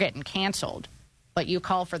 You're getting canceled. But you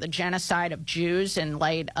call for the genocide of Jews in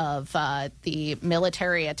light of the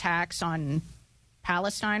military attacks on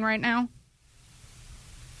Palestine right now?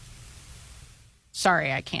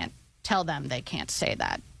 Sorry, I can't tell them they can't say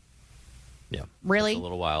that. Yeah. Really? It's a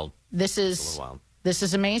little wild. This It's a little wild.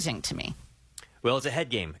 is amazing to me. Well, it's a head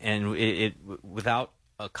game, and it without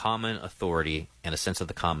a common authority and a sense of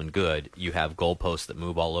the common good, you have goalposts that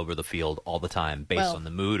move all over the field all the time based Well- on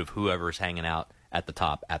the mood of whoever's hanging out at the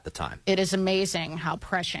top at the time. It is amazing how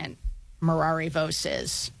prescient Morari Vos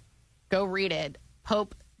is. Go read it.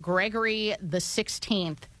 Pope Gregory the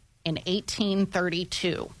 16th in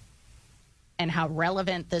 1832, and how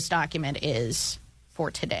relevant this document is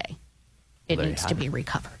for today. It There you needs to have be it.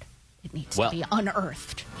 recovered. It needs Well- to be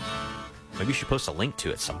unearthed. Maybe you should post a link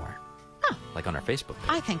to it somewhere, like on our Facebook page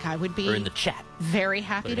I think I would be or in the chat. very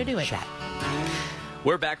happy Put to it in do the it. chat.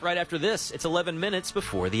 We're back right after this. It's 11 minutes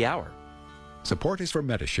before the hour. Support is for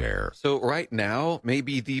Metashare. So right now may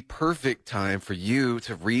be the perfect time for you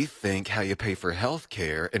to rethink how you pay for health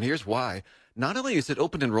care. And here's why. Not only is it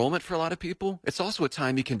open enrollment for a lot of people, it's also a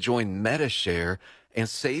time you can join Metashare and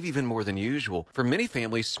save even more than usual. For many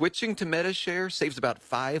families, switching to Metashare saves about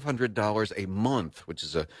 $500 a month, which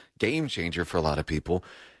is a game changer for a lot of people.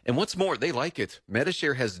 And what's more, they like it.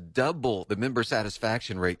 Metashare has double the member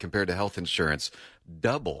satisfaction rate compared to health insurance.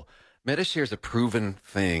 Double. Metashare is a proven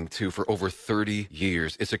thing, too, for over 30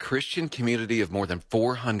 years. It's a Christian community of more than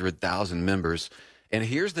 400,000 members. And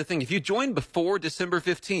here's the thing. If you join before December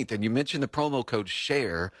 15th and you mention the promo code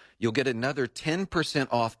SHARE, you'll get another 10%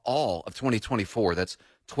 off all of 2024. That's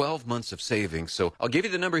 12 months of savings. So I'll give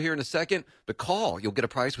you the number here in a second, but call. You'll get a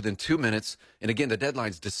price within 2 minutes. And again, the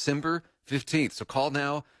deadline's December 15th. So call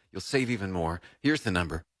now. You'll save even more. Here's the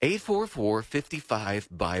number.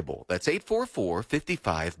 844-55-BIBLE. That's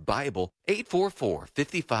 844-55-BIBLE.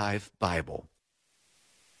 844-55-BIBLE.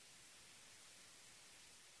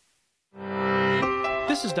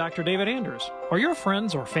 This is Dr. David Anders. Are your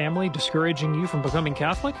friends or family discouraging you from becoming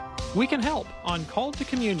Catholic? We can help on Called to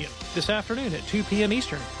Communion this afternoon at 2 p.m.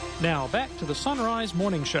 Eastern. Now back to the Sunrise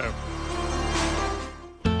Morning Show.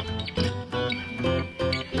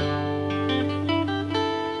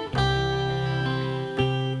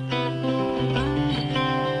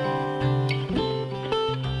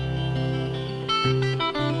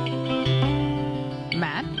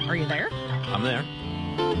 Matt, are you there? I'm there.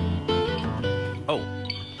 Oh,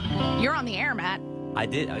 You're on the air, Matt. I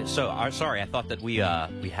did. Sorry. I thought that we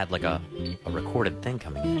had like a recorded thing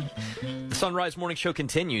coming in. The Sunrise Morning Show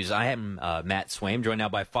continues. I am Matt Swaim, joined now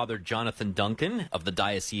by Father Jonathan Duncan of the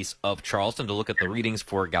Diocese of Charleston to look at the readings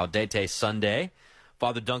for Gaudete Sunday.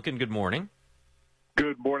 Father Duncan, good morning.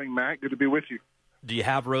 Good morning, Matt. Good to be with you. Do you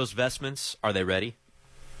have rose vestments? Are they ready?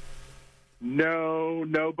 No,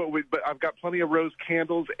 but I've got plenty of rose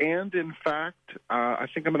candles, and in fact, I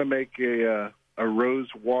think I'm going to make a rose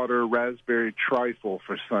water raspberry trifle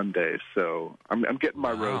for Sunday. So I'm getting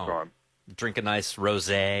my rose on. Drink a nice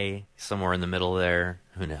rosé somewhere in the middle there.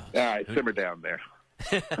 Who knows? All right, simmer down there.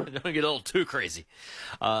 Don't get a little too crazy.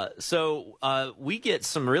 So we get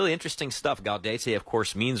some really interesting stuff. Gaudete, of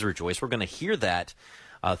course, means rejoice. We're going to hear that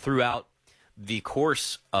throughout the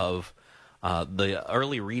course of the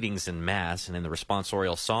early readings in Mass and in the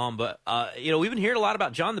responsorial psalm. But, we've been hearing a lot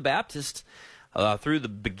about John the Baptist through the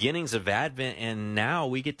beginnings of Advent, and now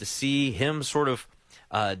we get to see him sort of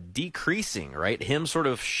decreasing, right? Him sort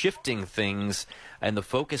of shifting things and the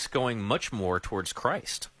focus going much more towards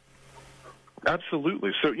Christ.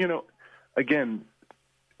 Absolutely. So, again,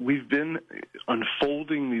 we've been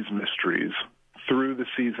unfolding these mysteries through the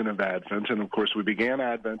season of Advent. And, of course, we began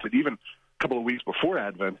Advent, and even a couple of weeks before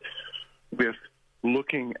Advent, with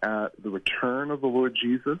looking at the return of the Lord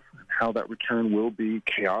Jesus and how that return will be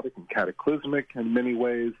chaotic and cataclysmic in many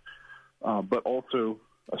ways, but also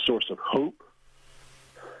a source of hope.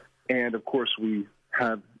 And, of course, we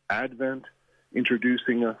have Advent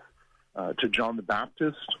introducing us to John the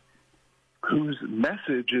Baptist, whose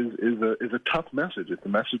message is a tough message. It's a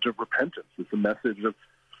message of repentance. It's a message of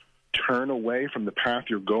turn away from the path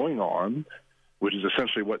you're going on, which is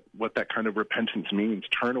essentially what that kind of repentance means.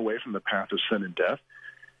 Turn away from the path of sin and death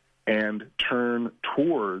and turn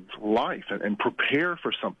towards life and prepare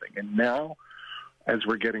for something. And now, as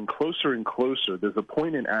we're getting closer and closer, there's a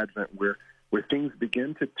point in Advent where things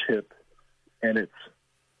begin to tip, and it's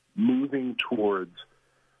moving towards,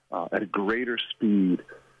 at a greater speed,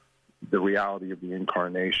 the reality of the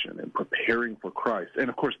incarnation and preparing for Christ. And,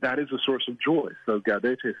 of course, that is a source of joy. So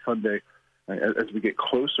Gaudete Sunday, as we get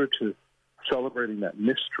closer to celebrating that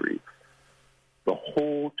mystery, the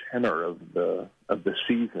whole tenor of the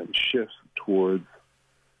season shifts towards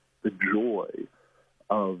the joy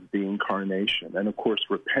of the incarnation. And, of course,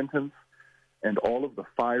 repentance and all of the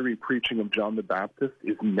fiery preaching of John the Baptist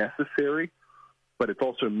is necessary, but it's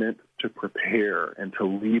also meant to prepare and to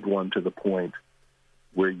lead one to the point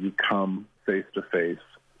where you come face to face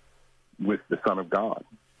with the Son of God.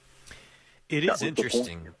 It is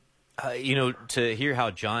interesting, to hear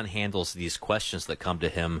how John handles these questions that come to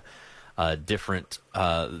him, different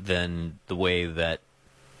than the way that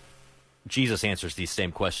Jesus answers these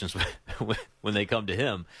same questions when they come to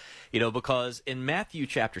him. Because in Matthew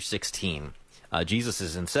chapter 16, Jesus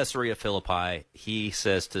is in Caesarea Philippi. He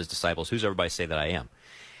says to his disciples, "Who's everybody say that I am?"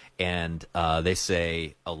 And they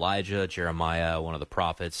say Elijah, Jeremiah, one of the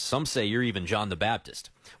prophets. Some say you're even John the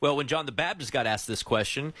Baptist. Well, when John the Baptist got asked this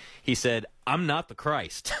question, he said, "I'm not the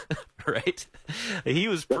Christ," right? He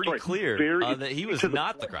was pretty clear that he was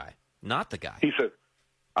not the guy. Not the guy. He said,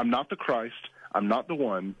 "I'm not the Christ. I'm not the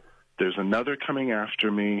one. There's another coming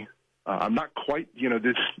after me. I'm not quite,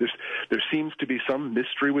 there seems to be some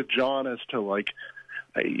mystery with John as to,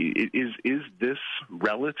 is this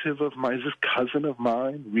relative of mine, is this cousin of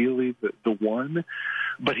mine really the one?"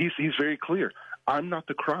 But he's very clear. I'm not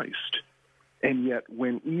the Christ. And yet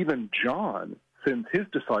when even John sends his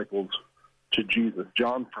disciples to Jesus,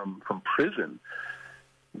 John from prison,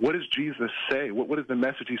 what does Jesus say? What is the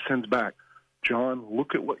message he sends back? John,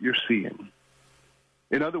 look at what you're seeing.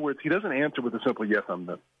 In other words, he doesn't answer with a simple, yes, I'm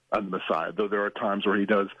the Messiah, though there are times where he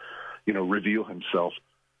does, reveal himself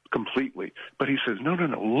completely. But he says, no,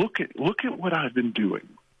 look at what I've been doing.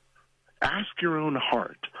 Ask your own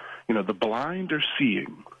heart. The blind are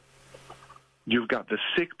seeing. You've got the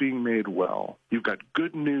sick being made well. You've got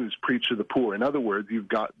good news preached to the poor. In other words, you've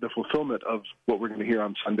got the fulfillment of what we're going to hear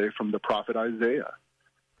on Sunday from the prophet Isaiah.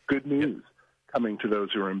 Good news coming to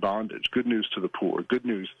those who are in bondage. Good news to the poor. Good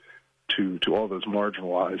news to all those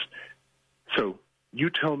marginalized. So you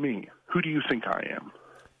tell me, who do you think I am?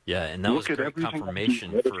 Yeah, and that was great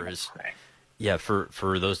confirmation for his. Yeah,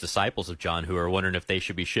 for those disciples of John who are wondering if they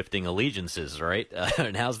should be shifting allegiances, right?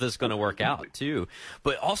 And how's this going to work out too?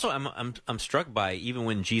 But also, I'm struck by even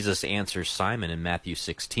when Jesus answers Simon in Matthew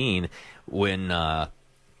 16, when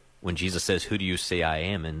Jesus says, "Who do you say I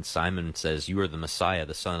am?" and Simon says, "You are the Messiah,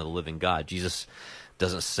 the Son of the living God." Jesus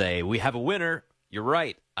doesn't say, "We have a winner. You're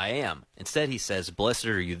right, I am." Instead, he says, "Blessed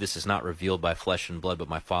are you. This is not revealed by flesh and blood, but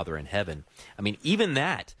my Father in heaven." I mean, even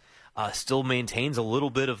that still maintains a little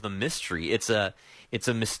bit of the mystery. It's a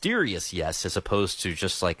mysterious yes, as opposed to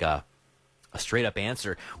just like a straight up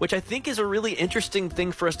answer, which I think is a really interesting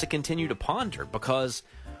thing for us to continue to ponder, because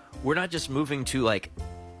we're not just moving to like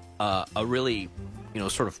a really,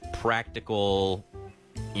 sort of practical,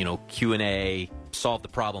 Q&A, solve the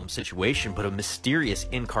problem situation, but a mysterious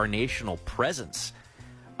incarnational presence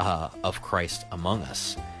of Christ among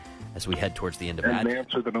us as we head towards the end of Advent. An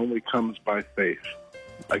answer that only comes by faith.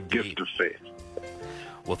 A gift of faith.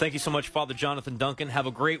 Well, thank you so much, Father Jonathan Duncan. Have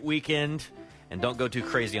a great weekend, and don't go too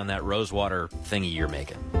crazy on that rosewater thingy you're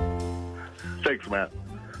making. Thanks, Matt.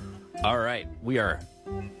 All right, we are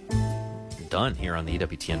done here on the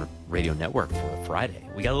EWTN Radio Network for Friday.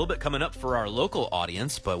 We got a little bit coming up for our local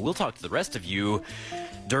audience, but we'll talk to the rest of you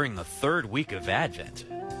during the third week of Advent.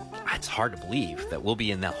 It's hard to believe that we'll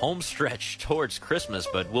be in the home stretch towards Christmas,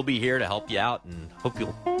 but we'll be here to help you out, and hope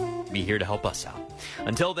you'll be here to help us out.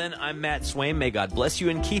 Until then, I'm Matt Swaim. May God bless you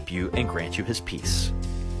and keep you and grant you his peace.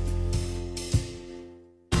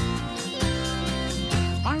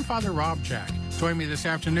 I'm Father Rob Jack. Join me this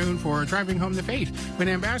afternoon for Driving Home the Faith when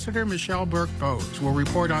Ambassador Michelle Burke-Bowes will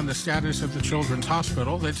report on the status of the Children's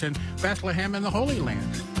Hospital that's in Bethlehem in the Holy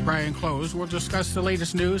Land. Brian Close will discuss the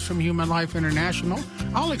latest news from Human Life International.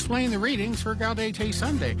 I'll explain the readings for Gaudete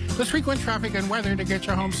Sunday, with frequent traffic and weather to get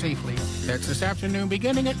you home safely. That's this afternoon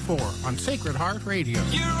beginning at 4 on Sacred Heart Radio.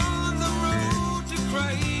 You're on the road to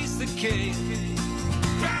Christ the King.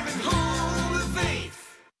 Driving home the faith.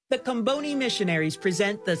 The Comboni Missionaries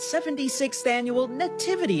present the 76th Annual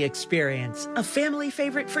Nativity Experience, a family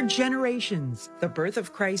favorite for generations. The birth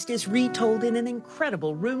of Christ is retold in an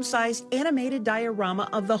incredible room-sized animated diorama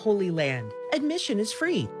of the Holy Land. Admission is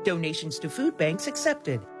free. Donations to food banks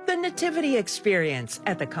accepted. The Nativity Experience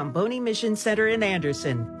at the Comboni Mission Center in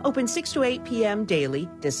Anderson. Open 6 to 8 p.m. daily,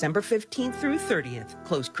 December 15th through 30th.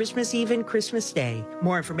 Closed Christmas Eve and Christmas Day.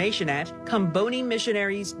 More information at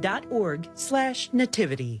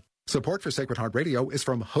combonimissionaries.org/nativity. Support for Sacred Heart Radio is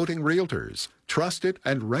from Hoting Realtors, trusted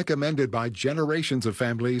and recommended by generations of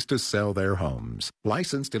families to sell their homes.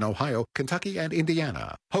 Licensed in Ohio, Kentucky, and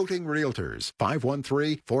Indiana. Hoting Realtors,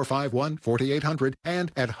 513-451-4800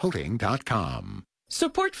 and at hoting.com.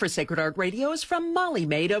 Support for Sacred Heart Radio is from Molly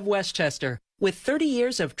Maid of Westchester. With 30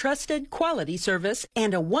 years of trusted quality service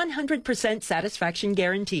and a 100% satisfaction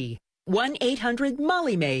guarantee.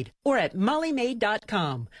 1-800-MOLLY-MAID or at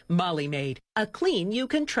mollymaid.com. Molly Maid, a clean you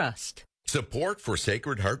can trust. Support for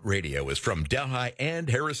Sacred Heart Radio is from Delhi and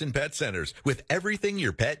Harrison Pet Centers, with everything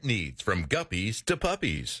your pet needs, from guppies to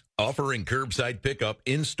puppies. Offering curbside pickup,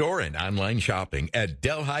 in-store, and online shopping at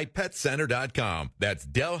DelhiPetCenter.com. That's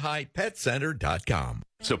DelhiPetCenter.com.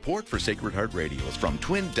 Support for Sacred Heart Radio is from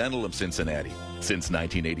Twin Dental of Cincinnati. Since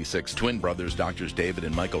 1986, twin brothers Drs. David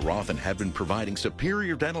and Michael Rothen have been providing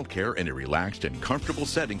superior dental care in a relaxed and comfortable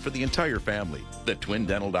setting for the entire family. The twin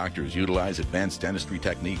dental doctors utilize advanced dentistry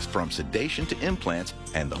techniques from sedation to implants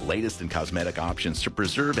and the latest in cosmetic options to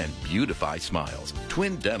preserve and beautify smiles.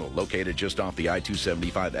 Twin Dental, located just off the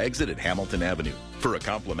I-275 exit at Hamilton Avenue. For a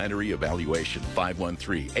complimentary evaluation,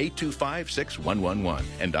 513-825-6111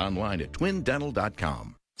 and online at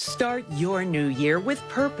twindental.com. Start your new year with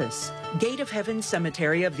purpose. Gate of Heaven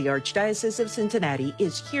Cemetery of the Archdiocese of Cincinnati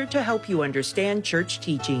is here to help you understand church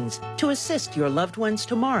teachings, to assist your loved ones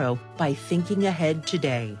tomorrow by thinking ahead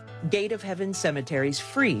today. Gate of Heaven Cemetery's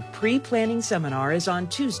free pre-planning seminar is on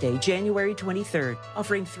Tuesday, January 23rd,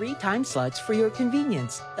 offering 3 time slots for your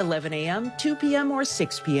convenience, 11 a.m., 2 p.m., or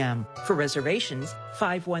 6 p.m. For reservations,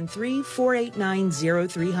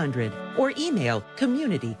 513-489-0300 or email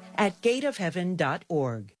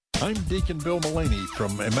community@gateofheaven.org. I'm Deacon Bill Mullaney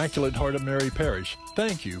from Immaculate Heart of Mary Parish.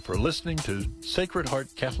 Thank you for listening to Sacred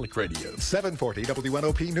Heart Catholic Radio. 740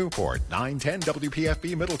 WNOP Newport, 910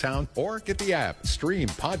 WPFB Middletown, or get the app, stream,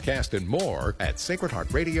 podcast, and more at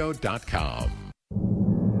sacredheartradio.com.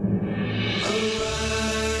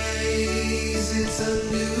 Arise, it's a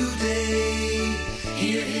new day.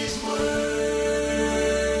 Hear his word,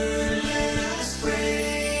 let us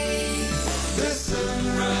pray. The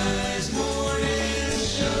Sunrise Morning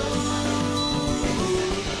Show.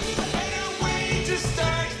 Better way to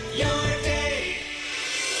start your day.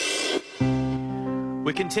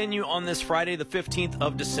 We continue on this Friday, the 15th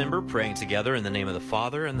of December, praying together in the name of the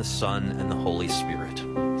Father, and the Son, and the Holy Spirit.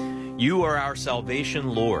 You are our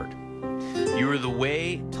salvation, Lord. You are the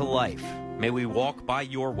way to life. May we walk by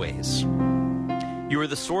your ways. You are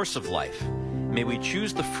the source of life. May we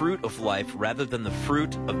choose the fruit of life rather than the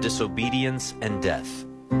fruit of disobedience and death.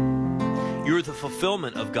 You are the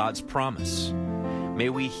fulfillment of God's promise. May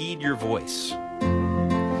we heed your voice.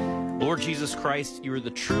 Lord Jesus Christ, you are the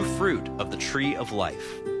true fruit of the tree of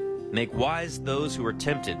life. Make wise those who are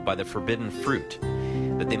tempted by the forbidden fruit,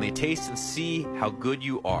 that they may taste and see how good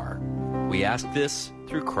you are. We ask this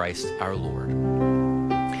through Christ our Lord.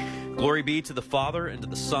 Glory be to the Father, and to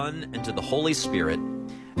the Son, and to the Holy Spirit,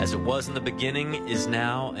 as it was in the beginning, is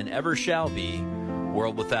now, and ever shall be,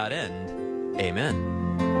 world without end. Amen.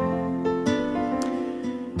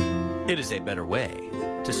 It is a better way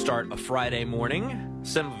to start a Friday morning.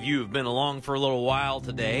 Some of you have been along for a little while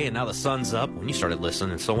today, and now the sun's up. When you started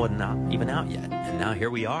listening, the sun wasn't even out yet. And now here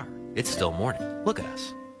we are. It's still morning. Look at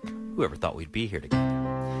us. Whoever thought we'd be here together?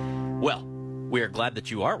 Well, we are glad that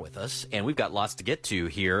you are with us, and we've got lots to get to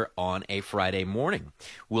here on a Friday morning.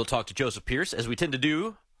 We'll talk to Joseph Pierce, as we tend to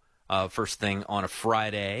do first thing on a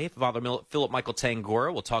Friday. Father Philip Michael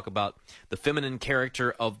Tangora will talk about the feminine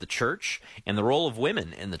character of the church and the role of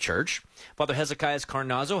women in the church. Father Hezekiah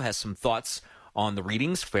Carnazzo has some thoughts on the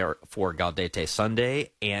readings for Gaudete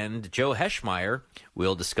Sunday, and Joe Heschmeyer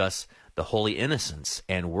will discuss the Holy Innocents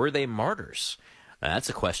and were they martyrs? That's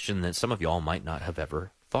a question that some of y'all might not have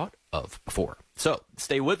ever thought of before. So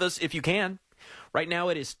stay with us if you can. Right now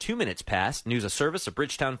it is 2 minutes past. News, a service of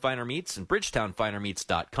Bridgetown Finer Meats and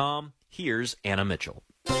BridgetownFinerMeats.com. Here's Anna Mitchell.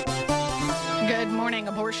 Good morning.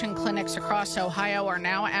 Abortion clinics across Ohio are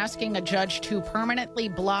now asking a judge to permanently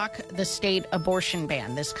block the state abortion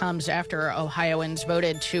ban. This comes after Ohioans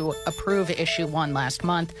voted to approve Issue 1 last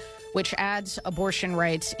month, which adds abortion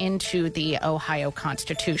rights into the Ohio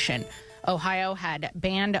Constitution. Ohio had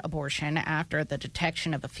banned abortion after the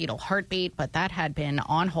detection of a fetal heartbeat, but that had been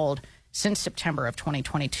on hold since September of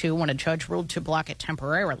 2022 when a judge ruled to block it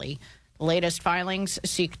temporarily. The latest filings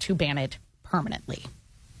seek to ban it permanently.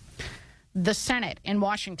 The Senate in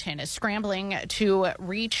Washington is scrambling to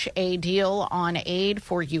reach a deal on aid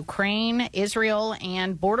for Ukraine, Israel,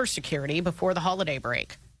 and border security before the holiday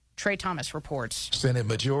break. Trey Thomas reports. Senate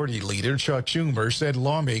Majority Leader Chuck Schumer said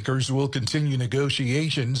lawmakers will continue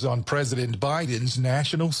negotiations on President Biden's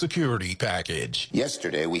national security package.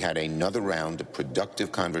 Yesterday, we had another round of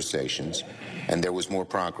productive conversations, and there was more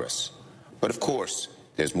progress. But of course,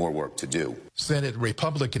 there's more work to do. Senate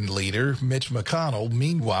Republican leader Mitch McConnell,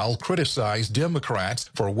 meanwhile, criticized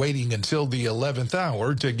Democrats for waiting until the 11th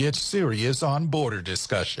hour to get serious on border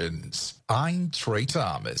discussions. I'm Trey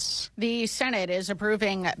Thomas. The Senate is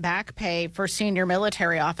approving back pay for senior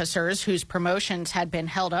military officers whose promotions had been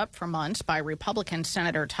held up for months by Republican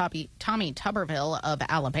Senator Tommy Tuberville of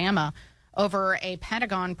Alabama over a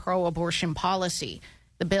Pentagon pro-abortion policy.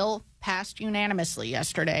 The bill passed unanimously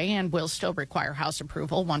yesterday and will still require House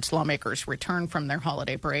approval once lawmakers return from their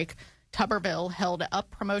holiday break. Tuberville held up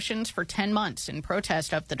promotions for 10 months in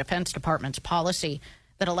protest of the Defense Department's policy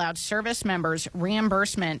that allowed service members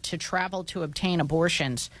reimbursement to travel to obtain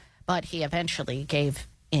abortions, but he eventually gave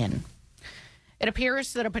in. It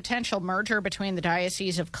appears that a potential merger between the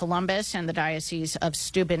Diocese of Columbus and the Diocese of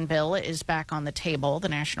Steubenville is back on the table. The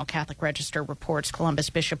National Catholic Register reports Columbus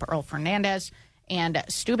Bishop Earl Fernandez and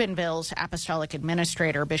Steubenville's Apostolic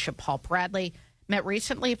Administrator, Bishop Paul Bradley, met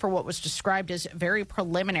recently for what was described as very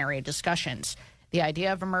preliminary discussions. The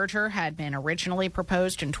idea of a merger had been originally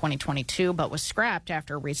proposed in 2022, but was scrapped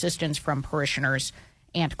after resistance from parishioners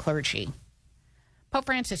and clergy. Pope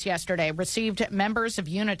Francis yesterday received members of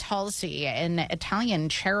Unitalsi, an Italian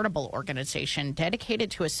charitable organization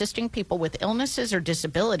dedicated to assisting people with illnesses or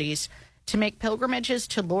disabilities to make pilgrimages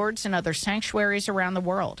to Lourdes and other sanctuaries around the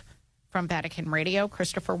world. From Vatican Radio,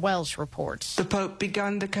 Christopher Wells reports. The Pope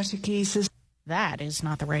began the catechesis. That is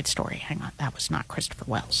not the right story. Hang on, that was not Christopher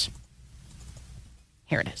Wells.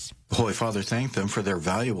 Here it is. The Holy Father thanked them for their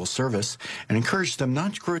valuable service and encouraged them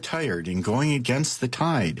not to grow tired in going against the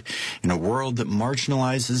tide in a world that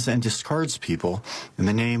marginalizes and discards people in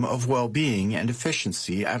the name of well-being and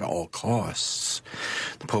efficiency at all costs.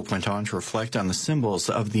 The Pope went on to reflect on the symbols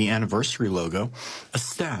of the anniversary logo, a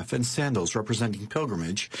staff and sandals representing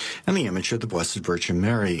pilgrimage, and the image of the Blessed Virgin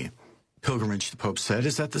Mary. Pilgrimage, the Pope said,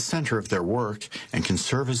 is at the center of their work and can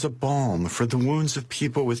serve as a balm for the wounds of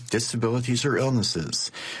people with disabilities or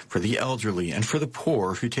illnesses, for the elderly, and for the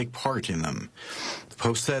poor who take part in them. The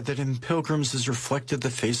Pope said that in pilgrims is reflected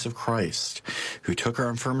the face of Christ, who took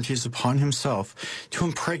our infirmities upon himself to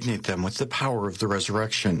impregnate them with the power of the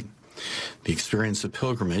resurrection. The experience of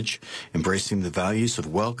pilgrimage, embracing the values of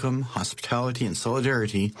welcome, hospitality, and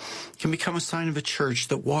solidarity, can become a sign of a church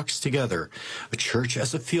that walks together, a church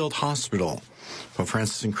as a field hospital. Pope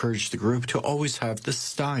Francis encouraged the group to always have this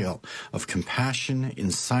style of compassion in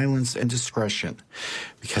silence and discretion,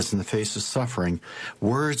 because in the face of suffering,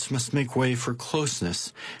 words must make way for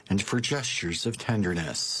closeness and for gestures of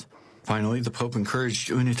tenderness. Finally, the Pope encouraged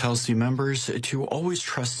Unitalsi members to always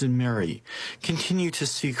trust in Mary. Continue to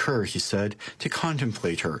seek her, he said, to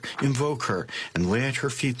contemplate her, invoke her, and lay at her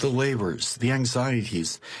feet the labors, the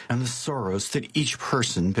anxieties, and the sorrows that each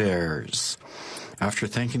person bears. After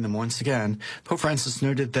thanking them once again, Pope Francis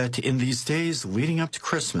noted that in these days leading up to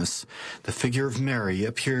Christmas, the figure of Mary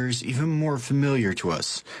appears even more familiar to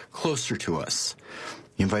us, closer to us.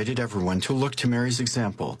 He invited everyone to look to Mary's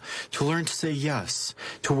example, to learn to say yes,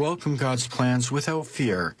 to welcome God's plans without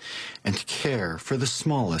fear, and to care for the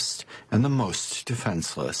smallest and the most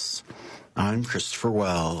defenseless. I'm Christopher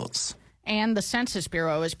Wells. And the Census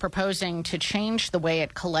Bureau is proposing to change the way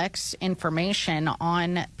it collects information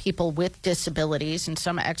on people with disabilities, and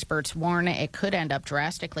some experts warn it could end up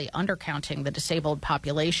drastically undercounting the disabled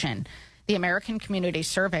population. The American Community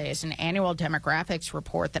Survey is an annual demographics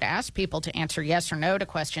report that asks people to answer yes or no to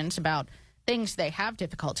questions about things they have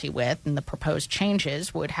difficulty with, and the proposed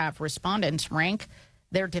changes would have respondents rank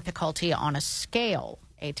their difficulty on a scale.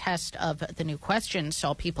 A test of the new questions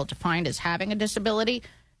saw people defined as having a disability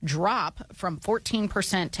drop from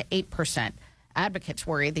 14% to 8%. Advocates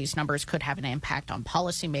worry these numbers could have an impact on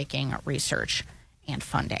policymaking, research, and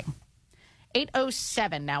funding.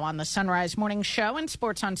 8:07 now on the Sunrise Morning Show, and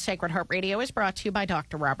Sports on Sacred Heart Radio is brought to you by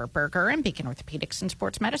Dr. Robert Berger and Beacon Orthopedics and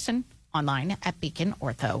Sports Medicine, online at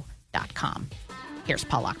beaconortho.com. Here's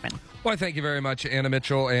Paul Lockman. Well, thank you very much, Anna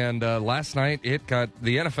Mitchell. And last night, the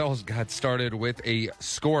NFL got started with a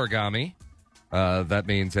scoregami. That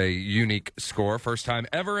means a unique score. First time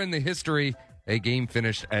ever in the history, a game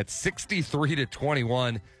finished at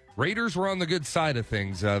 63-21. Raiders were on the good side of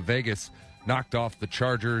things. Vegas knocked off the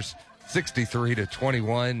Chargers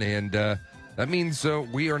 63-21, and that means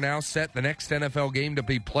we are now set. The next NFL game to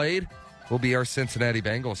be played will be our Cincinnati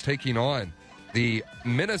Bengals taking on the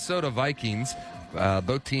Minnesota Vikings.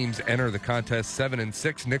 Both teams enter the contest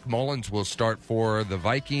 7-6. Nick Mullins will start for the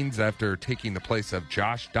Vikings after taking the place of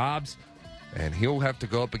Josh Dobbs, and he'll have to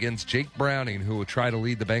go up against Jake Browning, who will try to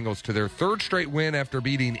lead the Bengals to their third straight win after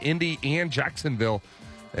beating Indy and Jacksonville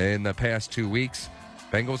in the past 2 weeks.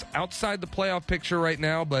 Bengals outside the playoff picture right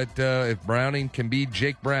now, but if Browning can beat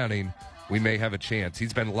Jake Browning, we may have a chance.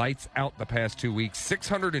 He's been lights out the past 2 weeks,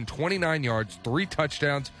 629 yards, 3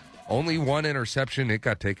 touchdowns, only 1 interception. It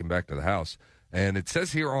got taken back to the house. And it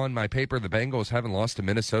says here on my paper the Bengals haven't lost to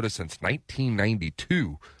Minnesota since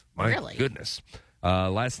 1992. My goodness.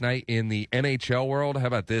 Last night in the NHL world, how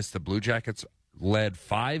about this? The Blue Jackets led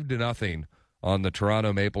 5-0 on the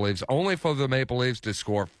Toronto Maple Leafs, only for the Maple Leafs to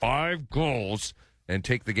score 5 goals and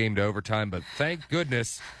take the game to overtime. But thank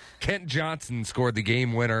goodness Kent Johnson scored the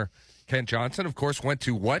game winner. Kent Johnson, of course, went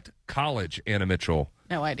to what college, Anna Mitchell?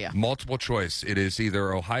 No idea. Multiple choice. It is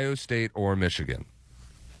either Ohio State or Michigan.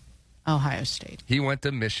 Ohio State. He went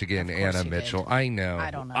to Michigan, Anna Mitchell. I know. I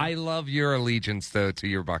don't know. I love your allegiance, though, to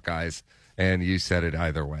your Buckeyes, and you said it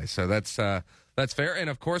either way. So that's fair. And,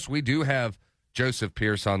 of course, we do have Joseph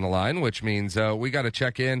Pierce on the line, which means we got to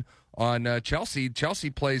check in on Chelsea. Chelsea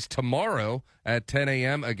plays tomorrow at 10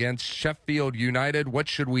 a.m. against Sheffield United. What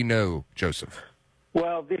should we know, Joseph?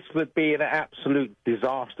 Well, this would be an absolute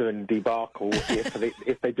disaster and debacle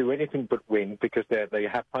if they do anything but win, because they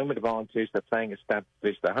have home advantage. They're playing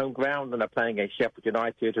established their home ground, and they're playing a Sheffield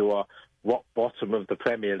United who are rock bottom of the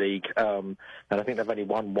Premier League. And I think they've only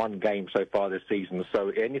won 1 game so far this season. So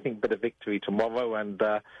anything but a victory tomorrow, and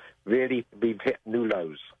really we've hit new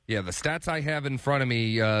lows. Yeah, the stats I have in front of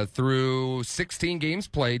me, through 16 games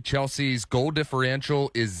played, Chelsea's goal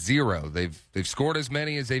differential is 0. They've scored as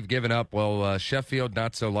many as they've given up. Well, Sheffield,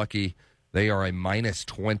 not so lucky. They are a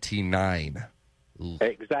 -29.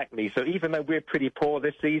 Exactly. So even though we're pretty poor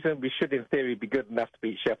this season, we should, in theory, be good enough to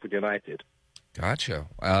beat Sheffield United. Gotcha.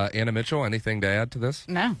 Anna Mitchell, anything to add to this?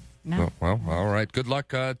 No. Well, all right. Good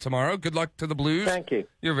luck tomorrow. Good luck to the Blues. Thank you.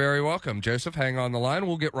 You're very welcome. Joseph, hang on the line.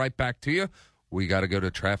 We'll get right back to you. We got to go to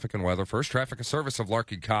traffic and weather first. Traffic, a service of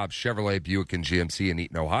Larkin Cobb, Chevrolet, Buick, and GMC in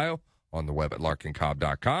Eaton, Ohio. On the web at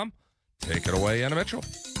larkincobb.com. Take it away, Anna Mitchell.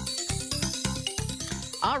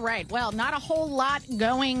 All right. Well, not a whole lot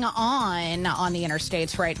going on the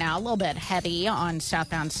interstates right now. A little bit heavy on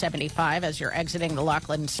southbound 75 as you're exiting the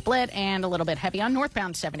Laughlin Split, and a little bit heavy on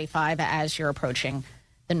northbound 75 as you're approaching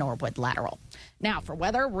the Norwood Lateral. Now, for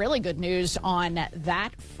weather, really good news on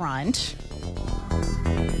that front.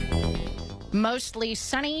 Mostly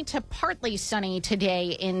sunny to partly sunny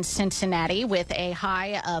today in Cincinnati with a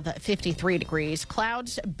high of 53 degrees.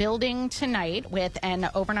 Clouds building tonight with an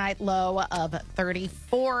overnight low of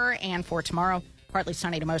 34. And for tomorrow, partly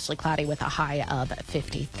sunny to mostly cloudy with a high of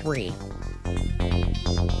 53.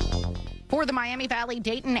 For the Miami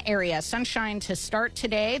Valley-Dayton area, sunshine to start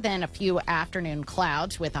today, then a few afternoon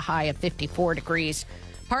clouds with a high of 54 degrees.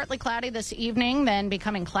 Partly cloudy this evening, then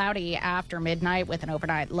becoming cloudy after midnight with an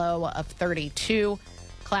overnight low of 32.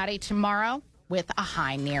 Cloudy tomorrow with a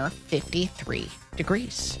high near 53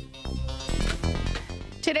 degrees.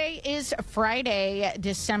 Today is Friday,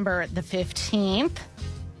 December the 15th.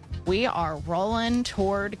 We are rolling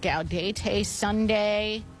toward Gaudete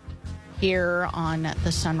Sunday here on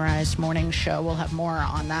the Sunrise Morning Show. We'll have more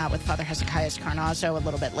on that with Father Hezekiah Carnazzo a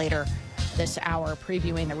little bit later this hour,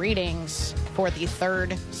 previewing the readings for the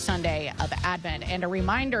 3rd Sunday of Advent. And a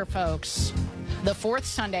reminder, folks, the 4th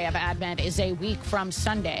Sunday of Advent is a week from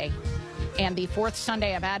Sunday, and the 4th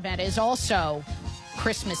Sunday of Advent is also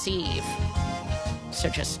Christmas Eve. So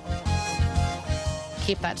just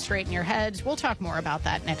keep that straight in your heads. We'll talk more about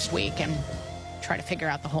that next week and try to figure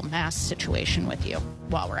out the whole Mass situation with you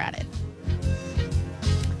while we're at it.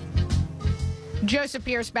 Joseph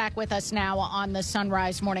Pierce back with us now on the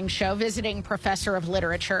Sunrise Morning Show, visiting professor of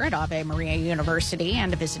literature at Ave Maria University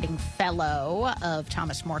and a visiting fellow of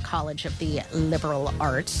Thomas More College of the Liberal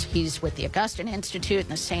Arts. He's with the Augustine Institute and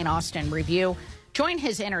the St. Austin Review. Join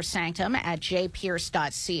his inner sanctum at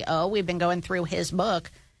jpierce.co. We've been going through his book,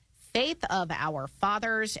 Faith of Our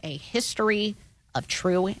Fathers, A History of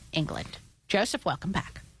True England. Joseph, welcome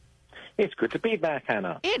back. It's good to be back,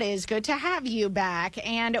 Hannah. It is good to have you back.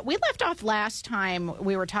 And we left off last time,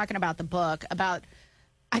 we were talking about the book, about,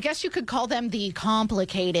 I guess you could call them the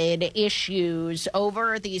complicated issues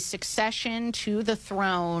over the succession to the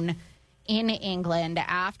throne in England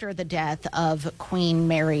after the death of Queen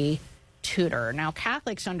Mary Tudor. Now,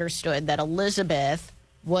 Catholics understood that Elizabeth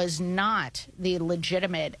was not the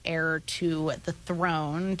legitimate heir to the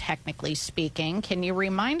throne, technically speaking. Can you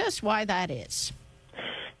remind us why that is?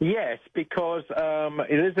 Yes, because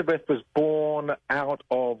Elizabeth was born out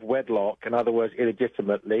of wedlock, in other words,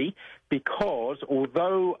 illegitimately, because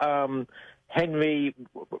although Henry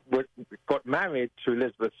got married to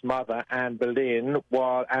Elizabeth's mother, Anne Boleyn,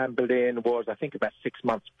 while Anne Boleyn was, I think, about 6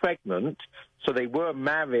 months pregnant, so they were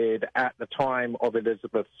married at the time of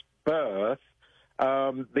Elizabeth's birth.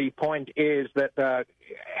 The point is that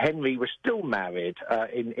Henry was still married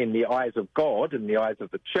in the eyes of God, in the eyes of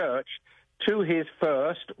the church, to his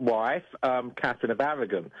first wife, Catherine of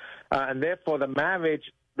Aragon, and therefore the marriage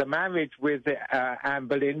with Anne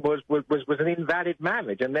Boleyn was an invalid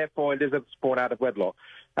marriage, and therefore Elizabeth was born out of wedlock.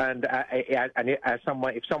 And as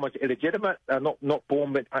someone, if someone's illegitimate, not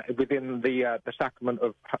born within the sacrament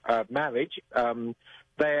of marriage,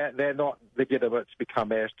 they're not legitimate to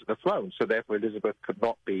become heirs to the throne. So therefore Elizabeth could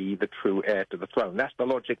not be the true heir to the throne. That's the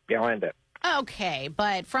logic behind it. Okay,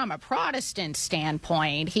 but from a Protestant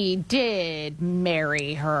standpoint, he did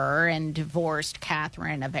marry her and divorced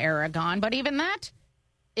Catherine of Aragon, but even that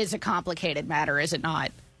is a complicated matter, is it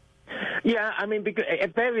not? Yeah, I mean, because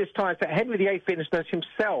at various times, Henry VIII, for instance,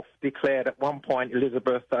 himself declared at one point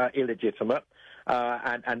Elizabeth illegitimate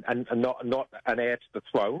and not an heir to the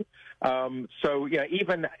throne. So, yeah,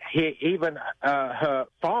 even her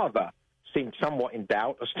father seemed somewhat in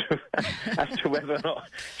doubt as to whether or not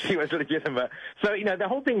she was legitimate. So, you know, the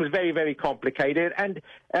whole thing was very, very complicated, and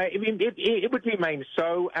it would remain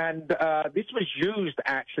so. And this was used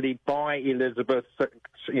actually by Elizabeth,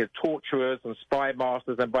 torturers and spy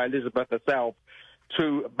masters, and by Elizabeth herself,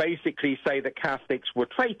 to basically say that Catholics were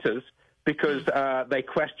traitors because they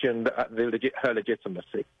questioned her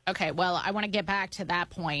legitimacy. Okay, well, I want to get back to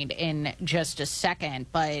that point in just a second,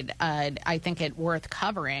 but I think it worth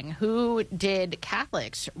covering. Who did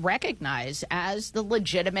Catholics recognize as the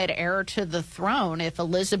legitimate heir to the throne if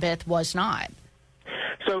Elizabeth was not?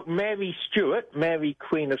 So Mary Stuart, Mary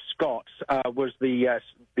Queen of Scots, was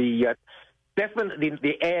definitely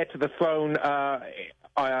the heir to the throne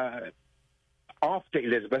after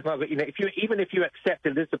Elizabeth. Even if you accept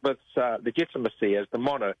Elizabeth's legitimacy as the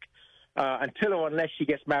monarch, until or unless she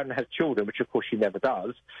gets married and has children, which of course she never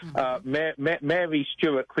does, Mary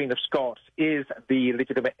Stuart, Queen of Scots, is the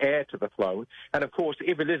legitimate heir to the throne. And of course,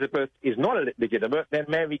 if Elizabeth is not legitimate, then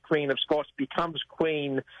Mary, Queen of Scots, becomes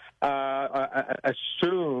queen as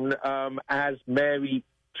soon as Mary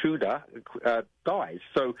Tudor dies.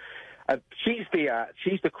 So she's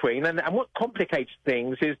the queen, and what complicates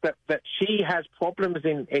things is that she has problems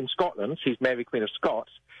in Scotland. She's Mary, Queen of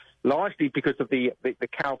Scots, largely because of the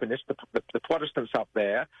Calvinists, the Protestants up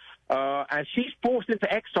there, and she's forced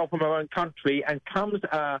into exile from her own country and comes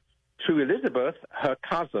to Elizabeth, her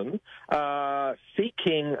cousin,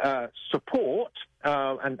 seeking support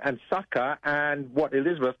and succor, and what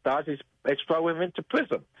Elizabeth does is throw him into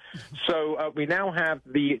prison. So we now have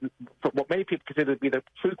what many people consider to be the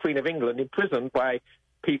true Queen of England imprisoned by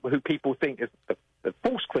people who people think is the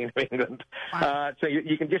false Queen of England. Wow. So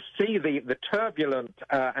you can just see the turbulent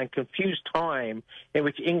and confused time in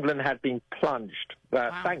which England had been plunged,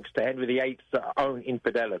 thanks to Henry VIII's own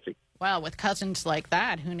infidelity. Well, with cousins like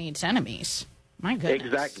that, who needs enemies? My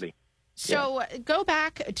goodness. Exactly. So go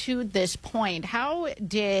back to this point. How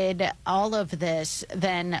did all of this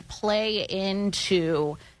then play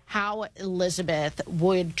into how Elizabeth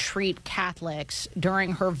would treat Catholics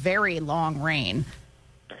during her very long reign?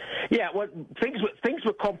 Yeah, well, things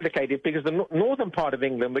were complicated because the northern part of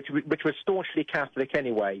England, which was staunchly Catholic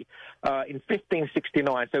anyway, in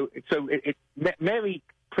 1569. Mary,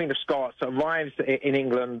 Queen of Scots, arrives in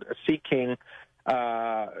England seeking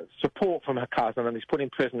support from her cousin, and is put in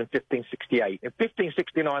prison in 1568. In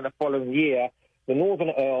 1569, the following year, the northern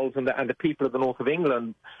earls and the people of the north of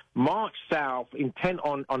England marched south, intent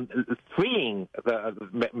on freeing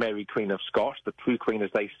the Mary, Queen of Scots, the true queen as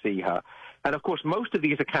they see her. And of course, most of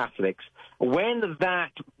these are Catholics. When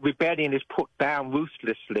that rebellion is put down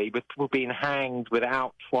ruthlessly, with people being hanged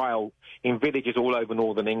without trial in villages all over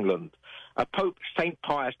northern England, Pope St.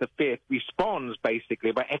 Pius V responds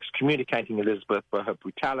basically by excommunicating Elizabeth for her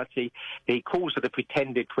brutality. He calls her the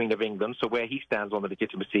pretended Queen of England, so where he stands on the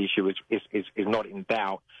legitimacy issue is not in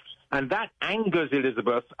doubt. And that angers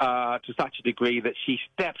Elizabeth to such a degree that she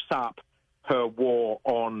steps up her war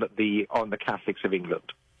on the Catholics of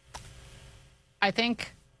England. I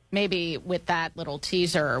think maybe with that little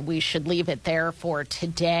teaser, we should leave it there for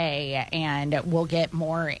today, and we'll get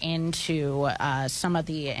more into some of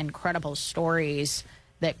the incredible stories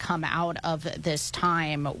that come out of this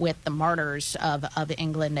time with the martyrs of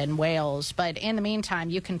England and Wales. But in the meantime,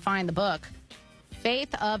 you can find the book,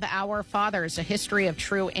 Faith of Our Fathers, A History of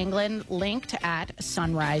True England, linked at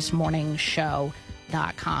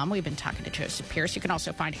sunrisemorningshow.com. We've been talking to Joseph Pearce. You can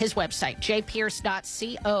also find his website,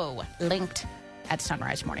 jpearce.co, linked at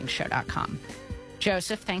sunrisemorningshow.com.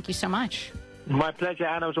 Joseph, thank you so much. My pleasure,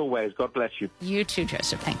 Anna, as always. God bless you. You too,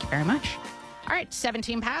 Joseph. Thank you very much. All right,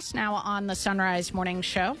 17 past now on the Sunrise Morning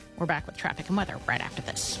Show. We're back with traffic and weather right after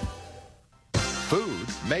this. Food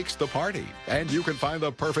makes the party, and you can find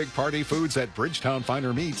the perfect party foods at Bridgetown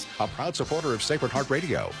Finer Meats, a proud supporter of Sacred Heart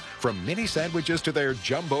Radio. From mini sandwiches to their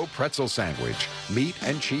jumbo pretzel sandwich, meat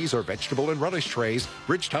and cheese or vegetable and relish trays,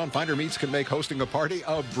 Bridgetown Finer Meats can make hosting a party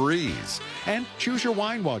a breeze. And choose your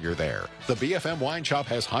wine while you're there. The BFM Wine Shop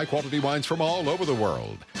has high-quality wines from all over the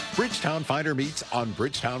world. Bridgetown Finer Meats on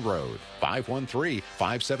Bridgetown Road,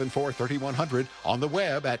 513-574-3100, on the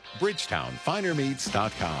web at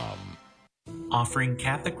bridgetownfinermeats.com. Offering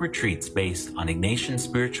Catholic retreats based on Ignatian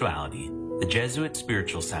spirituality, the Jesuit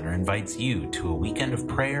Spiritual Center invites you to a weekend of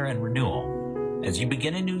prayer and renewal. As you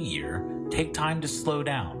begin a new year, take time to slow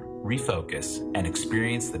down, refocus, and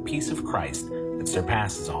experience the peace of Christ that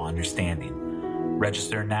surpasses all understanding.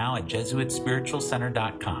 Register now at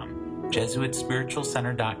JesuitSpiritualCenter.com.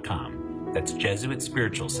 JesuitSpiritualCenter.com. That's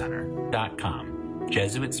JesuitSpiritualCenter.com.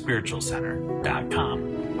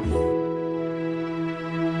 JesuitSpiritualCenter.com.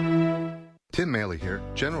 Tim Maley here,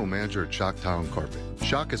 General Manager at Shock Tile and Carpet.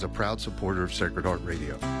 Shock is a proud supporter of Sacred Heart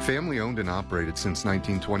Radio. Family owned and operated since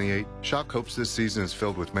 1928, Shock hopes this season is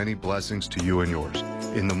filled with many blessings to you and yours.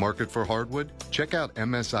 In the market for hardwood, check out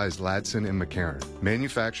MSI's Ladson and McCarran.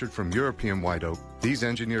 Manufactured from European white oak, these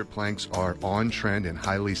engineered planks are on trend and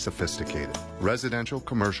highly sophisticated. Residential,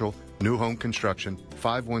 commercial, new home construction,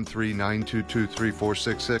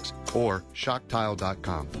 513-922-3466 or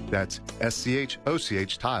shocktile.com. That's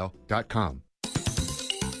SCHOCH tile.com.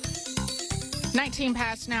 19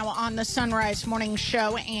 past now on the Sunrise Morning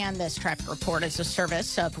Show, and this traffic report is a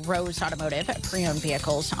service of Rose Automotive, pre-owned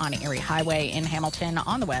vehicles on Erie Highway in Hamilton,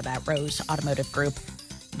 on the web at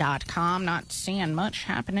roseautomotivegroup.com. Not seeing much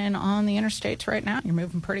happening on the interstates right now. You're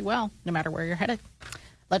moving pretty well, no matter where you're headed.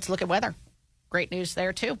 Let's look at weather. Great news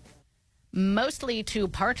there, too. Mostly to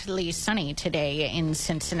partly sunny today in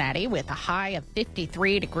Cincinnati with a high of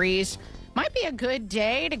 53 degrees. Might be a good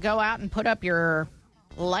day to go out and put up your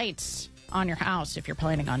lights on your house if you're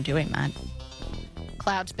planning on doing that.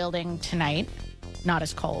 Clouds building tonight, not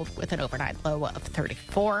as cold with an overnight low of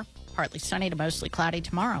 34. Partly sunny to mostly cloudy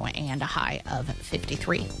tomorrow and a high of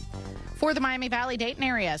 53. For the Miami Valley-Dayton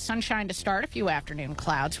area, sunshine to start, a few afternoon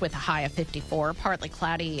clouds with a high of 54. Partly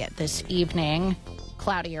cloudy this evening,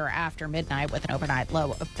 cloudier after midnight with an overnight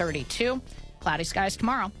low of 32. Cloudy skies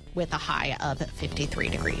tomorrow with a high of 53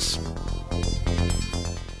 degrees.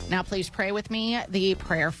 Now, please pray with me the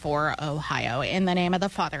prayer for Ohio. In the name of the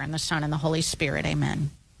Father, and the Son, and the Holy Spirit, amen.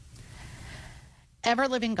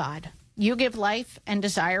 Ever-living God, you give life and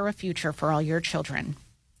desire a future for all your children.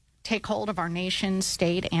 Take hold of our nation,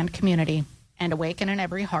 state, and community, and awaken in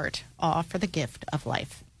every heart awe for the gift of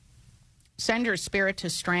life. Send your Spirit to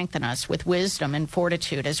strengthen us with wisdom and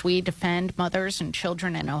fortitude as we defend mothers and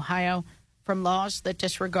children in Ohio from laws that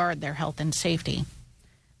disregard their health and safety.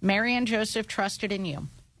 Mary and Joseph trusted in you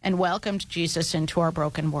and welcomed Jesus into our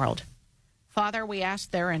broken world. Father, we ask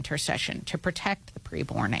their intercession to protect the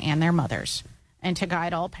preborn and their mothers, and to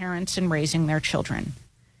guide all parents in raising their children.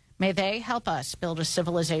 May they help us build a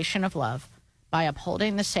civilization of love by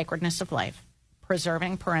upholding the sacredness of life,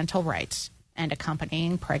 preserving parental rights, and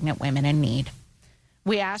accompanying pregnant women in need.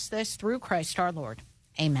 We ask this through Christ our Lord.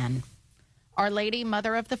 Amen. Our Lady,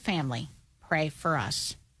 Mother of the Family, pray for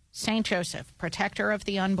us. Saint Joseph, protector of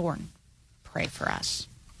the unborn, pray for us.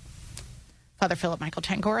 Father Philip Michael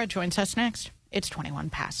Tangora joins us next. It's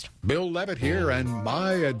 21 past. Bill Levitt here, and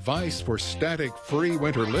my advice for static-free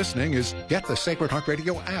winter listening is get the Sacred Heart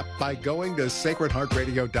Radio app by going to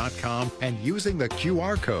sacredheartradio.com and using the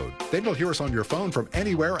QR code. Then you'll hear us on your phone from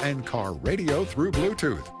anywhere and car radio through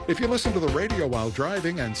Bluetooth. If you listen to the radio while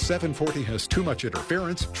driving and 740 has too much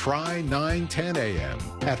interference, try 910 AM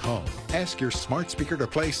at home. Ask your smart speaker to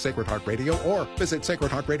play Sacred Heart Radio, or visit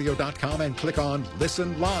sacredheartradio.com and click on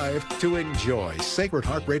Listen Live to enjoy Sacred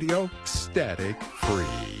Heart Radio static free.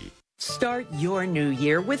 Start your new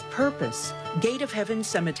year with purpose. Gate of Heaven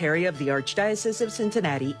Cemetery of the Archdiocese of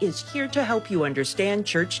Cincinnati is here to help you understand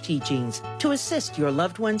church teachings, to assist your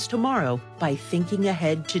loved ones tomorrow by thinking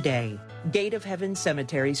ahead today. Gate of Heaven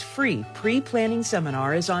Cemetery's free pre-planning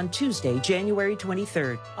seminar is on Tuesday, January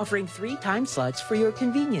 23rd, offering 3 time slots for your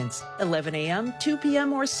convenience, 11 a.m., 2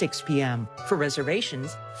 p.m., or 6 p.m. For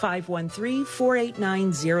reservations,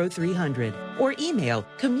 513-489-0300 or email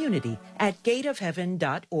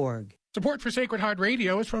community@gateofheaven.org. Support for Sacred Heart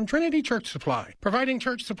Radio is from Trinity Church Supply, providing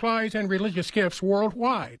church supplies and religious gifts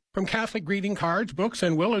worldwide. From Catholic greeting cards, books,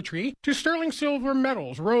 and willow tree to sterling silver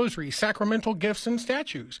medals, rosary, sacramental gifts, and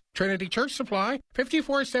statues. Trinity Church Supply,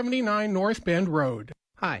 5479 North Bend Road.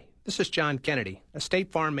 Hi, this is John Kennedy, a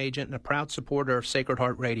State Farm agent and a proud supporter of Sacred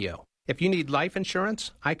Heart Radio. If you need life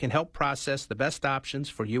insurance, I can help process the best options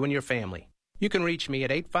for you and your family. You can reach me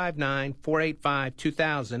at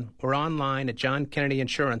 859-485-2000 or online at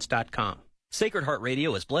johnkennedyinsurance.com. Sacred Heart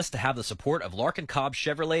Radio is blessed to have the support of Larkin Cobb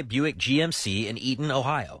Chevrolet Buick GMC in Eaton,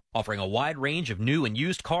 Ohio, offering a wide range of new and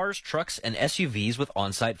used cars, trucks, and SUVs with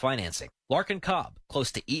on-site financing. Larkin Cobb,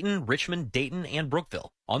 close to Eaton, Richmond, Dayton, and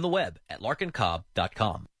Brookville. On the web at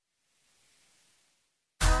larkincobb.com.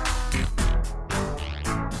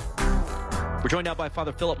 We're joined now by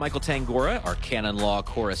Father Philip Michael Tangora, our canon law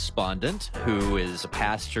correspondent, who is a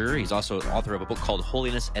pastor. He's also an author of a book called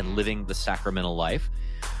Holiness and Living the Sacramental Life.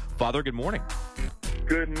 Father, good morning.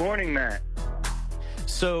 Good morning, Matt.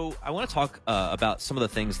 So I want to talk about some of the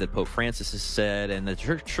things that Pope Francis has said and the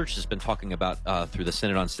church has been talking about through the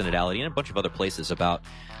Synod on Synodality and a bunch of other places about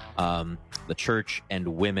the church and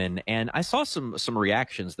women. And I saw some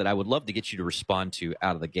reactions that I would love to get you to respond to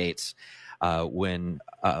out of the gates when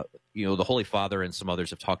the Holy Father and some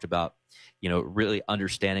others have talked about, really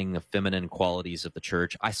understanding the feminine qualities of the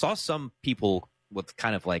church. I saw some people with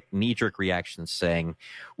kind of like knee-jerk reactions saying,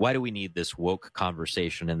 why do we need this woke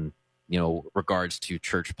conversation in, regards to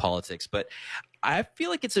church politics? But I feel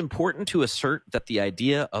like it's important to assert that the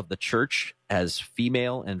idea of the church as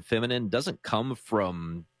female and feminine doesn't come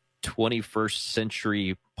from 21st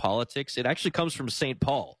century politics. It actually comes from St.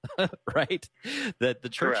 Paul, right? That the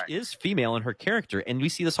church Correct. is female in her character. And we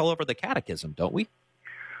see this all over the catechism, don't we?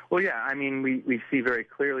 Well, yeah, I mean, we see very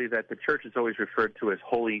clearly that the church is always referred to as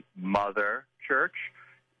Holy Mother Church.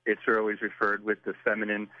 It's always referred with the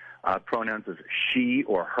feminine pronouns of she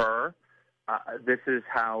or her. This is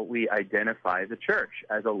how we identify the church,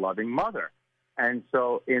 as a loving mother. And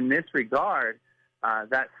so in this regard,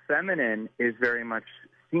 that feminine is very much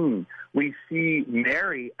seen. We see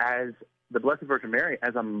Mary, as the Blessed Virgin Mary,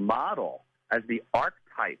 as a model, as the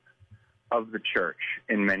archetype of the church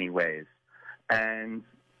in many ways. And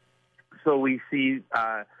so we see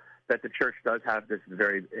that the church does have this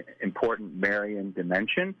very important Marian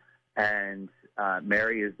dimension, and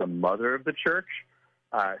Mary is the mother of the church.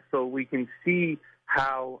 So we can see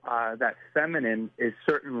how that feminine is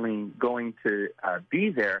certainly going to be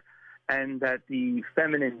there, and that the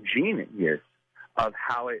feminine genius of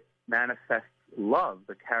how it manifests love,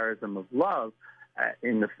 the charism of love,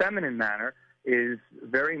 in the feminine manner, is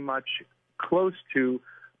very much close to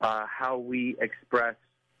how we express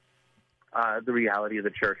the reality of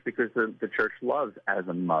the church, because the church loves as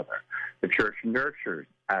a mother. The church nurtures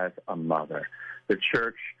as a mother. The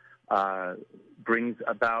church brings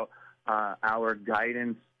about our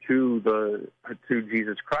guidance to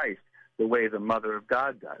Jesus Christ the way the Mother of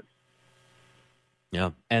God does.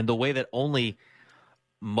 Yeah, and the way that only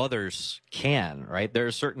mothers can, right? There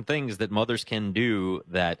are certain things that mothers can do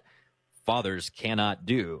that fathers cannot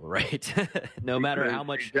do, right? No matter how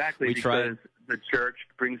much we try. Because the church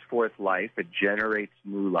brings forth life. It generates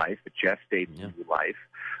new life. It gestates new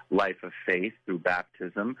life of faith through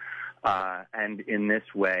baptism. And in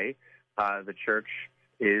this way, the church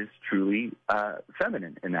is truly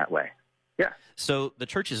feminine in that way. Yeah. So the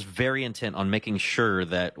church is very intent on making sure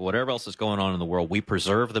that whatever else is going on in the world, we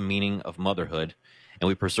preserve the meaning of motherhood and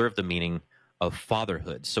we preserve the meaning of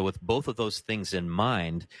fatherhood. So with both of those things in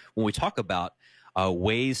mind, when we talk about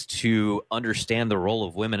ways to understand the role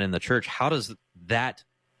of women in the church, how does that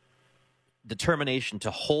determination to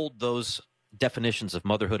hold those definitions of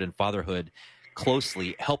motherhood and fatherhood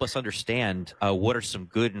closely help us understand what are some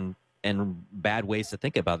good and bad ways to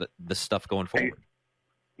think about this stuff going forward?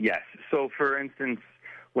 Yes. So, for instance,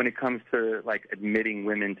 when it comes to like admitting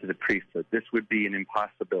women to the priesthood, this would be an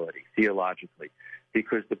impossibility theologically,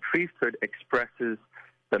 because the priesthood expresses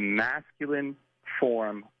the masculine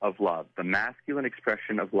form of love, the masculine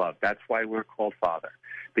expression of love. That's why we're called father,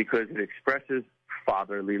 because it expresses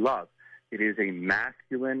fatherly love. It is a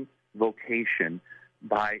masculine vocation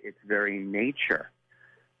by its very nature.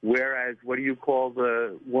 Whereas, what do you call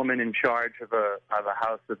the woman in charge of a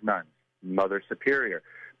house of nuns? Mother Superior,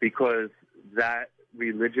 because that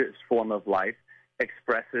religious form of life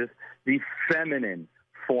expresses the feminine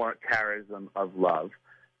charism of love.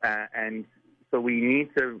 And so we need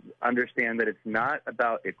to understand that it's not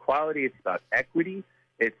about equality, it's about equity.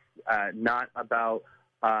 It's not about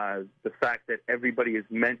the fact that everybody is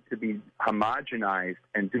meant to be homogenized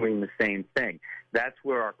and doing the same thing. That's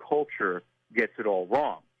where our culture gets it all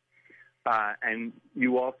wrong. And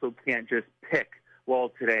you also can't just pick,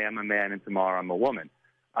 well, today I'm a man and tomorrow I'm a woman.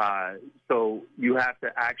 So you have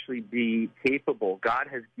to actually be capable. God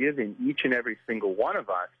has given each and every single one of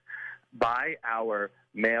us, by our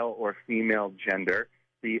male or female gender,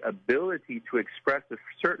 the ability to express a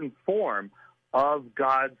certain form of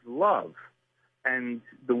God's love. And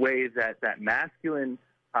the way that masculine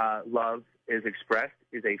love is expressed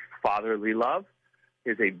is a fatherly love,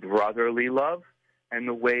 is a brotherly love, and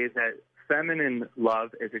the way that feminine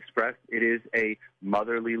love is expressed, it is a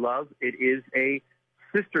motherly love, it is a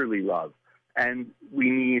sisterly love. And we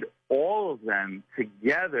need all of them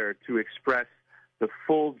together to express the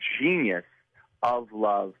full genius of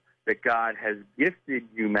love that God has gifted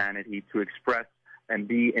humanity to express and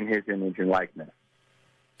be in his image and likeness.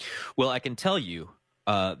 Well, I can tell you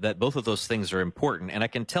that both of those things are important, and I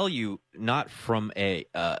can tell you not from a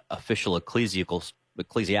official ecclesiastical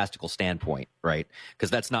standpoint, right? Because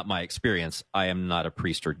that's not my experience. I am not a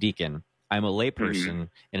priest or deacon. I'm a layperson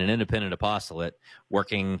in an independent apostolate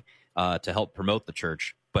working to help promote the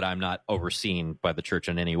church, but I'm not overseen by the church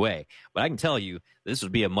in any way. But I can tell you this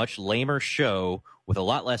would be a much lamer show with a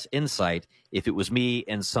lot less insight if it was me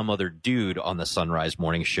and some other dude on the Sunrise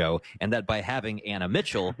Morning Show, and that by having Anna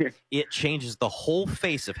Mitchell, it changes the whole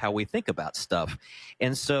face of how we think about stuff.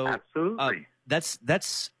 And so absolutely,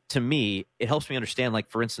 that's to me, it helps me understand, like,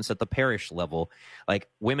 for instance, at the parish level, like,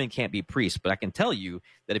 women can't be priests, but I can tell you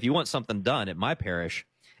that if you want something done at my parish,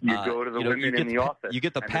 you go to the women in the office. You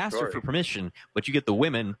get the pastor for permission, but you get the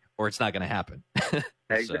women, or it's not going to happen.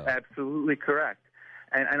 So. Absolutely correct.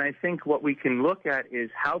 And I think what we can look at is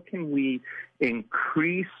how can we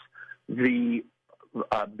increase the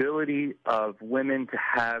ability of women to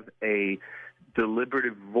have a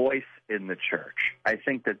deliberative voice in the church. I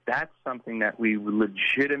think that that's something that we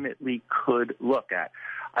legitimately could look at.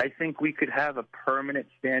 I think we could have a permanent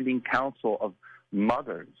standing council of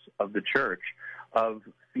mothers of the church, of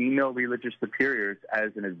female religious superiors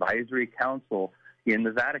as an advisory council in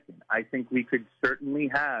the Vatican. I think we could certainly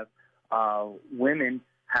have women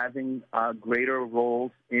having greater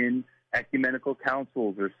roles in ecumenical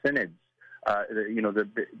councils or synods,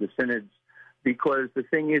 the synods, because the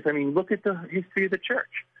thing is, I mean, look at the history of the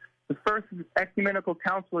church. The first ecumenical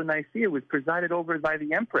council in Nicaea was presided over by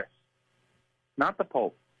the empress, not the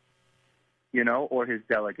pope, or his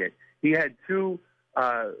delegate. He had two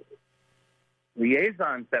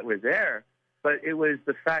liaisons that were there, but it was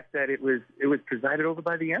the fact that it was presided over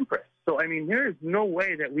by the empress. So, I mean, there is no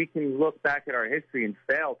way that we can look back at our history and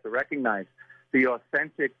fail to recognize the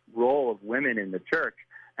authentic role of women in the church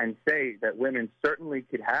and say that women certainly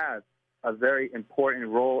could have a very important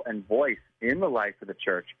role and voice in the life of the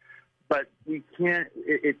church. But we can't,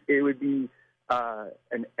 it would be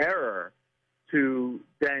an error to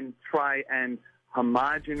then try and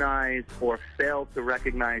homogenize or fail to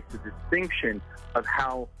recognize the distinction of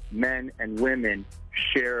how men and women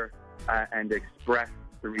share and express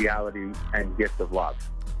the reality and gift of love.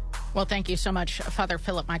 Well, thank you so much, Father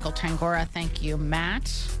Philip Michael Tangora. Thank you, Matt,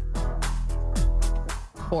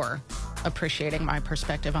 for appreciating my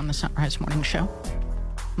perspective on the Sunrise Morning Show.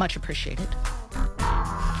 Much appreciated.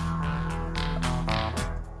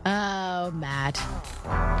 Oh, Matt.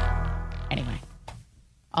 Anyway,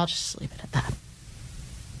 I'll just leave it at that.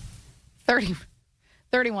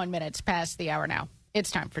 31 minutes past the hour now.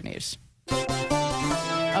 It's time for news.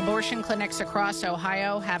 Abortion clinics across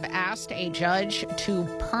Ohio have asked a judge to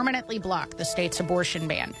permanently block the state's abortion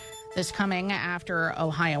ban. This coming after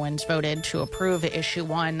Ohioans voted to approve Issue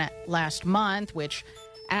 1 last month, which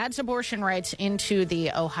adds abortion rights into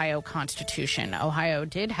the Ohio Constitution. Ohio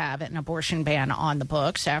did have an abortion ban on the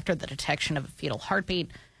books after the detection of a fetal heartbeat,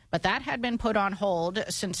 but that had been put on hold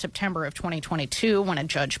since September of 2022 when a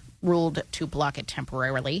judge ruled to block it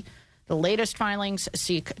temporarily. The latest filings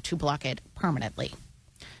seek to block it permanently.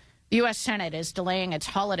 The U.S. Senate is delaying its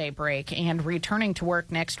holiday break and returning to work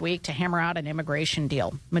next week to hammer out an immigration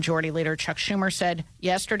deal. Majority Leader Chuck Schumer said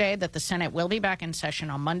yesterday that the Senate will be back in session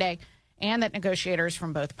on Monday and that negotiators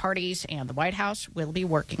from both parties and the White House will be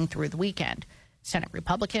working through the weekend. Senate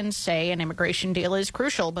Republicans say an immigration deal is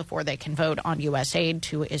crucial before they can vote on U.S. aid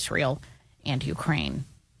to Israel and Ukraine.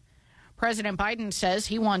 President Biden says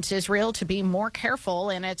he wants Israel to be more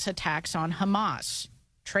careful in its attacks on Hamas.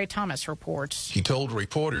 Trey Thomas reports. He told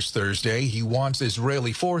reporters Thursday he wants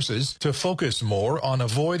Israeli forces to focus more on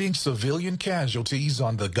avoiding civilian casualties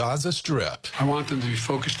on the Gaza Strip. I want them to be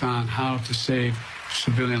focused on how to save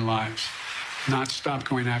civilian lives, not stop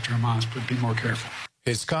going after Hamas, but be more careful.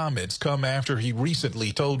 His comments come after he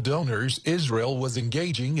recently told donors Israel was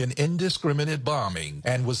engaging in indiscriminate bombing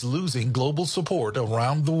and was losing global support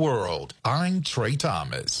around the world. I'm Trey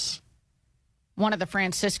Thomas. One of the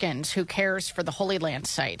Franciscans who cares for the Holy Land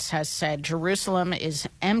sites has said Jerusalem is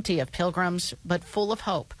empty of pilgrims, but full of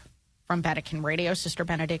hope. From Vatican Radio, Sister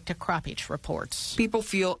Benedicta Krapich reports. People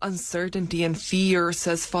feel uncertainty and fear,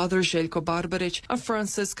 says Father Željko Barbaric, a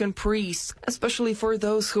Franciscan priest, especially for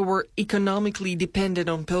those who were economically dependent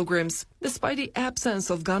on pilgrims. Despite the absence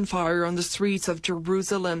of gunfire on the streets of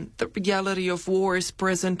Jerusalem, the reality of war is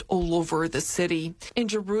present all over the city. In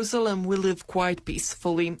Jerusalem, we live quite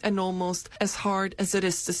peacefully and almost as hard as it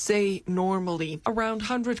is to say normally. Around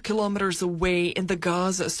 100 kilometers away in the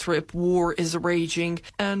Gaza Strip, war is raging,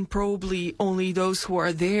 and probably only those who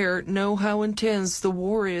are there know how intense the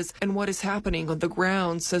war is and what is happening on the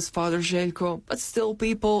ground, says Father Željko. But still,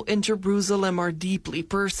 people in Jerusalem are deeply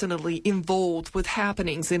personally involved with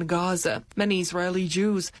happenings in Gaza. Many Israeli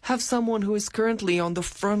Jews have someone who is currently on the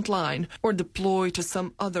front line or deployed to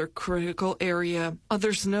some other critical area.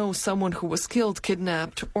 Others know someone who was killed,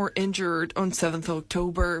 kidnapped, or injured on 7th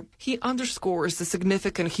October. He underscores the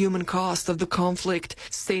significant human cost of the conflict,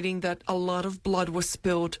 stating that a lot of blood was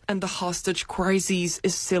spilled and the hostage crisis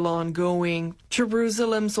is still ongoing.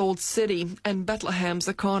 Jerusalem's old city and Bethlehem's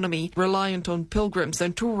economy, reliant on pilgrims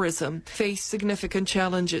and tourism, face significant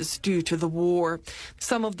challenges due to the war.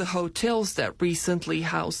 Some of the hotels that recently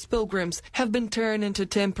housed pilgrims have been turned into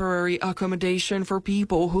temporary accommodation for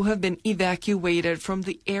people who have been evacuated from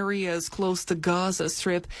the areas close to Gaza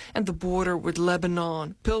Strip and the border with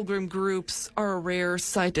Lebanon. Pilgrim groups are a rare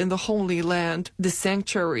sight in the Holy Land. The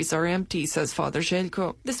sanctuaries are empty, says Father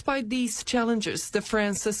Željko. Despite these challenges, the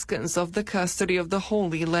Franciscans of the custody of the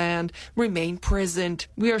Holy Land remain present.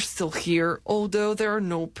 We are still here, although there are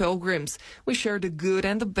no pilgrims. We share the good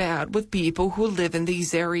and the bad with people who live in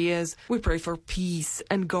these areas. We pray for peace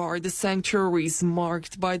and guard the sanctuaries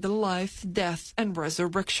marked by the life, death, and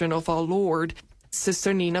resurrection of our Lord.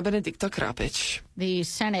 Sister Nina Benedicta Krapich. The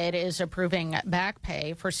Senate is approving back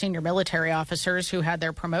pay for senior military officers who had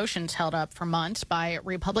their promotions held up for months by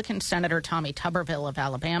Republican Senator Tommy Tuberville of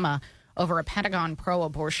Alabama over a Pentagon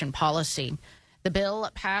pro-abortion policy. The bill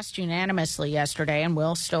passed unanimously yesterday and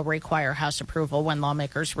will still require House approval when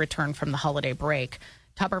lawmakers return from the holiday break.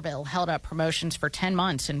 Tuberville held up promotions for 10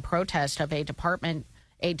 months in protest of a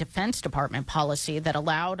Defense Department policy that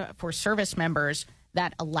allows for service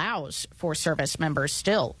members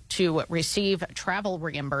still to receive travel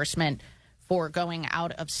reimbursement for going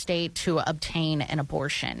out of state to obtain an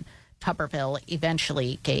abortion. Tuberville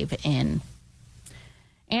eventually gave in.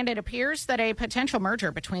 And it appears that a potential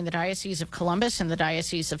merger between the Diocese of Columbus and the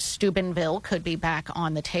Diocese of Steubenville could be back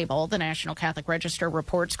on the table. The National Catholic Register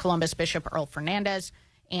reports Columbus Bishop Earl Fernandez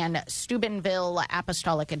and Steubenville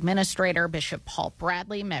Apostolic Administrator Bishop Paul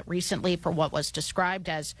Bradley met recently for what was described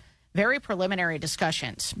as very preliminary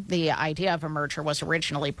discussions. The idea of a merger was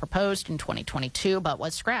originally proposed in 2022, but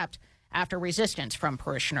was scrapped after resistance from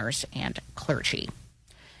parishioners and clergy.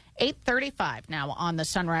 8:35 now on the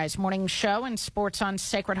Sunrise Morning Show, and Sports on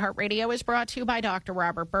Sacred Heart Radio is brought to you by Dr.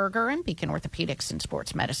 Robert Berger and Beacon Orthopedics and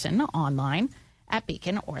Sports Medicine, online at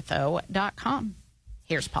beaconortho.com.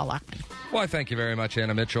 Here's Paul Lockman. Well, thank you very much,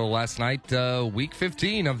 Anna Mitchell. Last night, week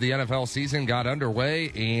 15 of the NFL season got underway,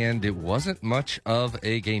 and it wasn't much of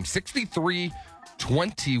a game.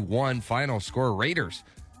 63-21 final score. Raiders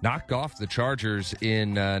knocked off the Chargers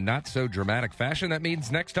in not-so-dramatic fashion. That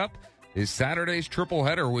means next up is Saturday's triple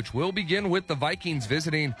header, which will begin with the Vikings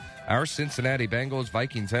visiting our Cincinnati Bengals.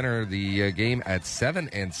 Vikings enter the game at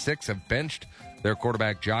 7-6, have benched their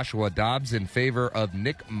quarterback Joshua Dobbs in favor of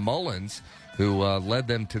Nick Mullins, who led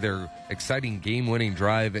them to their exciting game-winning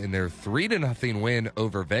drive in their 3-0 win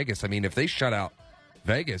over Vegas. I mean, if they shut out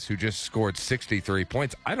Vegas, who just scored 63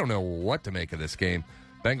 points, I don't know what to make of this game.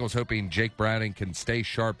 Bengals hoping Jake Browning can stay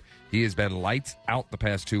sharp. He has been lights out the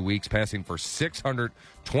past 2 weeks, passing for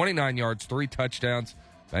 629 yards, 3 touchdowns.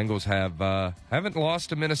 Bengals haven't lost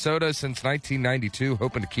to Minnesota since 1992,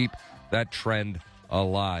 hoping to keep that trend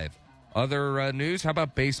alive. Other news, how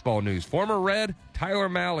about baseball news? Former Red Tyler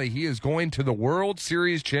Mahle, he is going to the World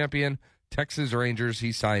Series champion Texas Rangers.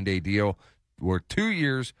 He signed a deal for 2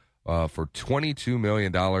 years for $22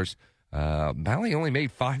 million. Mahle only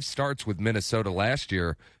made 5 starts with Minnesota last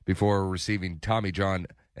year before receiving Tommy John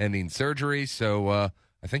season-ending surgery. So I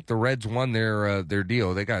think the Reds won their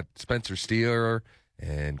deal. They got Spencer Steer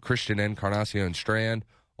and Christian Encarnacion Strand,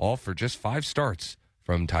 all for just 5 starts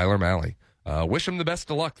from Tyler Mahle. Wish him the best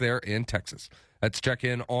of luck there in Texas. Let's check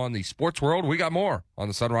in on the sports world. We got more on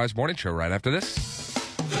the Sunrise Morning Show right after this.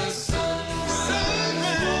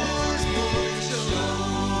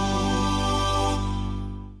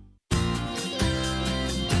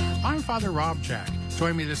 I'm Father Rob Jack.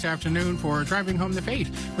 Join me this afternoon for Driving Home the Faith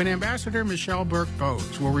when Ambassador Michelle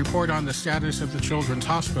Burke-Bowes will report on the status of the Children's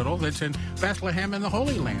Hospital that's in Bethlehem in the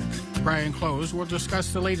Holy Land. Brian Close will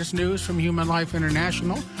discuss the latest news from Human Life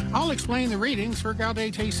International. I'll explain the readings for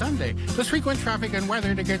Gaudete Sunday, plus frequent traffic and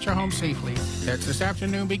weather to get you home safely. That's this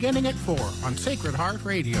afternoon beginning at 4 on Sacred Heart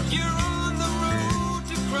Radio. You're on the road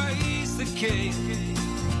to Christ the King,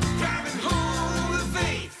 driving home the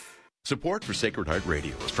faith. Support for Sacred Heart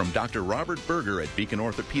Radio is from Dr. Robert Berger at Beacon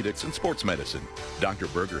Orthopedics and Sports Medicine. Dr.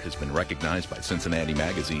 Berger has been recognized by Cincinnati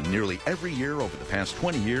Magazine nearly every year over the past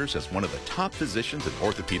 20 years as one of the top physicians in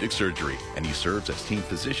orthopedic surgery, and he serves as team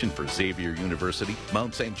physician for Xavier University,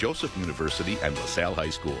 Mount St. Joseph University, and LaSalle High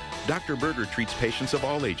School. Dr. Berger treats patients of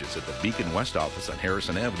all ages at the Beacon West office on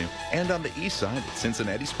Harrison Avenue and on the east side at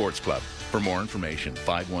Cincinnati Sports Club. For more information,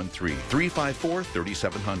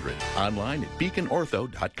 513-354-3700. Online at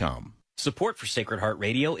beaconortho.com. Support for Sacred Heart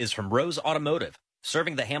Radio is from Rose Automotive,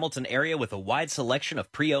 serving the Hamilton area with a wide selection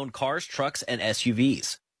of pre-owned cars, trucks, and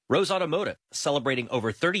SUVs. Rose Automotive, celebrating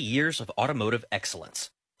over 30 years of automotive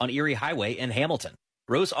excellence. On Erie Highway in Hamilton.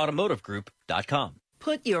 RoseAutomotiveGroup.com.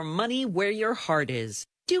 Put your money where your heart is.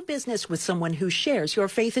 Do business with someone who shares your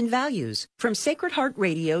faith and values. From Sacred Heart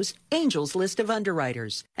Radio's Angels List of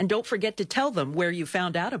Underwriters. And don't forget to tell them where you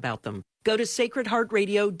found out about them. Go to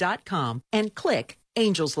sacredheartradio.com and click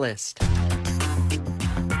Angels List.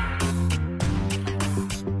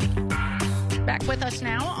 Back with us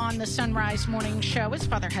now on the Sunrise Morning Show is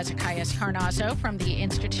Father Hezekiah Carnazzo from the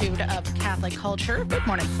Institute of Catholic Culture. Good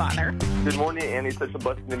morning, Father. Good morning, Annie. It's such a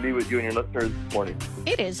blessing to be with you and your listeners this morning.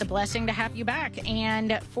 It is a blessing to have you back.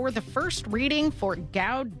 And for the first reading for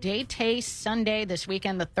Gaudete Sunday this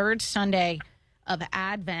weekend, the third Sunday of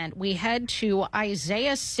Advent, we head to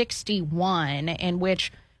Isaiah 61, in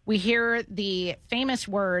which we hear the famous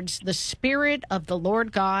words, "The Spirit of the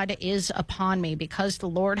Lord God is upon me, because the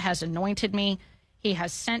Lord has anointed me. He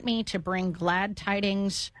has sent me to bring glad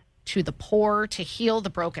tidings to the poor, to heal the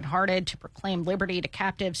brokenhearted, to proclaim liberty to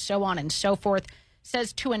captives," so on and so forth.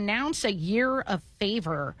 Says to announce a year of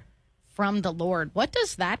favor from the Lord. What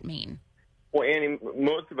does that mean? Well, Annie,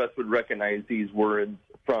 most of us would recognize these words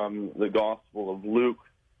from the Gospel of Luke,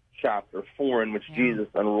 chapter 4, in which Jesus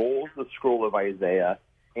unrolls the scroll of Isaiah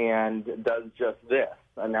and does just this,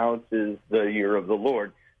 announces the year of the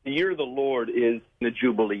Lord. The year of the Lord is the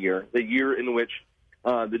Jubilee year, the year in which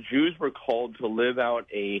the Jews were called to live out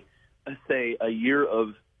a year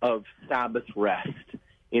of Sabbath rest,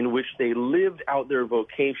 in which they lived out their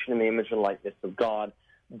vocation in the image and likeness of God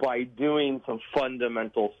by doing some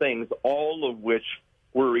fundamental things, all of which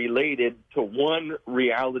were related to one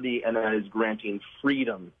reality, and that is granting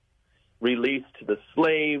freedom. Release to the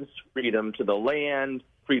slaves, freedom to the land,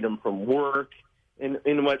 freedom from work,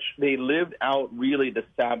 in which they lived out really the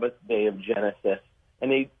Sabbath day of Genesis.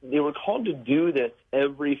 And they were called to do this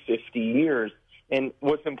every 50 years. And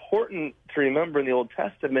what's important to remember in the Old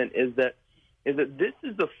Testament is that this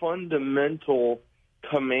is the fundamental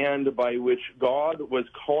command by which God was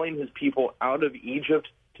calling his people out of Egypt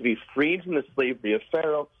to be freed from the slavery of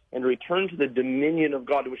Pharaoh and return to the dominion of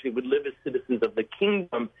God, in which they would live as citizens of the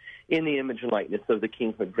kingdom in the image and likeness of the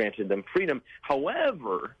King who had granted them freedom.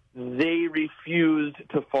 However, they refused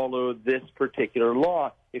to follow this particular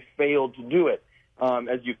law. They failed to do it.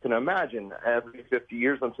 As you can imagine, every 50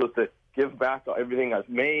 years I'm supposed to give back everything I've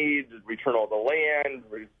made, return all the land,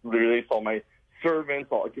 release all my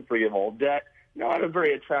servants, forgive all debt. Not a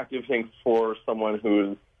very attractive thing for someone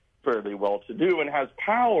who is fairly well-to-do and has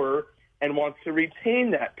power and wants to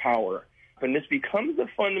retain that power. And this becomes a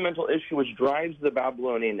fundamental issue which drives the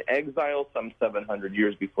Babylonian exile some 700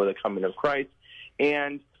 years before the coming of Christ.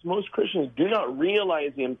 And most Christians do not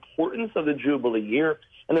realize the importance of the Jubilee year,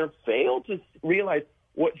 and they fail to realize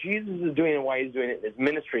what Jesus is doing and why he's doing it in his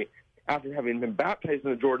ministry. After having been baptized in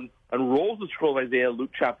the Jordan, unrolls the scroll of Isaiah,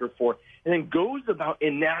 Luke chapter 4, and then goes about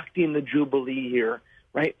enacting the Jubilee year,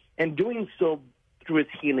 right? And doing so through his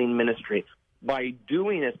healing ministry. By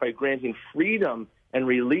doing this, by granting freedom and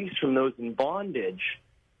release from those in bondage,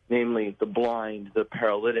 namely the blind, the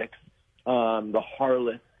paralytics, the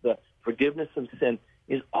harlots, the forgiveness of sin,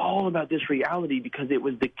 is all about this reality, because it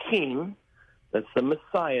was the King, that's the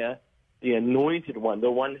Messiah, the anointed one,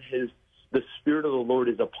 the one his the Spirit of the Lord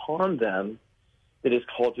is upon them that is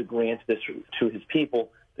called to grant this to his people.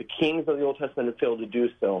 The kings of the Old Testament have failed to do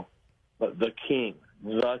so, but the King,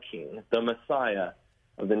 the Messiah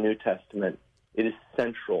of the New Testament, it is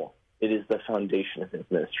central. It is the foundation of his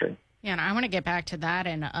ministry. Yeah, and I want to get back to that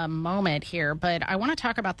in a moment here, but I want to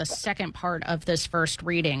talk about the second part of this first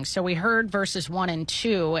reading. So we heard verses 1 and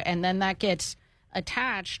 2, and then that gets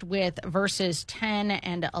attached with verses 10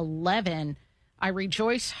 and 11. I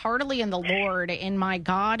rejoice heartily in the Lord, in my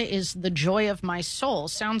God is the joy of my soul.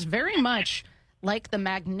 Sounds very much like the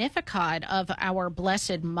Magnificat of our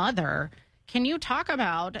Blessed Mother. Can you talk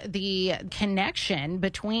about the connection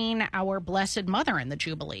between our Blessed Mother and the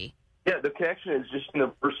Jubilee? Yeah, the connection is just in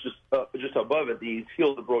the verse just above it. He's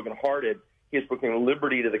healed the brokenhearted. He has proclaimed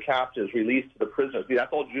liberty to the captives, release to the prisoners. See,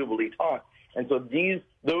 that's all Jubilee talk. And so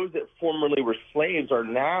those that formerly were slaves are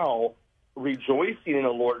now rejoicing in the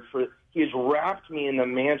Lord, for he has wrapped me in the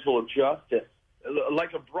mantle of justice.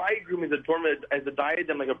 Like a bridegroom is adorned as a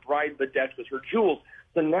diadem, like a bride bedecked with her jewels.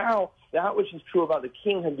 So now that which is true about the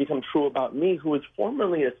king has become true about me, who was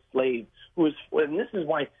formerly a slave. And this is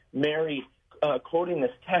why Mary, quoting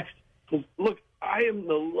this text, says, look, I am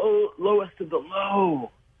the lowest of the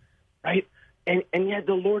low, right? And yet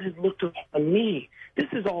the Lord has looked upon me. This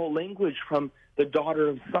is all language from the daughter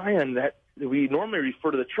of Zion that we normally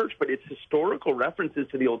refer to the church, but it's historical references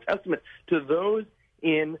to the Old Testament, to those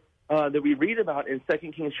in that we read about in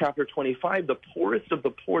 2 Kings chapter 25, the poorest of the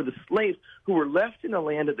poor, the slaves who were left in the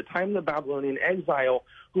land at the time of the Babylonian exile,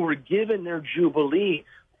 who were given their Jubilee,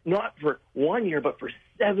 not for 1 year, but for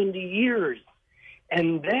 70 years.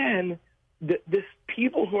 And then this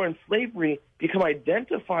people who are in slavery become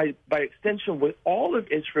identified by extension with all of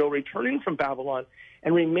Israel returning from Babylon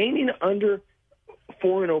and remaining under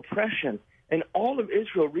foreign oppression. And all of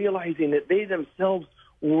Israel realizing that they themselves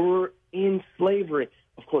were in slavery.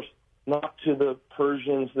 Of course, not to the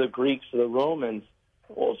Persians, the Greeks, or the Romans,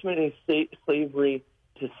 ultimately slavery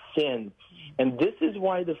to sin. And this is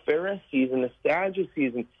why the Pharisees and the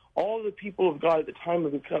Sadducees and all the people of God at the time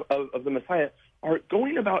of the Messiah are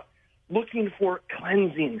going about looking for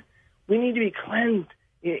cleansing. We need to be cleansed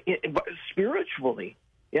spiritually.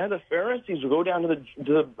 Yeah, the Pharisees will go down to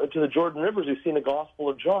the Jordan rivers. We've seen the Gospel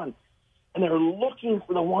of John, and they're looking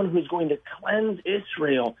for the one who's going to cleanse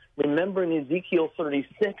Israel. Remembering Ezekiel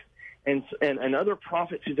 36 and other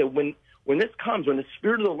prophets who said, when this comes, when the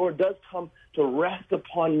Spirit of the Lord does come to rest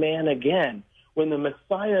upon man again, when the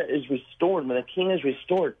Messiah is restored, when the King is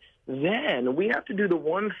restored, then we have to do the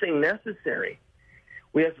one thing necessary.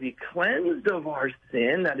 We have to be cleansed of our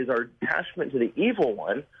sin, that is our attachment to the evil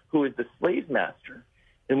one, who is the slave master,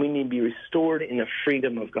 and we need to be restored in the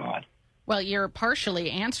freedom of God. Well, you're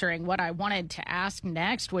partially answering what I wanted to ask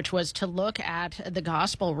next, which was to look at the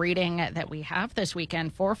gospel reading that we have this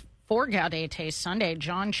weekend for Gaudete Sunday,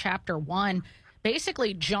 John chapter 1.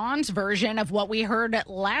 Basically, John's version of what we heard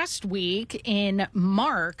last week in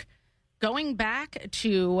Mark, going back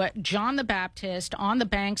to John the Baptist on the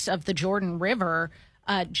banks of the Jordan River,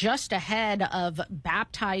 just ahead of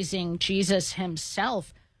baptizing Jesus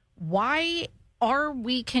himself. Why are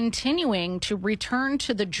we continuing to return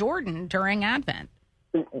to the Jordan during Advent?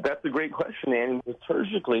 That's a great question, and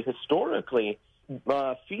liturgically, historically,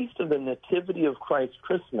 Feast of the Nativity of Christ,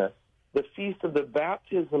 Christmas, the Feast of the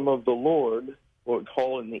Baptism of the Lord, what we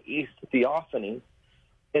call in the East Theophany,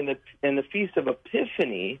 and the Feast of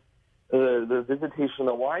Epiphany, the visitation of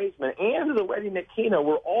the wise men, and the wedding at Cana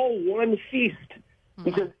were all one feast.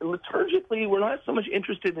 Because liturgically, we're not so much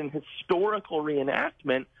interested in historical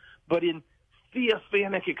reenactment, but in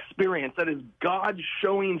theophanic experience, that is God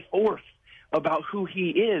showing forth about who he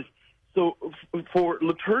is. So for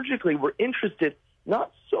liturgically, we're interested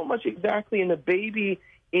not so much exactly in the baby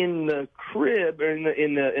in the crib or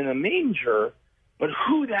in the manger, but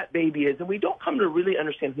who that baby is. And we don't come to really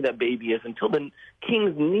understand who that baby is until the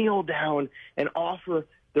kings kneel down and offer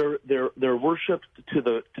their worship to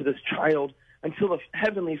this child, until the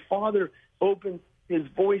Heavenly Father opens his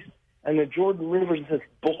voice and the Jordan River and says,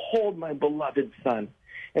 "Behold my beloved Son."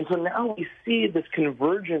 And so now we see this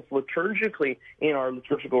convergence liturgically in our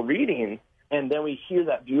liturgical readings, and then we hear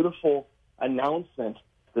that beautiful announcement,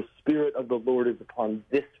 "The Spirit of the Lord is upon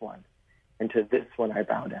this one, and to this one I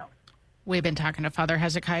bow down." We've been talking to Father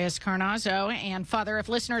Hezekiah Carnazzo. And, Father, if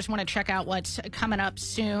listeners want to check out what's coming up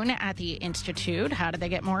soon at the Institute, how do they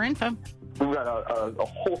get more info? We've got a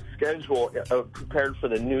whole schedule prepared for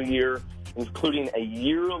the new year, including a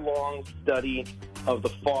year-long study of the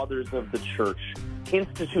Fathers of the Church.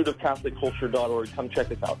 InstituteofCatholicCulture.org. Come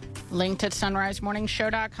check us out. Linked at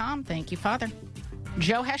sunrisemorningshow.com. Thank you, Father.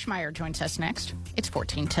 Joe Heschmeyer joins us next. It's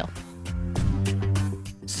 14 till.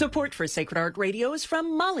 Support for Sacred Heart Radio is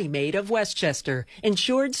from Molly Maid of Westchester.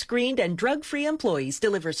 Insured, screened, and drug-free employees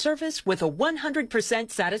deliver service with a 100%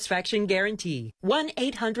 satisfaction guarantee.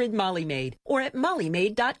 1-800-MOLLY-MAID or at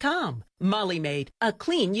mollymaid.com. Molly Maid, a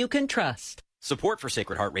clean you can trust. Support for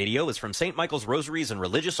Sacred Heart Radio is from St. Michael's Rosaries and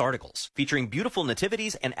Religious Articles, featuring beautiful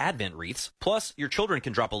nativities and Advent wreaths. Plus, your children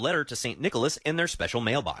can drop a letter to St. Nicholas in their special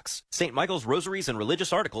mailbox. St. Michael's Rosaries and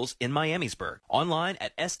Religious Articles in Miamisburg. Online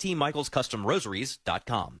at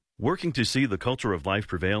stmichaelscustomrosaries.com. Working to see the culture of life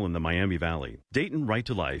prevail in the Miami Valley, Dayton Right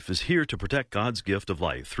to Life is here to protect God's gift of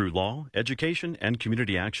life through law, education, and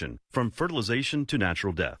community action, from fertilization to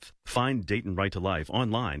natural death. Find Dayton Right to Life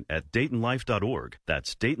online at DaytonLife.org.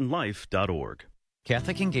 That's DaytonLife.org.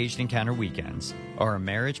 Catholic Engaged Encounter Weekends are a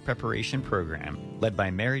marriage preparation program led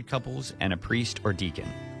by married couples and a priest or deacon.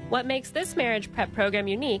 What makes this marriage prep program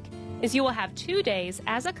unique is you will have 2 days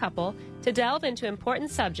as a couple to delve into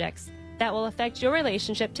important subjects that will affect your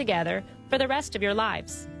relationship together for the rest of your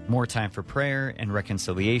lives. More time for prayer and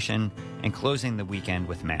reconciliation, and closing the weekend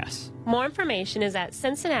with Mass. More information is at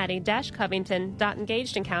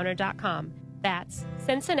cincinnati-covington.engagedencounter.com. That's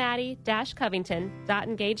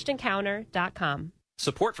cincinnati-covington.engagedencounter.com.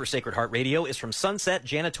 Support for Sacred Heart Radio is from Sunset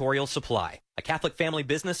Janitorial Supply, a Catholic family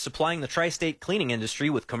business supplying the tri-state cleaning industry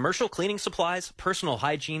with commercial cleaning supplies, personal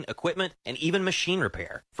hygiene, equipment, and even machine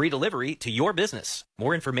repair. Free delivery to your business.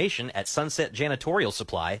 More information at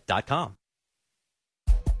sunsetjanitorialsupply.com.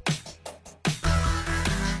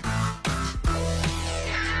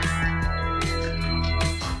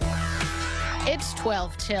 It's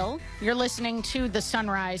 12 till. You're listening to the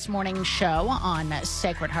Sunrise Morning Show on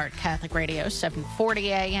Sacred Heart Catholic Radio, 7:40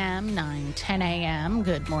 a.m., 9:10 a.m.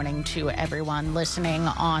 Good morning to everyone listening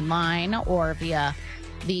online or via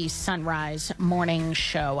the Sunrise Morning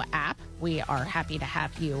Show app. We are happy to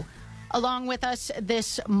have you along with us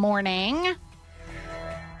this morning.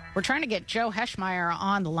 We're trying to get Joe Heschmeyer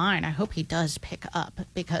on the line. I hope he does pick up,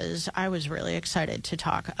 because I was really excited to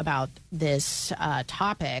talk about this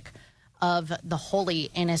topic of the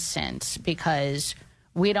Holy Innocents, because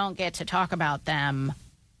we don't get to talk about them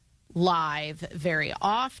live very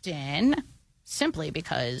often, simply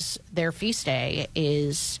because their feast day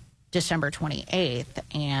is December 28th,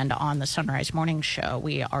 and on the Sunrise Morning Show,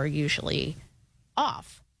 we are usually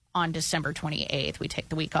off on December 28th. We take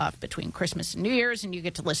the week off between Christmas and New Year's, and you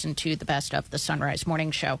get to listen to the best of the Sunrise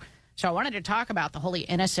Morning Show. So I wanted to talk about the Holy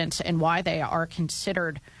Innocents and why they are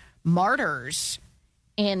considered martyrs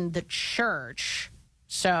in the church.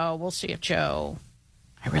 So we'll see if Joe,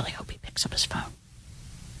 I really hope he picks up his phone.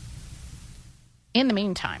 In the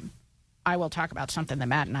meantime, I will talk about something that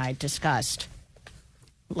Matt and I discussed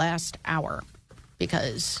last hour,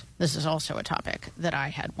 because this is also a topic that I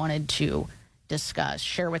had wanted to discuss,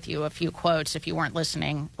 share with you a few quotes if you weren't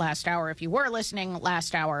listening last hour. If you were listening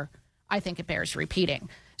last hour, I think it bears repeating.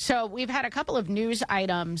 So we've had a couple of news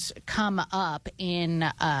items come up in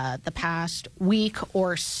the past week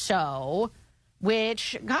or so,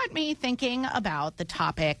 which got me thinking about the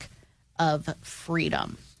topic of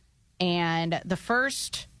freedom. And the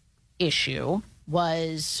first issue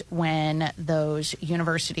was when those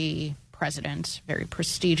university presidents, very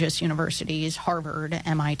prestigious universities, Harvard,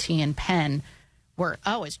 MIT, and Penn, were...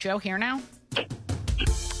 Oh, is Joe here now?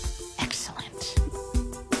 Excellent.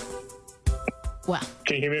 Well,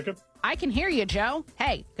 can you hear me, okay? I can hear you, Joe.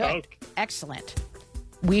 Hey, good. Okay. Excellent.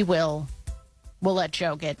 We'll let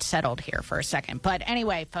Joe get settled here for a second. But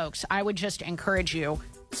anyway, folks, I would just encourage you,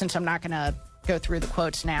 since I'm not going to go through the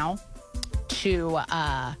quotes now, to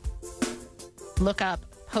look up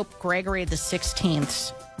Pope Gregory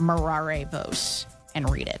XVI's Mirare Vos and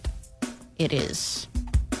read it. It is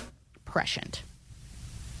prescient.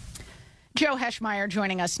 Joe Heschmeyer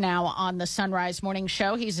joining us now on the Sunrise Morning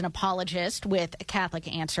Show. He's an apologist with Catholic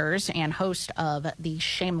Answers and host of the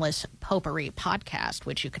Shameless Popery podcast,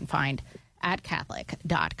 which you can find at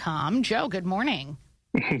Catholic.com. Joe, good morning.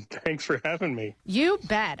 Thanks for having me. You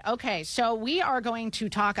bet. Okay, so we are going to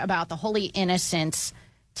talk about the Holy Innocents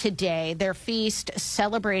today. Their feast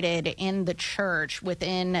celebrated in the church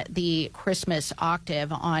within the Christmas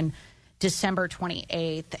octave on December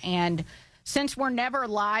 28th. And since we're never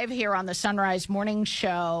live here on the Sunrise Morning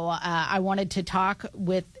Show, I wanted to talk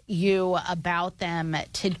with you about them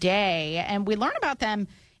today. And we learn about them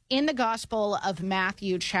in the Gospel of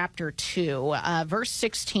Matthew, chapter 2. Verse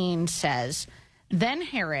 16 says, "Then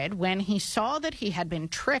Herod, when he saw that he had been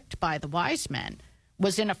tricked by the wise men,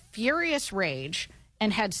 was in a furious rage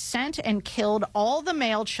and had sent and killed all the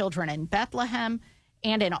male children in Bethlehem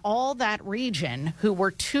and in all that region who were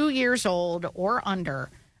 2 years old or under,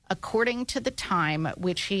 according to the time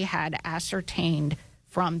which he had ascertained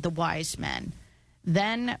from the wise men."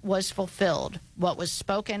 Then was fulfilled what was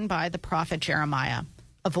spoken by the prophet Jeremiah.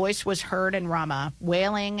 A voice was heard in Ramah,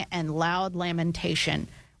 wailing and loud lamentation,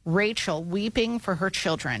 Rachel weeping for her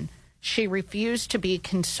children. She refused to be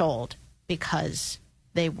consoled because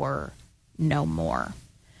they were no more.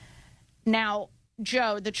 Now,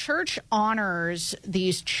 Joe, the church honors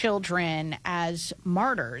these children as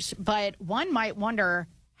martyrs, but one might wonder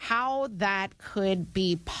how that could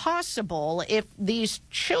be possible if these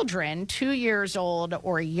children, 2 years old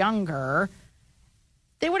or younger,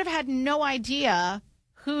 they would have had no idea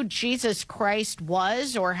who Jesus Christ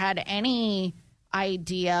was or had any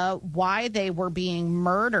idea why they were being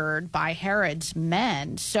murdered by Herod's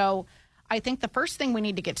men. So I think the first thing we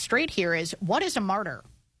need to get straight here is, what is a martyr?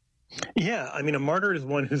 Yeah, I mean, a martyr is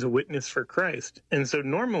one who's a witness for Christ. And so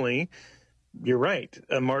normally, you're right,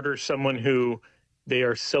 a martyr is someone who they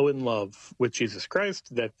are so in love with Jesus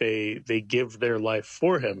Christ that they give their life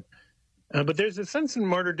for him. But there's a sense in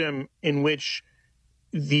martyrdom in which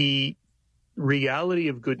the reality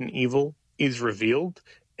of good and evil is revealed.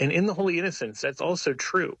 And in the Holy Innocents, that's also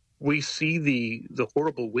true. We see the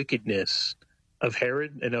horrible wickedness of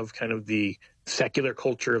Herod and of kind of the secular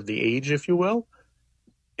culture of the age, if you will.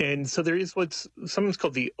 And so there is what's sometimes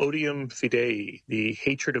called the odium fidei, the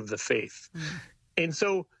hatred of the faith. And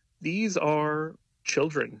so these are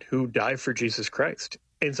children who die for Jesus Christ.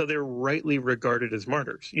 And so they're rightly regarded as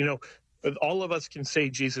martyrs. You know, all of us can say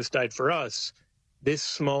Jesus died for us. This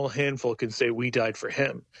small handful can say we died for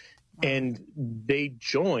him. And they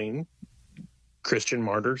join Christian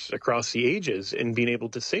martyrs across the ages in being able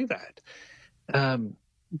to say that.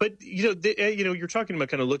 But, you're talking about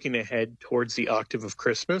kind of looking ahead towards the octave of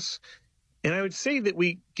Christmas. And I would say that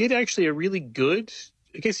we get actually a really good,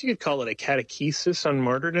 I guess you could call it a catechesis on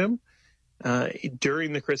martyrdom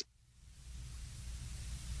during the Christmas.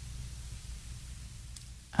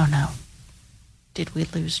 Oh, no. Did we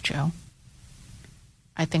lose Joe?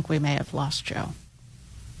 I think we may have lost Joe.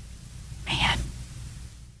 Man.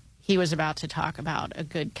 He was about to talk about a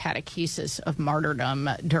good catechesis of martyrdom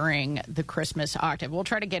during the Christmas octave. We'll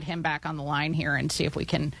try to get him back on the line here and see if we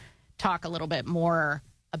can talk a little bit more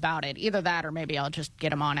about it. Either that or maybe I'll just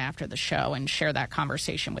get him on after the show and share that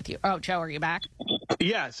conversation with you. Oh, Joe, are you back?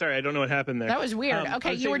 Yeah, sorry, I don't know what happened there. That was weird.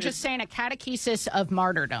 Okay, you were just saying a catechesis of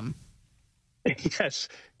martyrdom. Yes,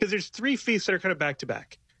 because there's three feasts that are kind of back to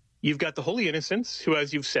back. You've got the Holy Innocents, who,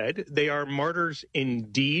 as you've said, they are martyrs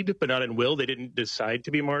in deed, but not in will. They didn't decide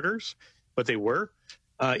to be martyrs, but they were.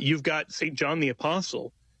 You've got St. John the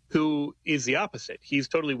Apostle, who is the opposite. He's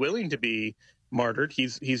totally willing to be martyred.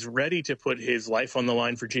 He's ready to put his life on the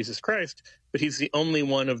line for Jesus Christ, but he's the only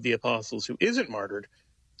one of the apostles who isn't martyred.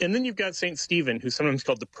 And then you've got St. Stephen, who's sometimes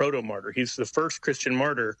called the proto-martyr. He's the first Christian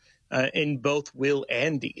martyr in both will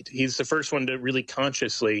and deed. He's the first one to really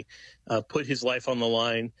consciously put his life on the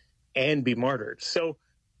line and be martyred. So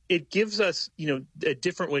it gives us, a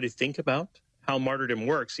different way to think about how martyrdom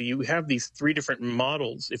works. So you have these three different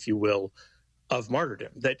models, if you will, of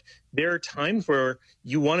martyrdom, that there are times where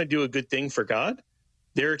you want to do a good thing for God.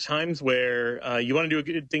 There are times where you want to do a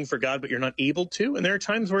good thing for God, but you're not able to. And there are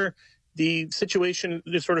times where the situation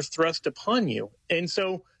is sort of thrust upon you. And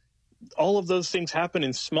so all of those things happen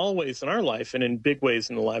in small ways in our life and in big ways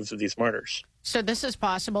in the lives of these martyrs. So this is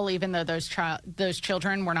possible even though those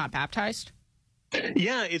children were not baptized?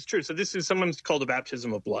 Yeah, it's true. So this is sometimes called a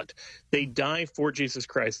baptism of blood. They die for Jesus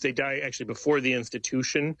Christ. They die actually before the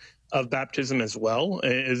institution of baptism as well,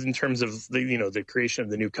 as in terms of the creation of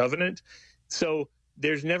the new covenant. So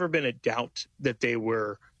there's never been a doubt that they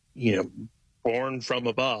were, born from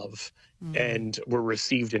above and were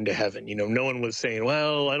received into heaven. No one was saying,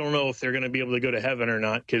 well, I don't know if they're going to be able to go to heaven or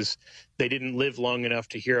not because they didn't live long enough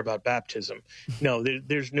to hear about baptism. No,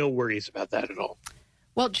 there's no worries about that at all.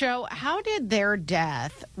 Well, Joe, how did their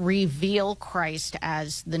death reveal Christ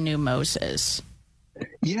as the new Moses?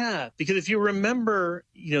 Yeah, because if you remember,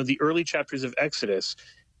 the early chapters of Exodus,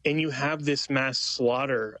 and you have this mass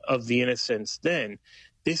slaughter of the innocents, then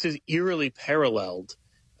this is eerily paralleled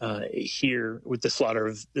here with the slaughter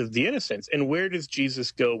of the innocents. And where does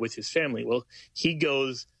Jesus go with his family? Well, he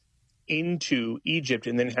goes into Egypt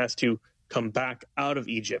and then has to come back out of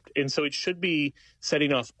Egypt. And so it should be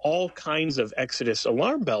setting off all kinds of Exodus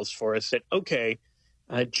alarm bells for us that, okay,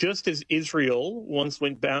 just as Israel once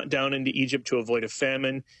went down into Egypt to avoid a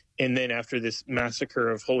famine, and then after this massacre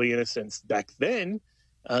of holy innocents back then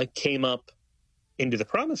came up into the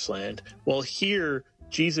promised land, well, here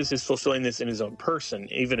Jesus is fulfilling this in his own person,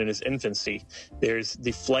 even in his infancy. There's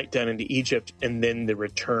the flight down into Egypt and then the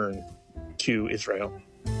return to Israel.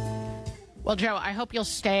 Well, Joe, I hope you'll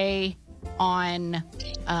stay on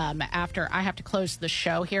after I have to close the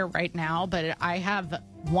show here right now, but I have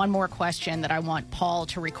one more question that I want Paul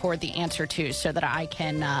to record the answer to so that I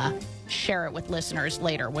can share it with listeners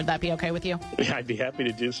later. Would that be okay with you? Yeah, I'd be happy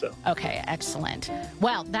to do so. Okay, excellent.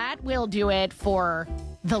 Well, that will do it for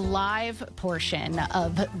the live portion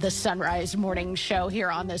of the Sunrise Morning Show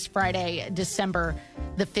here on this Friday, December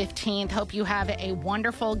the 15th. Hope you have a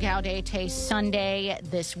wonderful Gaudete Sunday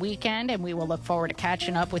this weekend, and we will look forward to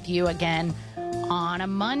catching up with you again on a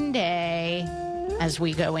Monday as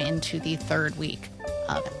we go into the third week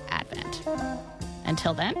of Advent.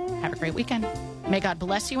 Until then, have a great weekend. May God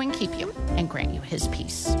bless you and keep you and grant you his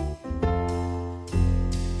peace.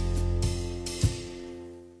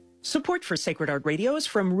 Support for Sacred Heart Radio is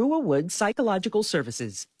from Rua Wood Psychological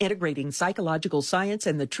Services, integrating psychological science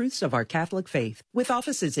and the truths of our Catholic faith, with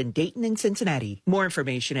offices in Dayton and Cincinnati. More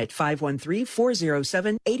information at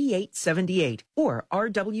 513-407-8878 or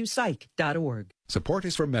rwpsych.org. Support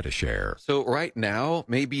is from Medishare. So right now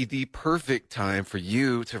may be the perfect time for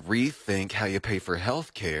you to rethink how you pay for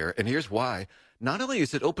health care. And here's why. Not only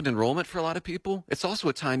is it open enrollment for a lot of people, it's also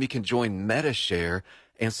a time you can join Medishare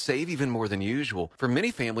and save even more than usual. For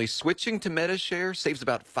many families, switching to Medishare saves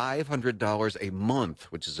about $500 a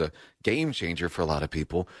month, which is a game changer for a lot of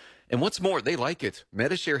people. And what's more, they like it.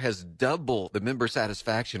 Medishare has double the member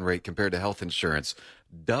satisfaction rate compared to health insurance.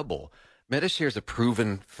 Double. Medishare is a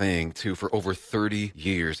proven thing, too, for over 30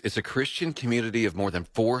 years. It's a Christian community of more than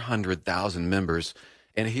 400,000 members.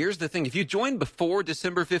 And here's the thing. If you join before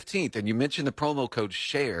December 15th and you mention the promo code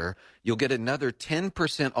SHARE, you'll get another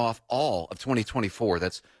 10% off all of 2024.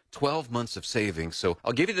 That's 12 months of savings. So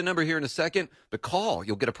I'll give you the number here in a second, but call.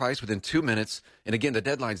 You'll get a price within 2 minutes. And again, the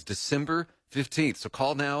deadline's December 15th. So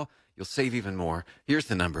call now. You'll save even more. Here's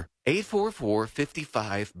the number.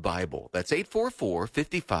 844-55-BIBLE. That's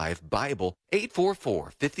 844-55-BIBLE.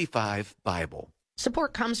 844-55-BIBLE.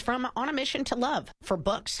 Support comes from On a Mission to Love for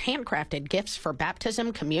books, handcrafted gifts for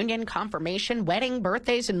baptism, communion, confirmation, wedding,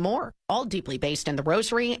 birthdays, and more. All deeply based in the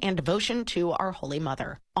rosary and devotion to our Holy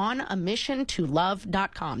Mother.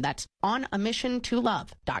 OnAMissionToLove.com. That's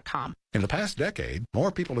OnAMissionToLove.com. In the past decade,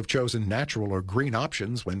 more people have chosen natural or green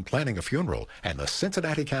options when planning a funeral, and the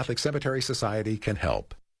Cincinnati Catholic Cemetery Society can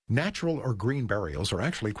help. Natural or green burials are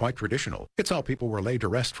actually quite traditional. It's how people were laid to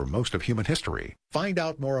rest for most of human history. Find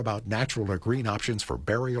out more about natural or green options for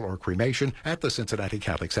burial or cremation at the Cincinnati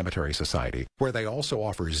Catholic Cemetery Society, where they also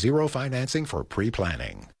offer zero financing for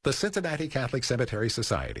pre-planning. The Cincinnati Catholic Cemetery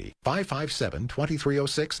Society,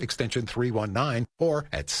 557-2306, extension 319, or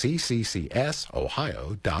at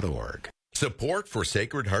cccsohio.org. Support for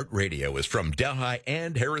Sacred Heart Radio is from Delhi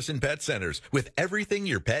and Harrison Pet Centers, with everything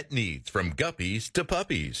your pet needs, from guppies to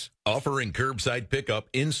puppies. Offering curbside pickup,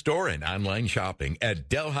 in-store, and online shopping at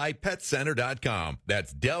DelhiPetCenter.com.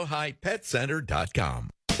 That's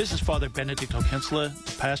DelhiPetCenter.com. This is Father Benedict O'Kinsler,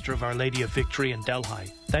 pastor of Our Lady of Victory in Delhi.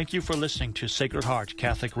 Thank you for listening to Sacred Heart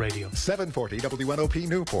Catholic Radio. 740 WNOP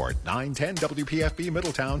Newport, 910 WPFB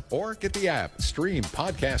Middletown, or get the app, stream,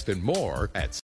 podcast, and more at